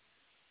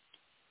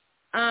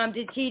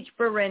to teach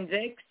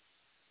forensics.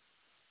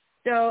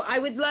 So I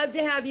would love to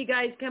have you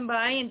guys come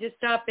by and just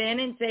stop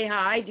in and say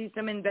hi, do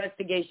some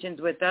investigations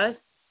with us.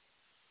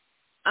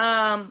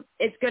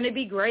 It's going to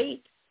be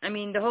great. I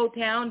mean, the whole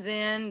town's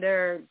in.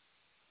 There are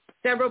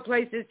several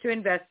places to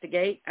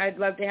investigate. I'd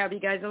love to have you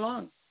guys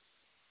along.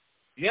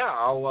 Yeah,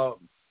 I'm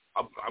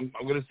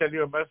going to send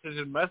you a message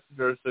in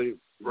Messenger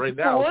right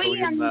now. So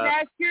William,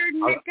 that's your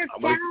nick of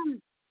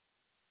town.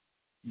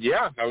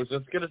 Yeah, I was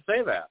just going to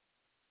say that.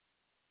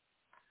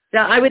 So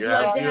I would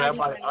love to have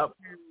you guys.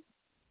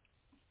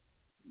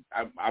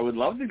 I would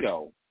love to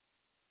go.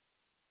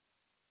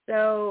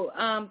 So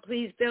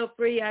please feel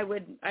free. I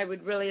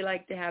would really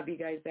like to have you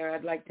guys there.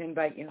 I'd like to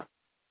invite you.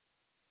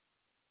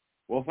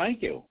 Well,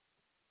 thank you.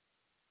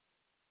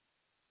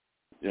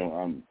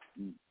 Groovy.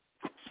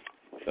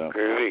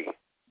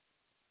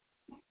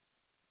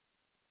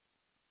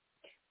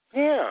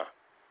 Yeah.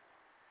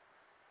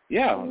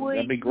 Yeah,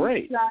 that'd be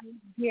great.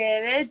 Get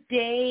a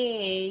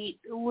date,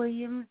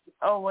 Williams.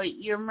 Oh wait,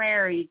 you're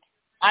married.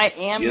 I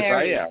am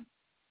married. Yes, I am.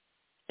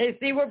 Hey,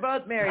 see, we're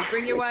both married.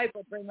 Bring your wife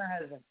or bring my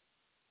husband.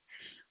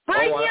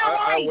 I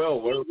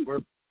will. We're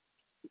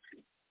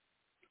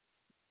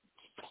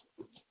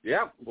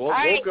yeah,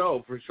 we'll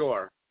go for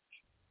sure.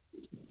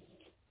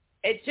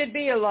 It should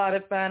be a lot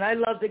of fun. I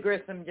love the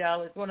Grissom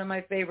Jail. It's one of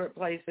my favorite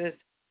places.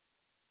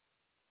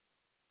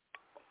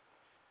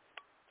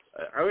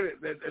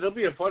 It'll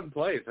be a fun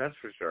place, that's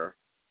for sure.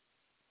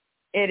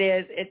 It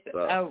is. It's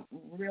a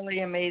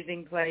really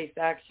amazing place,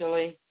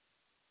 actually.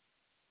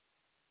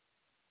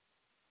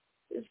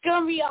 It's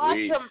going to be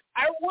awesome.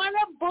 I want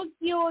to book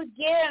you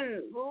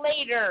again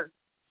later.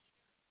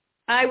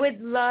 I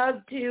would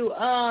love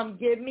to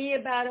give me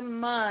about a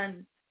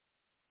month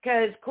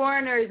because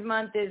Coroner's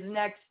Month is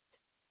next.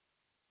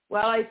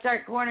 Well, I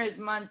start Coroner's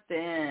Month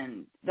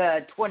in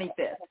the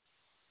 25th.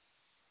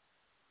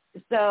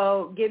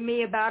 So give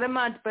me about a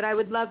month, but I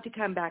would love to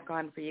come back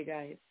on for you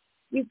guys.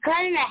 You're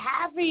kind of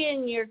happy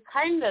and you're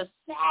kind of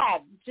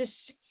sad. Just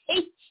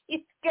she's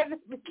going to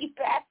be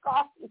back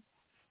on.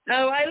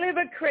 Oh, I live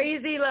a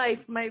crazy life,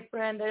 my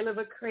friend. I live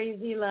a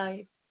crazy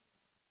life.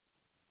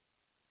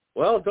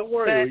 Well, don't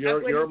worry.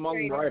 You're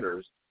among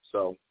writers,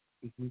 so.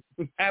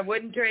 I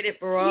wouldn't trade it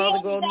for all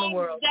the gold in the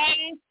world. That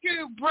is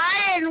true.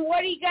 Brian, what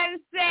do you got to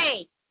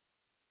say?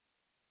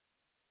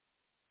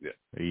 Yeah.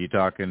 Are you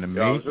talking to me?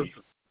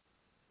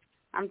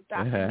 I'm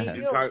talking to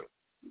you.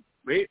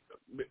 Me?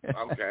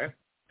 Okay.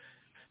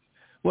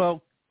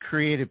 Well,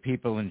 creative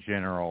people in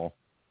general,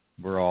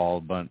 we're all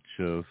a bunch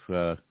of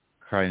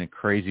kind of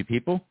crazy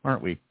people,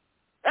 aren't we?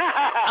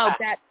 Oh,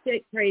 that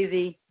shit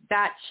crazy.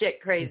 That shit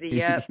crazy,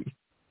 yep.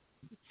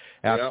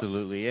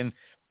 Absolutely. And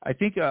I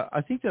think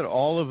that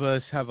all of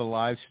us have a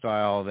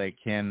lifestyle that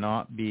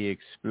cannot be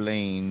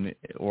explained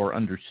or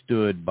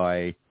understood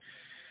by,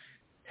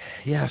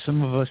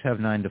 some of us have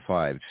 9 to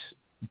 5s,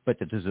 but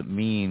that doesn't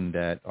mean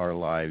that our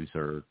lives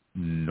are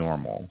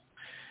normal.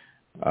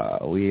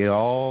 We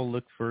all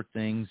look for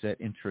things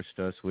that interest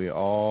us. We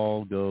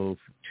all go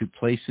to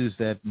places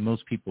that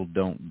most people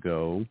don't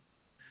go.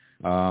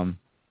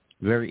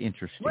 Very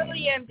interesting.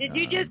 William, did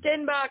you just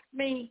inbox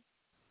me?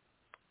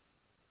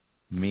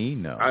 Me?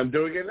 No. I'm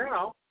doing it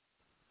now.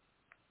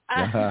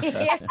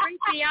 It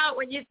freaked me out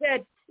when you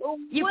said, are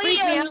you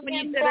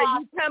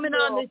coming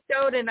on the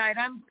show tonight?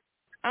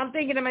 I'm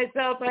thinking to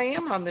myself, I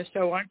am on the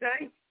show, aren't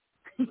I?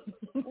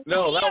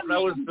 No, that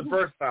was the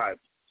first time.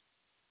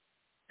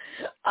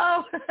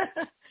 Oh,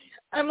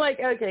 I'm like,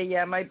 okay,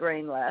 yeah, my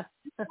brain left.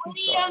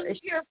 William,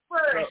 you're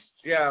first.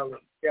 I'm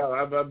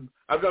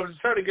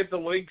just trying to get the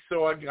link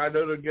so I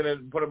know to get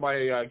it, put in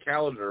my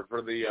calendar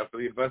for the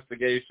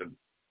investigation.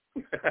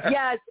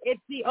 Yes,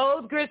 it's the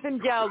Old Grissom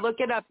Jail. Look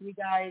it up, you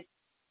guys.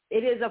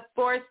 It is a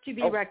force to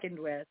be reckoned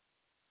with.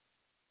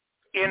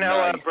 You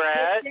know,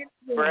 Brett.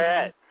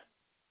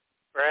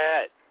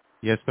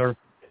 Yes, sir.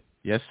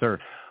 Yes, sir.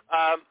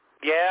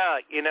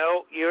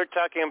 You were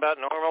talking about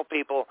normal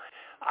people.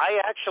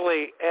 I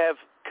actually have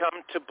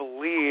come to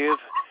believe,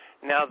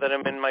 now that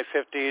I'm in my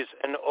 50s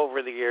and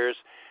over the years,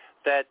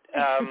 that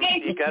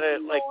you got to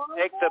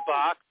take the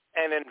box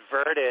and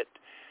invert it.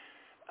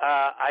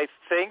 I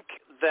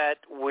think that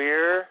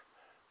we're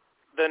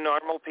the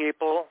normal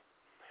people,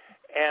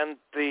 and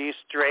the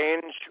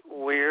strange,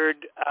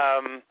 weird,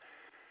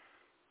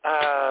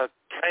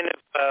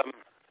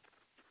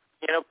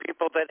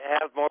 people that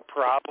have more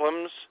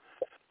problems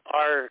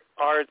are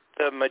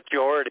the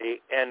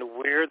majority, and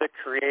we're the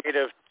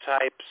creative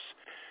types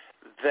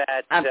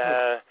that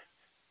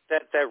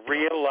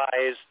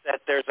realize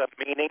that there's a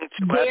meaning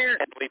to us,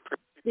 and we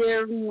pursue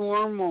they're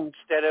normal.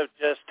 Instead of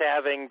just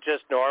having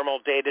just normal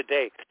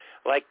day-to-day,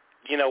 like,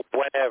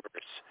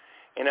 whatevers.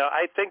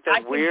 I think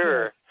that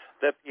we're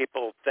the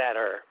people that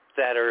are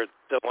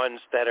the ones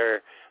that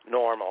are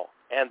normal,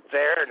 and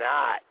they're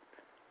not.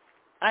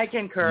 I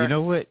concur. You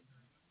know what?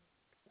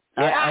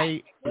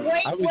 I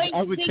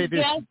would say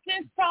this.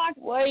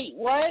 Wait,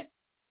 what?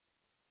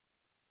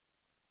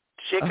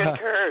 She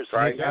concurs,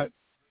 right?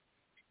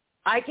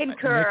 I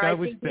concur. Nick, I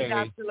would think say, you're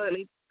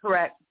absolutely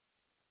correct.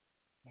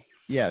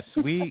 Yes,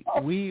 we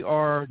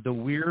are the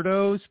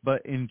weirdos,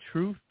 but in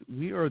truth,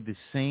 we are the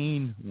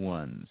sane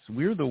ones.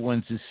 We're the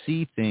ones who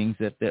see things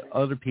that the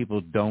other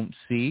people don't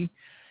see.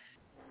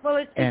 Well,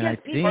 it's because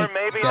and people, or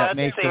maybe that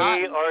not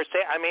see or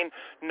say. I mean,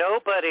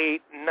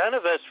 none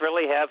of us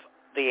really have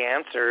the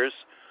answers.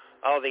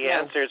 All the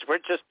answers.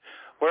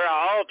 We're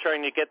all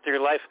trying to get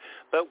through life,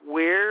 but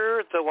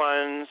we're the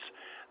ones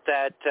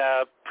that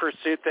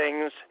pursue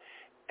things,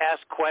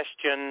 ask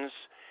questions,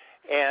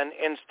 and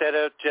instead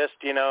of just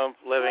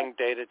living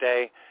day to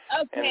day.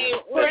 Okay,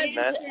 let's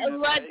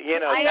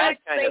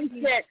face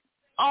it.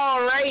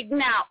 All right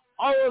now,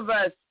 all of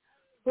us.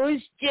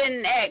 Who's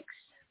Gen X?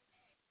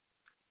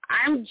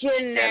 I'm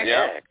Gen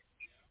X.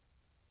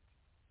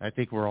 I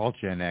think we're all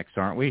Gen X,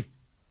 aren't we?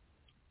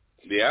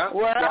 Yeah,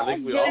 well, I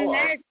think we all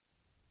are. X.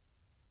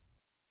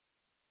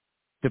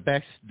 The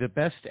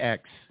best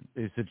X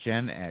is the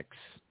Gen X.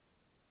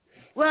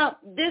 Well,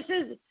 this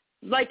is,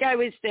 like I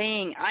was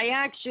saying, I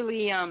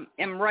actually am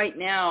right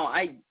now,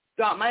 I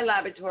got my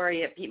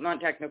laboratory at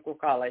Piedmont Technical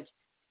College,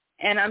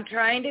 and I'm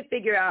trying to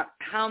figure out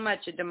how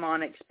much a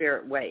demonic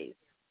spirit weighs.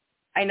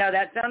 I know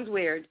that sounds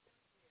weird,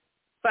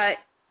 but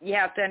you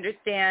have to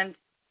understand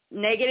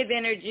negative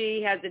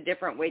energy has a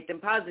different weight than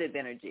positive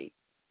energy.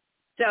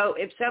 So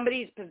if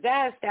somebody's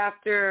possessed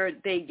after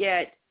they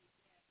get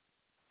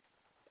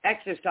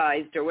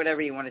exorcised or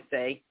whatever you want to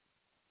say,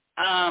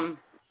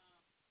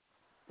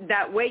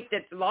 that weight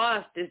that's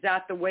lost, is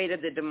that the weight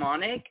of the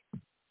demonic?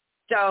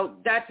 So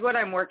that's what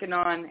I'm working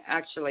on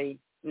actually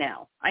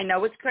now. I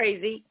know it's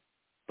crazy,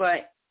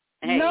 but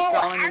hey, no, it's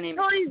all in the name.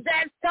 actually,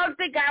 that's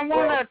something I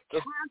want to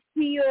talk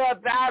to you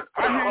about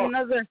on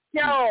another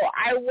show.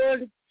 I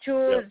want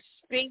to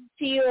speak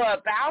to you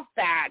about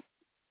that.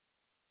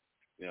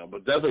 Yeah,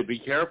 but definitely be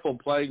careful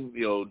playing,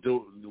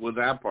 with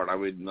that part. I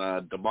mean,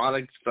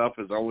 demonic stuff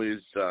is always,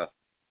 that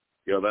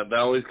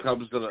always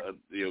comes at a,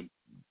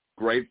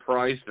 great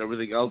price and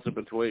everything else in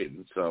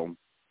between. So.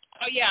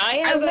 Oh yeah,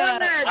 I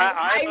want to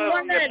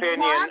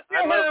talk to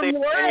her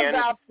more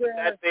about this.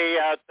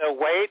 That the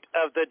weight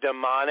of the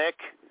demonic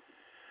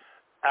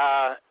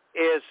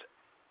is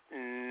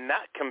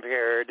not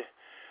compared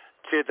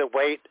to the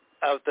weight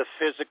of the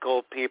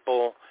physical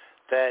people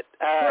that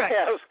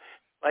have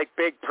like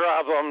big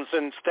problems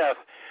and stuff.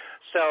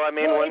 So I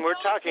mean, when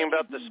we're talking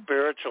about the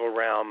spiritual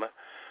realm,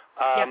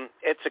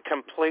 it's a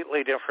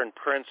completely different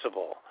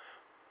principle.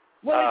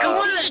 Well, I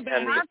want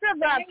to talk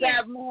about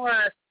that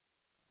more.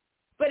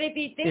 But if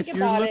you think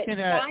about it,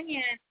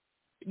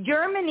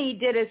 Germany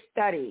did a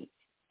study,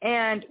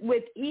 and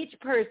with each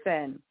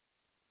person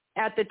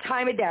at the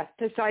time of death,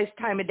 precise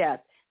time of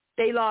death,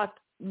 they lost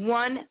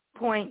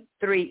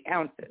 1.3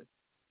 ounces.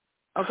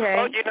 Okay?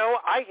 Oh,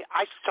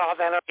 I saw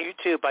that on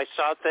YouTube. I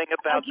saw a thing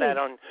about that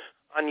on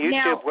YouTube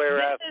now,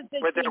 where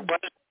there was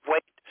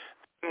weight,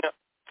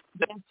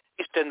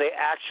 and they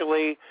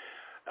actually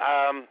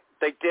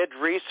they did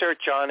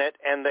research on it,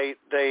 and they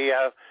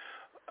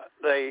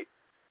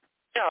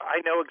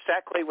I know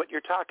exactly what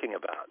you're talking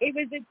about. It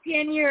was a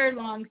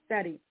 10-year-long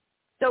study.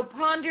 So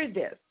ponder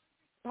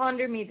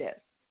me this.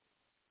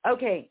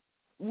 Okay,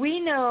 we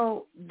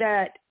know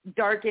that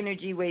dark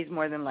energy weighs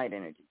more than light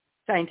energy,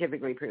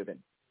 scientifically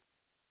proven.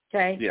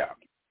 Okay? Yeah.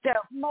 So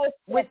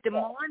with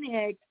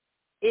demonic,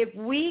 if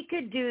we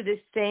could do the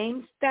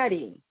same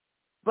study,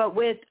 but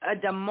with a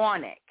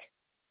demonic,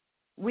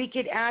 we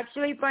could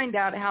actually find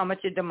out how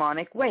much a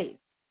demonic weighs.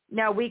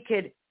 Now, we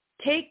could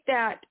take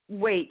that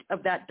weight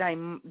of that I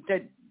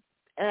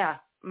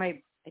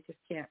just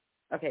can't.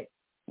 Okay.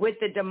 With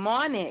the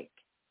demonic,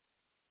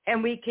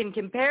 and we can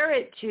compare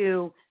it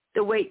to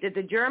the weight that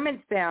the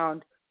Germans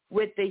found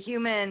with the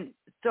human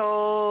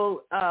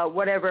soul,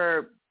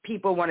 whatever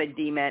people want to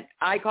deem it.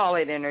 I call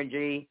it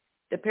energy.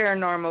 The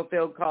paranormal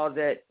field calls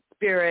it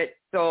spirit,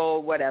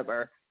 soul,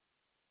 whatever.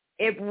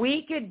 If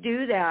we could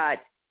do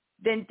that,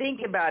 then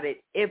think about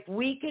it. If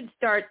we could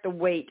start the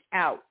weight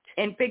out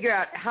and figure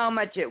out how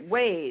much it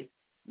weighs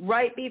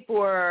right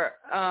before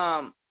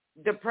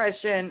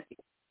depression,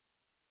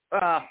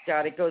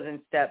 it goes in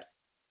steps.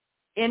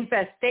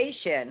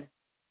 Infestation.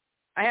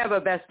 I have a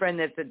best friend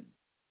that's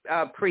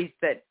a priest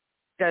that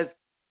does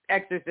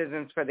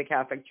exorcisms for the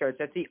Catholic Church.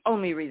 That's the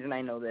only reason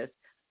I know this.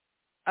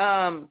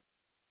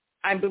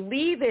 I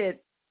believe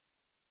it's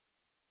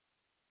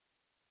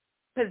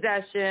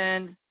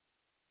possession,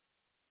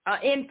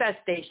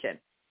 infestation.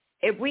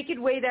 If we could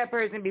weigh that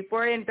person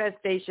before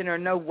infestation or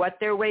know what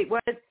their weight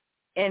was,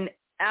 and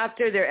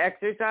after their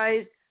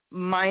exercise,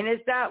 minus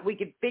that, we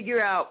could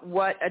figure out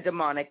what a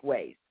demonic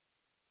weighs.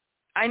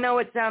 I know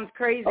it sounds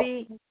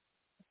crazy,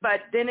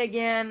 but then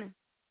again,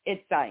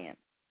 it's science.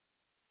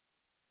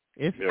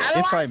 If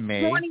I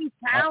may,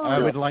 I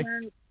would like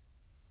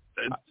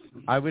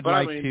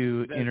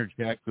to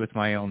interject with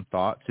my own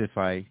thoughts if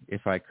I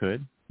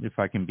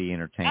can be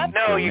entertained.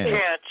 No, for a you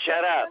minute. can't.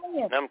 Shut up.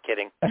 No, I'm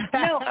kidding.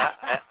 No,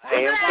 I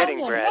am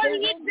kidding, Brad.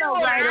 There's no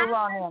right or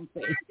wrong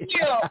answer. It's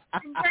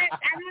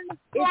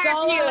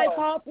all a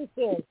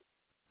hypothesis.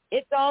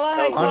 It's all a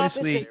hypothesis.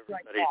 Honestly,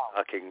 everybody's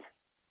talking.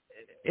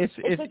 It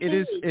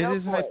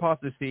is a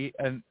hypothesis,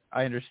 and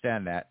I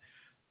understand that.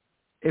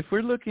 If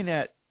we're looking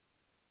at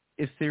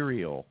the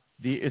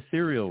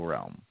ethereal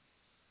realm,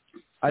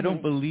 I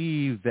don't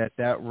believe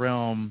that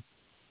realm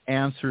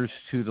answers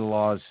to the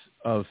laws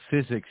of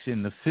physics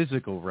in the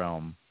physical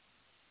realm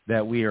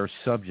that we are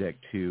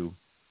subject to.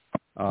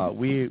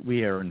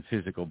 We are in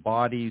physical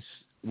bodies.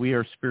 We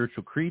are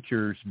spiritual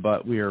creatures,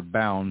 but we are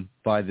bound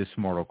by this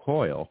mortal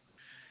coil.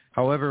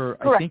 However,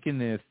 correct. I think in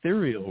the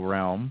ethereal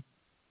realm,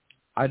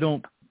 I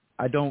don't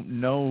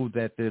know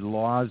that the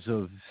laws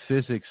of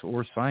physics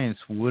or science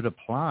would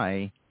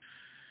apply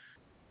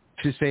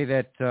to say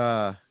that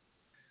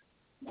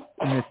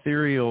an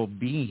ethereal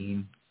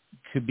being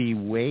could be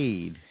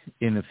weighed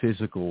in a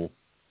physical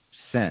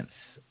sense.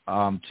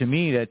 To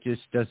me, that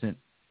just doesn't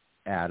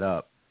add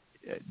up.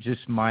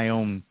 Just my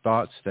own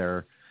thoughts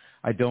there.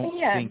 I don't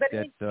think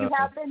that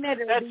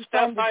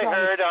stuff I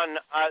heard on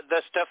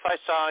the stuff I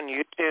saw on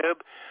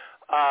YouTube,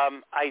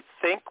 I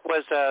think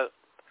was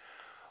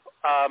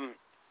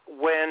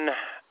when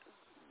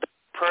the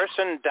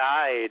person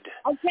died.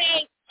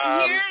 Okay,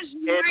 here's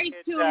my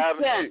 2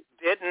 cents.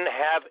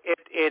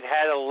 It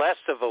had a less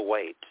of a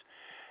weight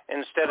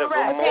instead of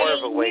more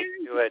of a weight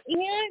to it.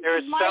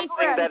 There's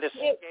something that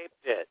escaped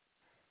it.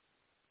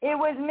 It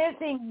was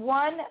missing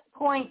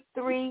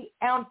 1.3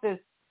 ounces,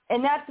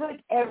 and that took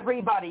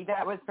everybody.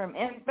 That was from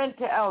infant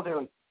to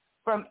elderly,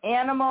 from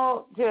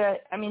animal to,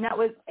 that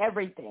was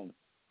everything.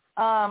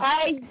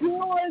 I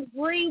do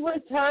agree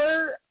with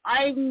her.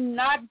 I'm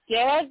not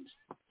dead,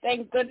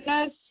 thank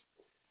goodness,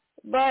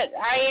 but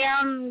I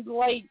am,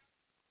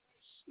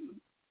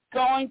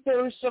 going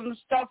through some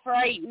stuff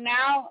right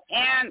now,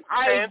 and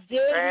I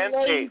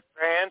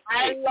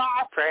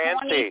lost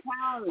 20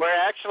 pounds.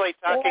 We're actually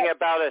talking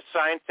about a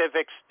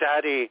scientific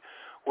study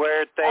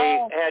where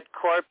they had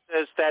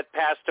corpses that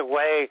passed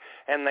away,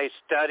 and they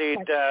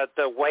studied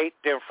the weight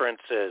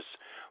differences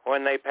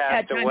when they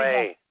passed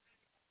away.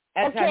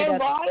 Okay,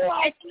 well, I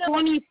lost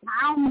 20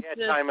 pounds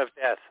time of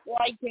death.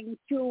 In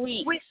 2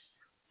 weeks.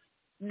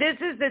 This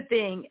is the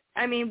thing.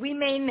 We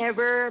may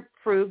never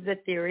prove the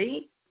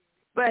theory,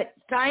 but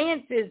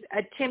science is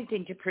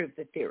attempting to prove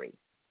the theory.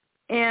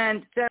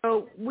 And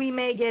so we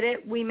may get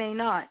it, we may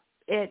not.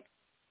 It's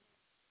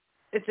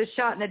a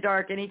shot in the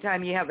dark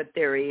anytime you have a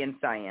theory in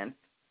science.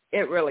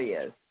 It really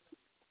is.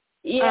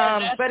 Yeah,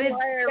 that's but it's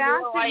why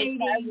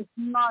fascinating. I was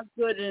not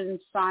good in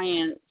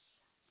science.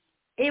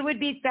 It would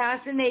be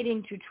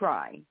fascinating to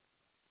try.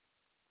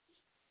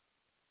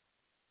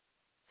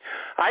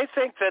 I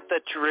think that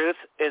the truth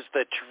is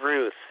the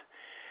truth.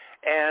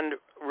 And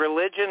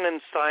religion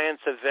and science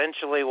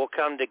eventually will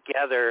come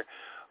together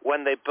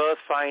when they both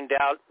find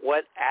out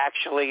what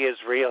actually is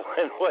real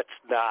and what's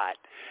not.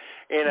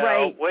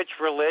 Which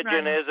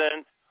religion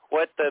isn't,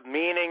 what the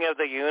meaning of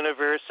the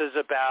universe is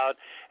about,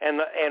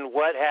 and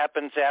what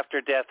happens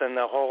after death and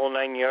the whole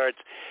 9 yards.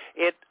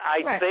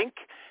 I think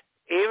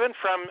even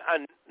from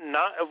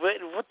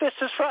this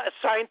is a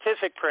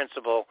scientific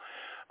principle.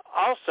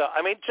 Also,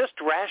 just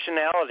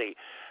rationality.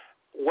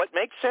 What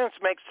makes sense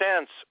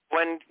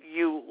when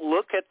you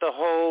look at the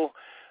whole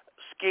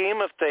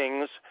scheme of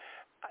things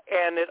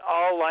and it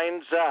all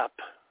lines up.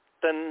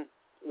 Then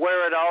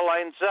where it all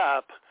lines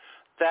up,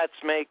 that's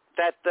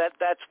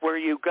where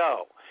you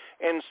go,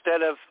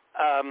 instead of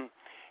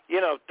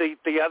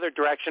the other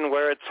direction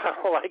where it's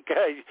like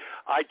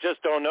I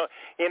just don't know.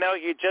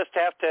 You just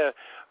have to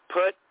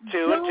put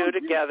two and two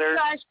together,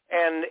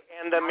 and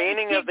the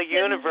meaning of the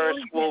universe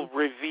will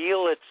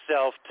reveal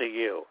itself to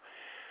you.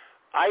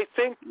 I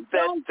think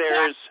that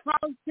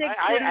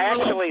I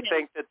actually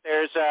think that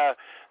there's a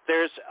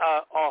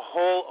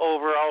whole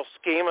overall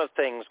scheme of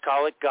things.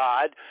 Call it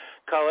God,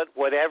 call it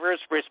whatever is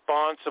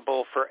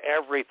responsible for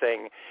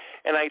everything.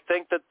 And I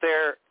think that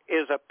there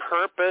is a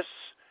purpose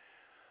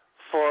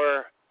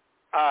for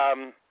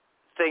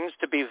things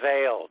to be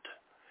veiled,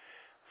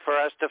 for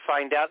us to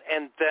find out.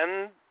 And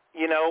then,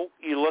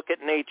 you look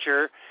at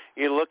nature,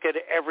 you look at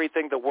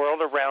everything, the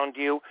world around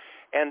you,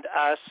 and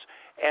us,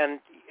 and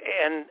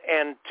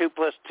 2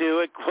 +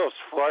 2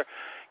 = 4.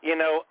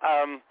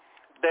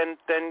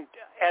 Then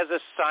as a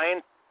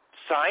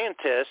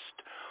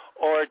scientist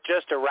or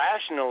just a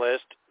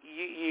rationalist,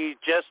 you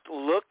just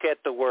look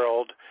at the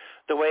world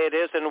the way it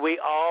is, and we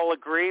all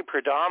agree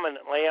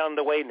predominantly on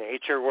the way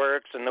nature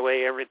works and the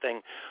way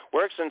everything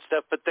works and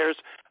stuff. But there's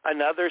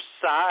another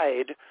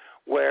side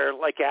where,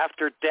 like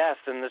after death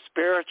in the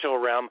spiritual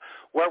realm,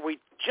 where we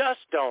just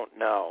don't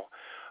know.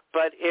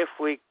 But if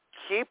we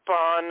keep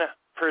on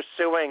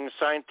pursuing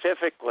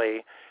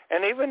scientifically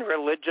and even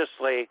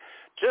religiously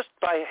just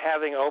by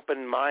having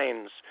open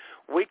minds,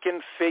 we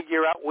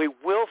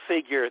will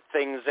figure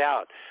things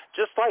out.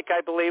 Just like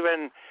I believe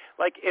in,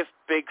 like, if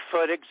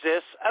Bigfoot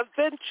exists,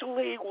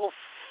 eventually we'll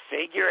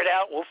figure it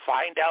out. We'll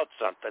find out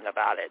something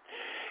about it.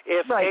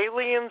 If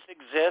aliens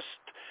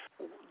exist,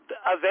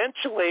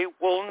 eventually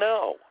we'll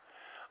know.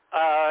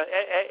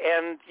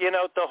 And,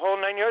 the whole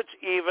 9 yards,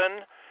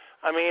 even,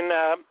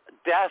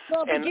 death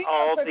and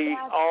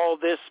all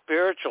this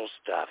spiritual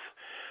stuff.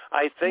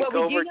 I think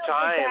over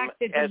time,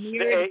 as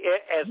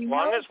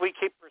long as we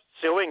keep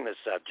pursuing the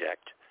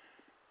subject.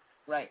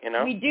 Right.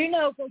 We do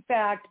know for a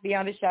fact,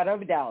 beyond a shadow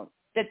of a doubt,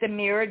 that the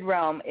mirrored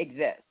realm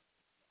exists.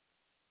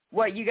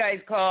 What you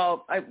guys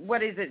call,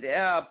 what is it,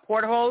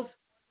 portholes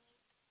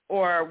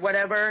or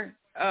whatever,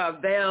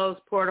 veils,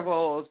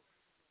 portholes.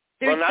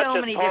 There's not so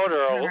many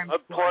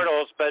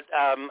portals, but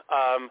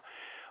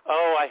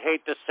I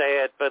hate to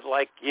say it, but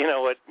like,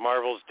 what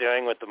Marvel's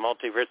doing with the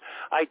multiverse,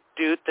 I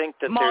do think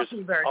that there's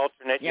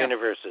alternate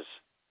universes.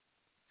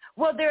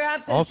 Well, they're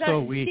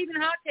absolutely.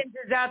 Stephen Hawking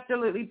has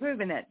absolutely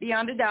proven it.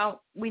 Beyond a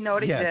doubt, we know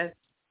it exists.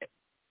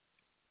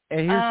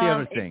 And here's the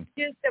other thing.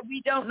 It's just that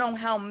we don't know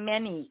how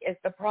many is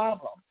the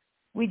problem.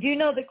 We do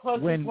know the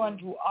closest one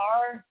to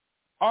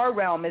our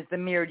realm is the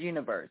mirrored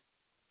universe.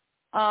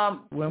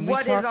 When we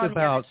talk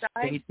about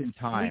space and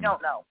time, we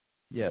don't know.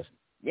 Yes.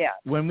 Yeah.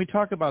 When we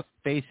talk about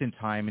space and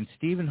time, and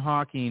Stephen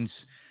Hawking's,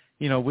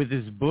 with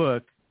his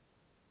book,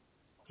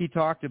 he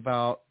talked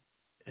about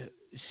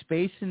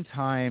space and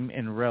time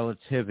and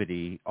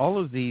relativity. All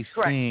of these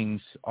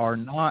things are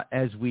not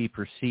as we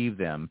perceive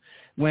them.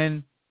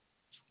 When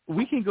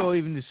we can go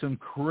even to some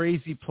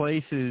crazy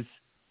places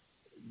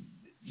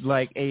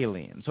like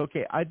aliens.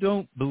 Okay, I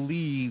don't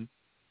believe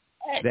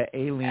that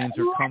aliens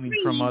are coming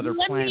from other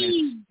planets.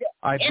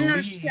 I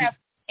believe that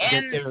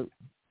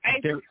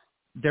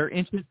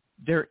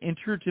they're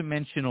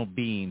interdimensional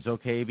beings,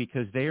 okay,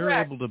 because they are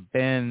able to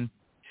bend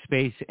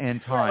space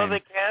and time. Well,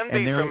 they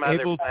can be from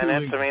other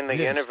planets. The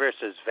universe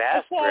is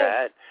vast,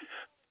 Brad.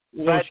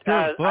 Well,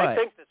 but I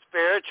think the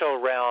spiritual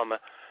realm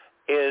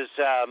is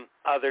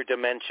other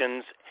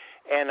dimensions,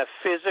 and a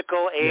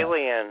physical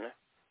alien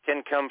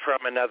can come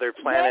from another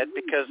planet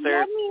because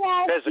they're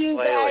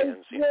physical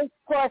aliens. Let me ask you guys this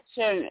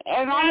question,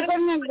 and I'm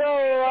going to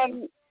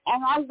go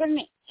and I'm going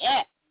to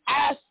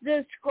ask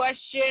this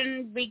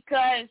question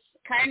because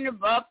kind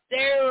of up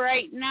there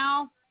right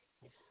now.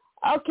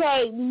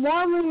 Okay,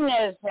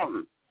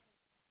 Mormonism.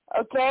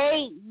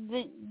 Okay,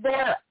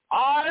 there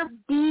are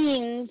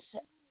beings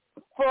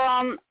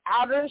from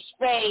outer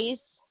space,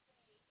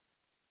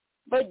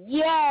 but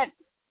yet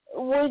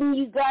when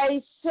you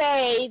guys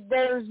say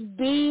there's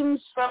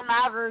beings from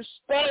outer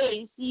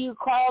space, you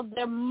call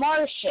them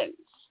Martians.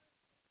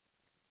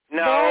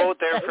 No,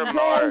 they're from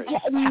Mars.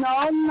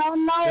 No,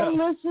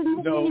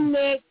 listen to me,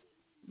 Nick.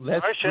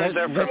 Martians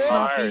are from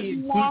Mars.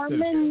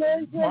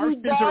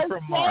 Mormonism does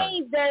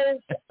say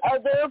there's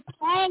other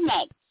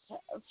planets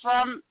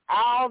from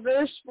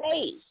outer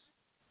space.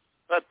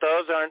 But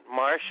those aren't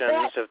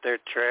Martians, if they're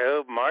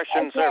true.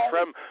 Martians are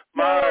from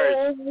Mars.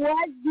 So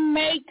what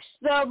makes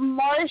the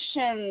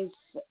Martians,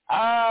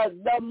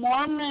 the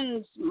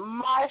Mormons,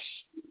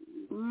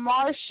 Martians?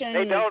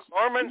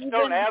 Mormons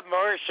don't have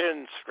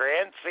Martians,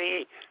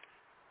 Francie.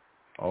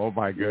 Oh,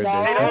 my goodness.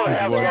 No, they don't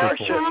have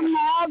Martians.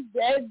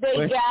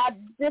 They got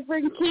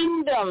different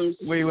kingdoms.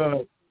 We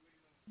really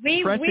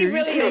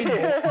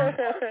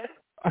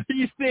are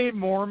you saying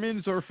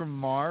Mormons are from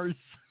Mars?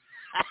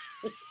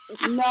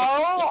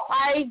 No,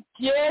 I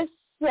just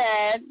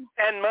said.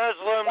 And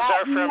Muslims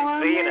are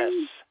from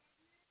Venus.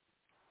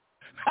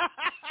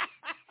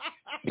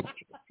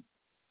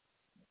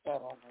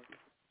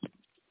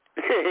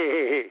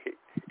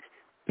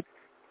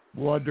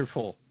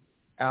 Wonderful.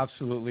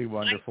 Absolutely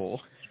wonderful.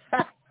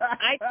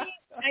 I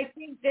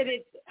think that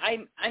it's,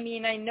 I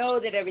know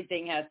that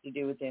everything has to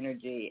do with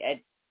energy.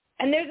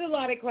 And there's a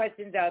lot of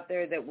questions out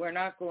there that we're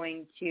not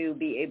going to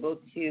be able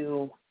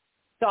to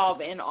solve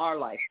in our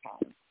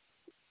lifetime.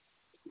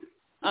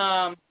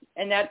 And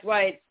that's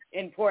why it's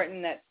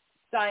important that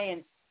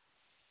science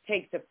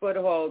takes a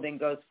foothold and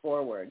goes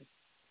forward.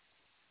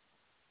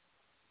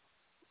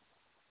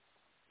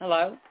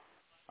 Hello?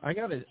 I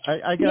gotta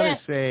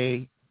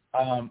say,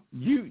 I've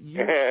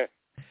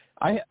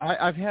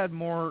had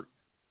more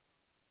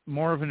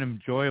of an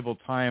enjoyable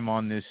time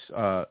on this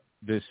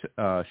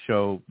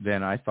show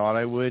than I thought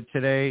I would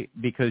today,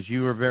 because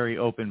you were very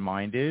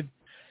open-minded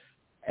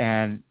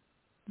and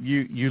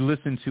you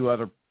listen to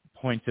other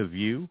points of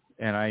view,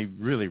 and I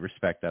really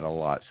respect that a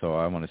lot. So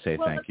I want to say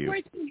thank you. Well,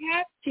 of course you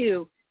have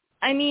to.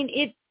 I mean,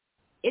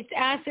 it's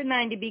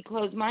asinine to be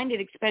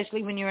closed-minded,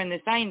 especially when you're in the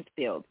science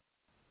field.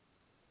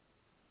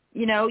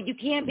 You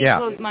can't be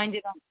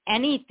closed-minded on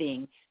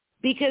anything,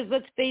 because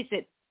let's face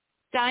it,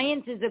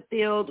 science is a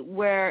field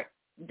where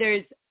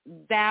there's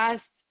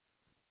vast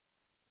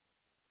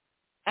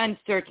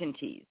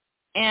uncertainties.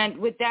 And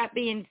with that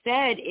being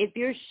said, if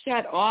you're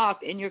shut off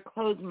and you're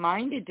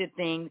closed-minded to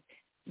things,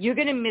 you're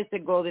going to miss a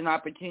golden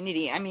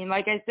opportunity. I mean,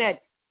 like I said,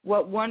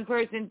 what one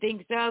person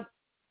thinks of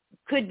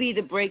could be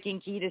the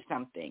breaking key to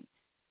something.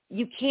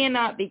 you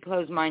cannot be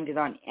closed-minded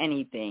on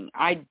anything.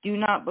 I do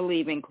not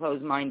believe in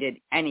closed-minded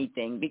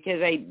anything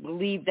because I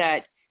believe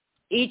that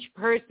each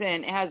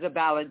person has a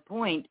valid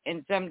point,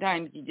 and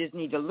sometimes you just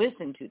need to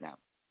listen to them.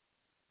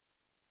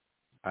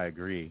 I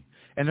agree.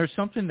 And there's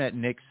something that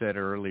Nick said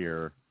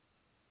earlier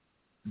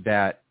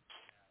that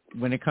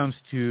when it comes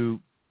to,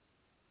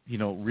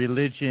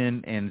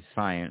 religion and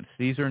science,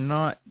 these are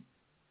not,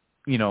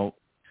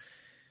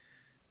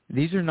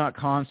 these are not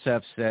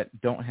concepts that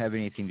don't have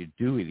anything to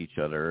do with each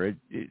other.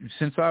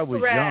 Since I was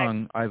Correct.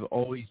 young, I've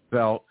always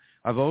felt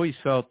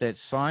that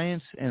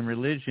science and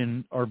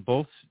religion are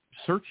both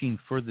searching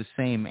for the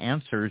same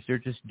answers. They're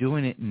just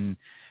doing it in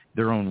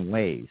their own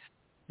ways.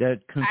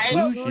 That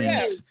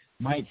conclusions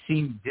might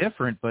seem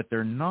different, but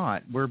they're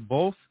not.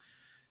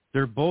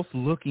 They're both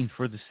looking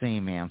for the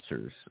same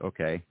answers,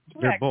 okay?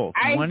 Correct. They're both.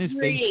 One is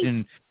agree. based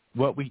in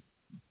what we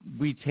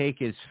take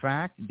as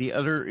fact. The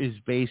other is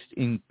based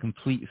in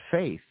complete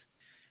faith.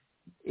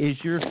 Is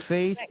your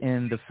faith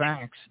and the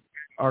facts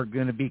are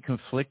going to be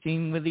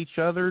conflicting with each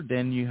other,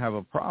 then you have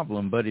a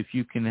problem. But if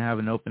you can have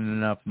an open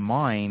enough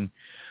mind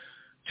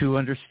to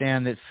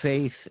understand that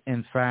faith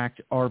and fact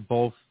are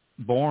both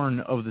born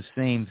of the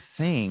same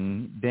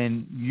thing,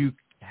 then you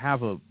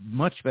have a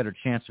much better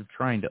chance of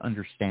trying to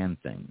understand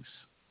things.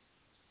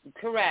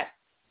 Correct.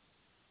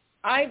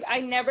 I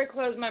never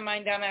close my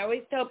mind down. I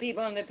always tell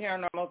people in the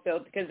paranormal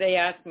field, because they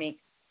ask me,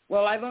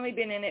 well, I've only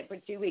been in it for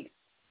 2 weeks.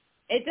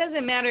 It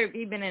doesn't matter if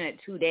you've been in it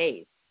 2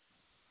 days.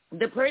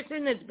 The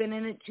person that's been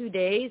in it 2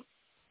 days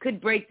could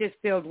break this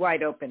field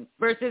wide open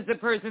versus the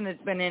person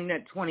that's been in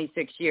it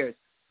 26 years.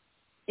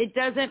 It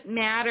doesn't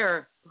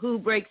matter who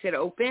breaks it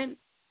open.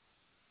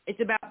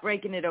 It's about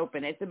breaking it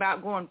open. It's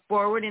about going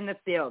forward in the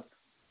field.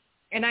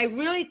 And I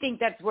really think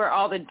that's where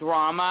all the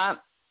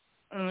drama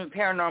in the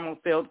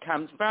paranormal field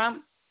comes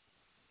from.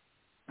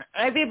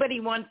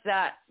 Everybody wants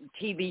that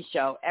TV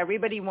show.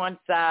 Everybody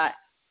wants that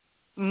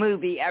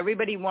movie.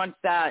 Everybody wants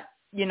that,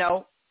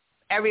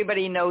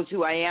 everybody knows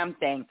who I am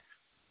thing.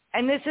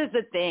 And this is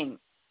the thing.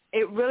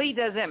 It really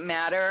doesn't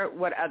matter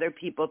what other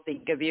people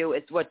think of you.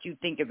 It's what you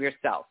think of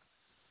yourself.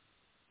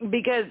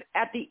 Because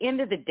at the end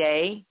of the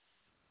day,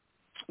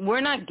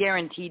 we're not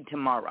guaranteed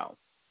tomorrow.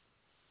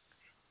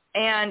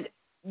 And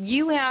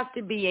you have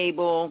to be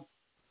able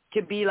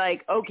to be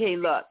like, okay,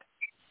 look,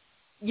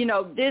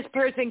 this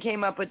person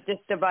came up with this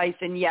device,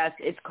 and yes,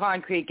 it's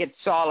concrete, it's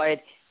solid,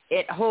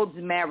 it holds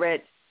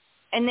merit,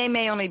 and they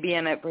may only be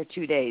in it for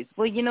 2 days.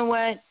 Well, you know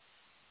what?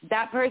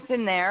 That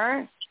person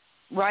there,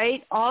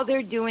 right, all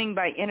they're doing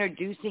by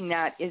introducing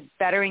that is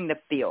bettering the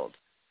field.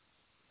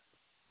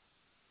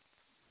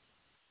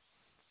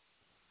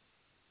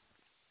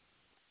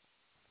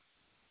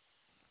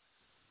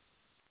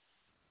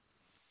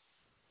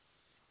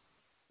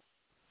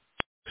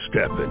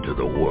 Step into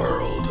the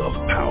world of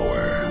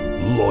power,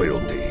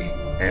 loyalty,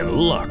 and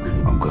luck.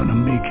 I'm gonna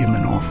make him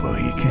an offer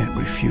he can't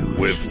refuse.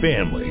 With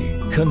family,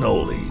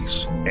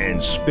 cannolis,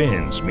 and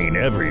spins mean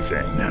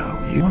everything. Now,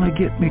 you wanna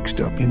get mixed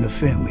up in the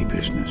family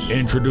business.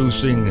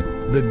 Introducing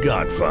The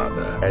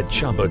Godfather at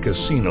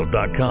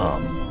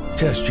ChumbaCasino.com.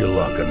 Test your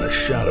luck in the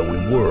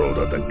shadowy world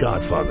of The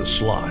Godfather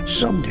slot.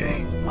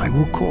 Someday, I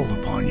will call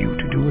upon you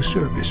to do a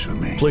service for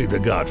me. Play The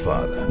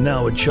Godfather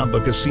now at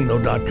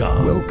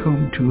ChumbaCasino.com.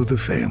 Welcome to the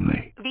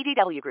family.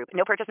 VGW Group.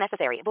 No purchase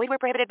necessary. Void where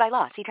prohibited by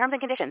law. See terms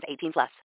and conditions. 18+.